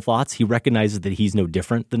sinful thoughts. He recognizes that he's no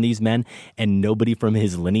different than these men and nobody from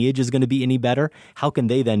his lineage is going to be any better. How can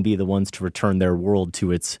they then be the ones to return their world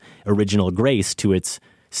to its original grace, to its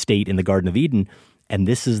state in the Garden of Eden? And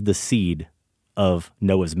this is the seed of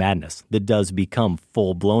Noah's madness that does become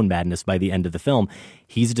full-blown madness by the end of the film.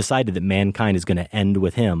 He's decided that mankind is going to end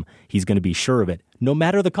with him. He's going to be sure of it, no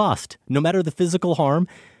matter the cost, no matter the physical harm.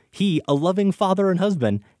 He, a loving father and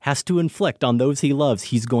husband, has to inflict on those he loves.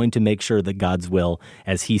 He's going to make sure that God's will,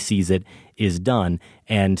 as he sees it, is done.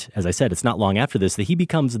 And as I said, it's not long after this that he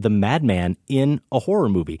becomes the madman in a horror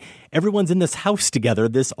movie. Everyone's in this house together,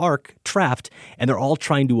 this ark, trapped, and they're all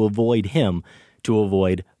trying to avoid him, to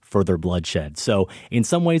avoid further bloodshed. So in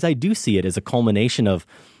some ways, I do see it as a culmination of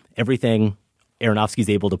everything Aronofsky's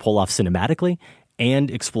able to pull off cinematically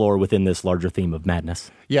and explore within this larger theme of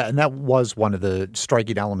madness. Yeah, and that was one of the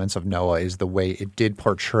striking elements of Noah, is the way it did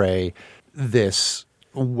portray this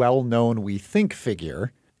well-known, we think,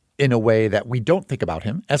 figure in a way that we don't think about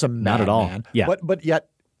him as a madman. Not at all. Yeah. But yet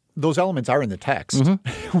those elements are in the text.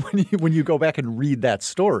 Mm-hmm. when you go back and read that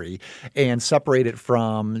story and separate it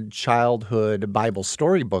from childhood Bible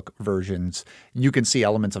storybook versions, you can see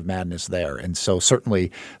elements of madness there. And so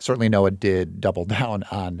certainly Noah did double down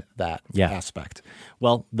on that aspect.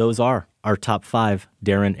 Well, those are our top 5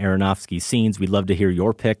 Darren Aronofsky scenes. We'd love to hear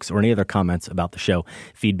your picks or any other comments about the show.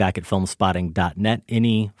 Feedback at filmspotting.net.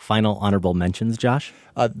 Any final honorable mentions, Josh?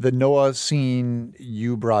 The Noah scene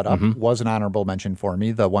you brought up was an honorable mention for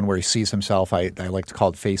me. The one where he sees himself, I like to call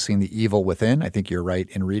it facing the evil within. I think you're right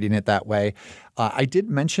in reading it that way. I did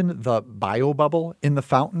mention the biobubble in the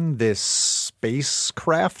fountain, this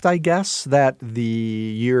spacecraft, I guess, that the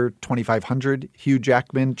year 2500 Hugh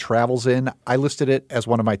Jackman travels in. I listed it as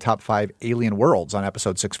one of my top 5 alien worlds on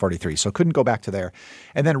episode 643, so couldn't go back to there.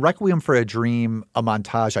 And then Requiem for a Dream, a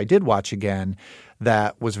montage I did watch again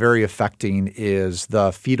that was very affecting, is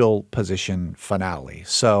the fetal position finale.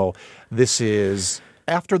 So this is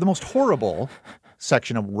after the most horrible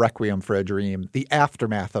section of Requiem for a Dream, the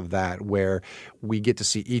aftermath of that, where we get to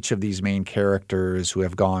see each of these main characters who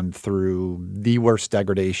have gone through the worst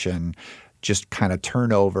degradation just kind of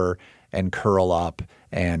turn over and curl up,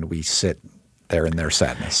 and we sit there in their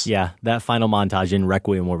sadness. Yeah, that final montage in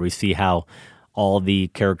Requiem where we see how all the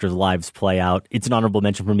characters' lives play out. It's an honorable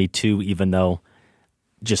mention for me too, even though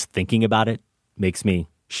just thinking about it makes me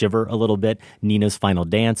shiver a little bit. Nina's final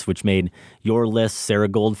dance, which made your list, Sarah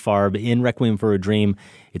Goldfarb in Requiem for a Dream.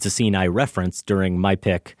 It's a scene I referenced during my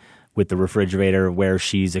pick with the refrigerator, where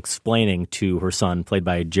she's explaining to her son, played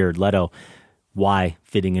by Jared Leto, why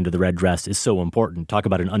fitting into the red dress is so important. Talk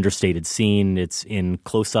about an understated scene. It's in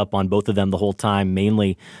close-up on both of them the whole time,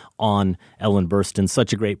 mainly on Ellen Burstyn.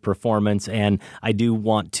 Such a great performance. And I do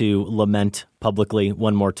want to lament publicly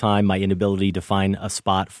one more time my inability to find a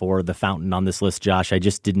spot for the fountain on this list, Josh. I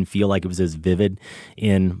just didn't feel like it was as vivid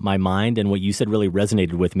in my mind. And what you said really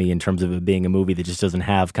resonated with me in terms of it being a movie that just doesn't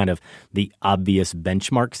have kind of the obvious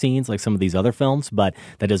benchmark scenes like some of these other films. But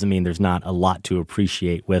that doesn't mean there's not a lot to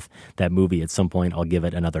appreciate with that movie. At some point, I'll give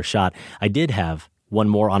it another shot. I did have one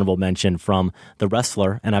more honorable mention from The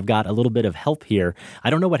Wrestler, and I've got a little bit of help here. I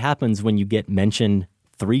don't know what happens when you get mentioned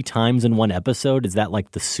 3 times in one episode. Is that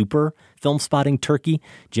like the super film spotting turkey?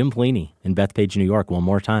 Jim Pelini in Bethpage, New York, one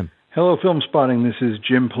more time. Hello, Film Spotting. This is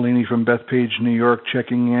Jim Pelini from Bethpage, New York,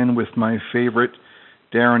 checking in with my favorite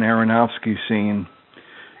Darren Aronofsky scene.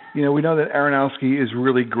 You know, we know that Aronofsky is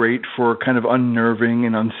really great for kind of unnerving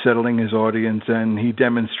and unsettling his audience, and he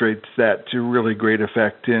demonstrates that to really great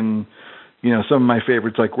effect in, you know, some of my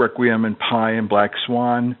favorites like Requiem and Pi and Black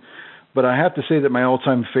Swan. But I have to say that my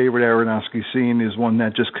all-time favorite Aronofsky scene is one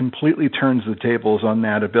that just completely turns the tables on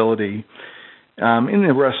that ability. In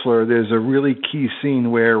The Wrestler, there's a really key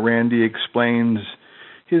scene where Randy explains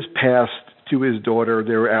his past to his daughter.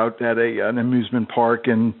 They're out at an amusement park,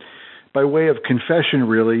 and by way of confession,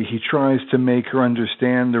 really, he tries to make her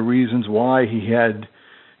understand the reasons why he had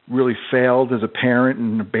really failed as a parent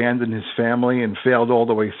and abandoned his family and failed all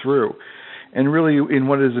the way through. And really, in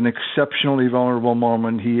what is an exceptionally vulnerable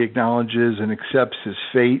moment, he acknowledges and accepts his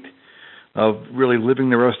fate, of really living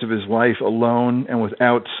the rest of his life alone and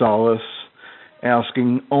without solace,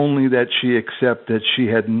 asking only that she accept that she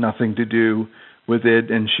had nothing to do with it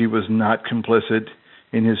and she was not complicit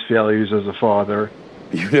in his failures as a father.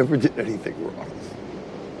 You never did anything wrong.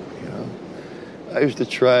 You know, I used to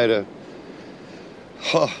try to,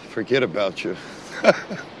 forget about you. I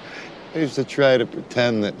used to try to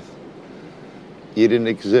pretend that you didn't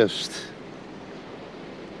exist.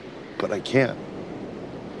 But I can't.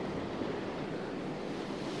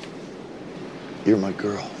 You're my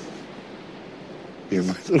girl. You're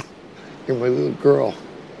my little girl.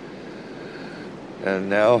 And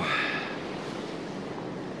now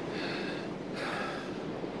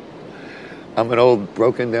I'm an old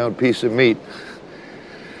broken down piece of meat.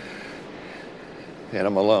 And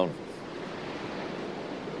I'm alone.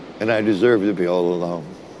 And I deserve to be all alone.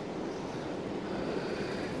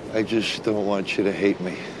 I just don't want you to hate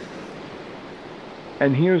me.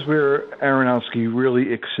 And here's where Aronofsky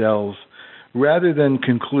really excels. Rather than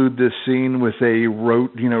conclude this scene with a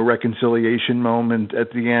rote, reconciliation moment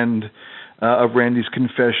at the end of Randy's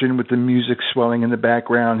confession with the music swelling in the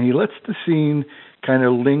background, he lets the scene kind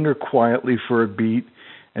of linger quietly for a beat,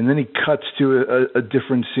 and then he cuts to a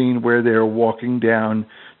different scene where they're walking down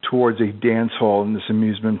towards a dance hall in this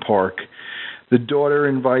amusement park. The daughter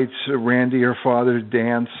invites Randy, her father, to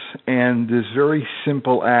dance, and this very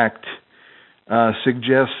simple act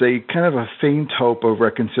suggests a kind of a faint hope of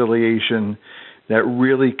reconciliation that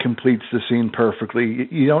really completes the scene perfectly.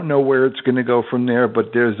 You don't know where it's going to go from there,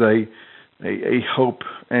 but there's a hope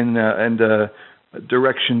and a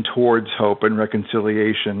direction towards hope and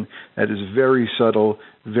reconciliation that is very subtle,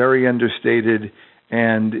 very understated,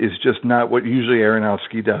 and is just not what usually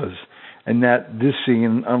Aronofsky does. And that this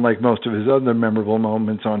scene, unlike most of his other memorable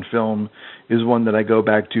moments on film, is one that I go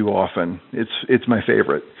back to often. It's my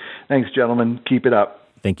favorite. Thanks, gentlemen. Keep it up.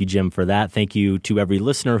 Thank you, Jim, for that. Thank you to every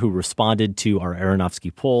listener who responded to our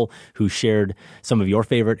Aronofsky poll, who shared some of your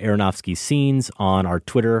favorite Aronofsky scenes on our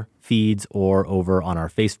Twitter feeds or over on our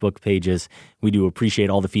Facebook pages. We do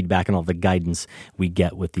appreciate all the feedback and all the guidance we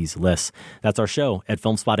get with these lists. That's our show. At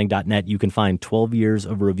filmspotting.net, you can find 12 years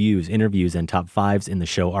of reviews, interviews, and top fives in the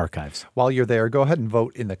show archives. While you're there, go ahead and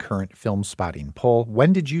vote in the current Film Spotting poll.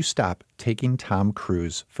 When did you stop taking Tom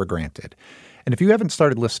Cruise for granted? And if you haven't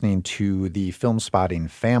started listening to the Film Spotting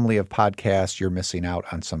family of podcasts, you're missing out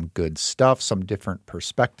on some good stuff, some different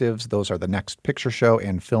perspectives. Those are The Next Picture Show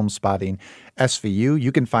and Film Spotting SVU.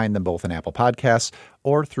 You can find them both in Apple Podcasts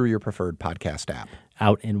or through your preferred podcast app.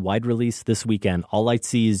 Out in wide release this weekend, All I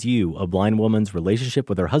See Is You, a blind woman's relationship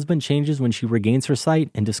with her husband changes when she regains her sight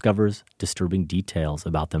and discovers disturbing details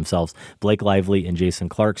about themselves. Blake Lively and Jason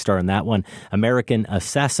Clarke star in that one. American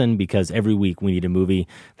Assassin, because every week we need a movie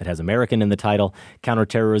that has American in the title.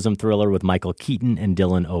 Counterterrorism thriller with Michael Keaton and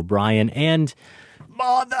Dylan O'Brien. And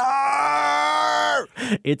Mother!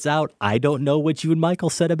 It's out. I don't know what you and Michael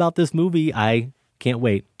said about this movie. I can't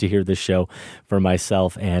wait to hear this show for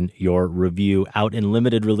myself and your review. Out in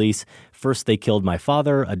limited release, First They Killed My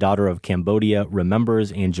Father, A Daughter of Cambodia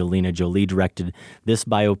Remembers. Angelina Jolie directed this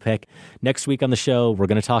biopic. Next week on the show, we're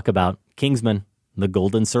going to talk about Kingsman, The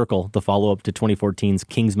Golden Circle, the follow-up to 2014's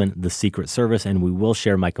Kingsman, The Secret Service, and we will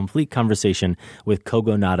share my complete conversation with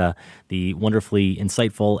Kogo Nada, the wonderfully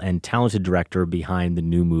insightful and talented director behind the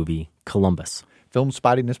new movie Columbus. Film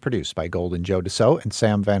Spotting is produced by Golden Joe Dassault and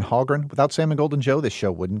Sam Van Halgren. Without Sam and Golden Joe, this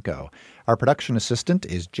show wouldn't go. Our production assistant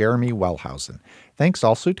is Jeremy Wellhausen. Thanks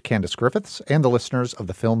also to Candace Griffiths and the listeners of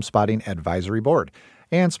the Film Spotting Advisory Board.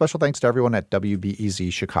 And special thanks to everyone at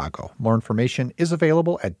WBEZ Chicago. More information is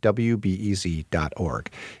available at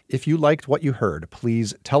WBEZ.org. If you liked what you heard,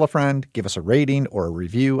 please tell a friend, give us a rating or a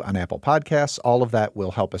review on Apple Podcasts. All of that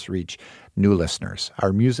will help us reach new listeners.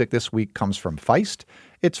 Our music this week comes from Feist.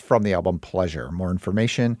 It's from the album Pleasure. More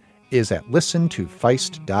information is at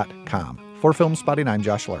listentofeist.com. For Film Spotting, I'm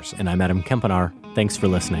Josh Larson. And I'm Adam Kempenaar. Thanks for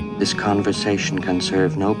listening. This conversation can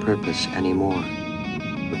serve no purpose anymore.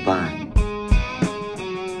 Goodbye.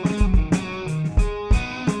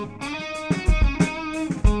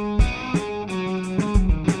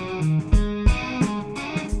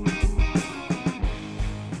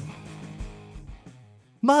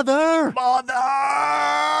 Mother!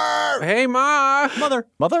 Mother! Hey, Ma! Mother!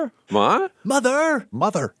 Mother! Ma? Mother!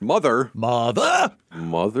 Mother! Mother! Mother!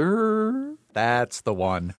 Mother? That's the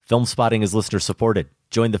one. Film Spotting is listener supported.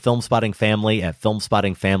 Join the Film Spotting family at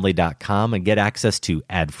filmspottingfamily.com and get access to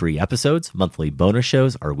ad-free episodes, monthly bonus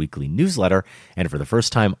shows, our weekly newsletter, and for the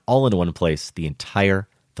first time, all in one place, the entire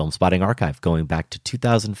Film Spotting archive going back to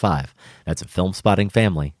 2005. That's at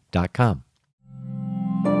filmspottingfamily.com.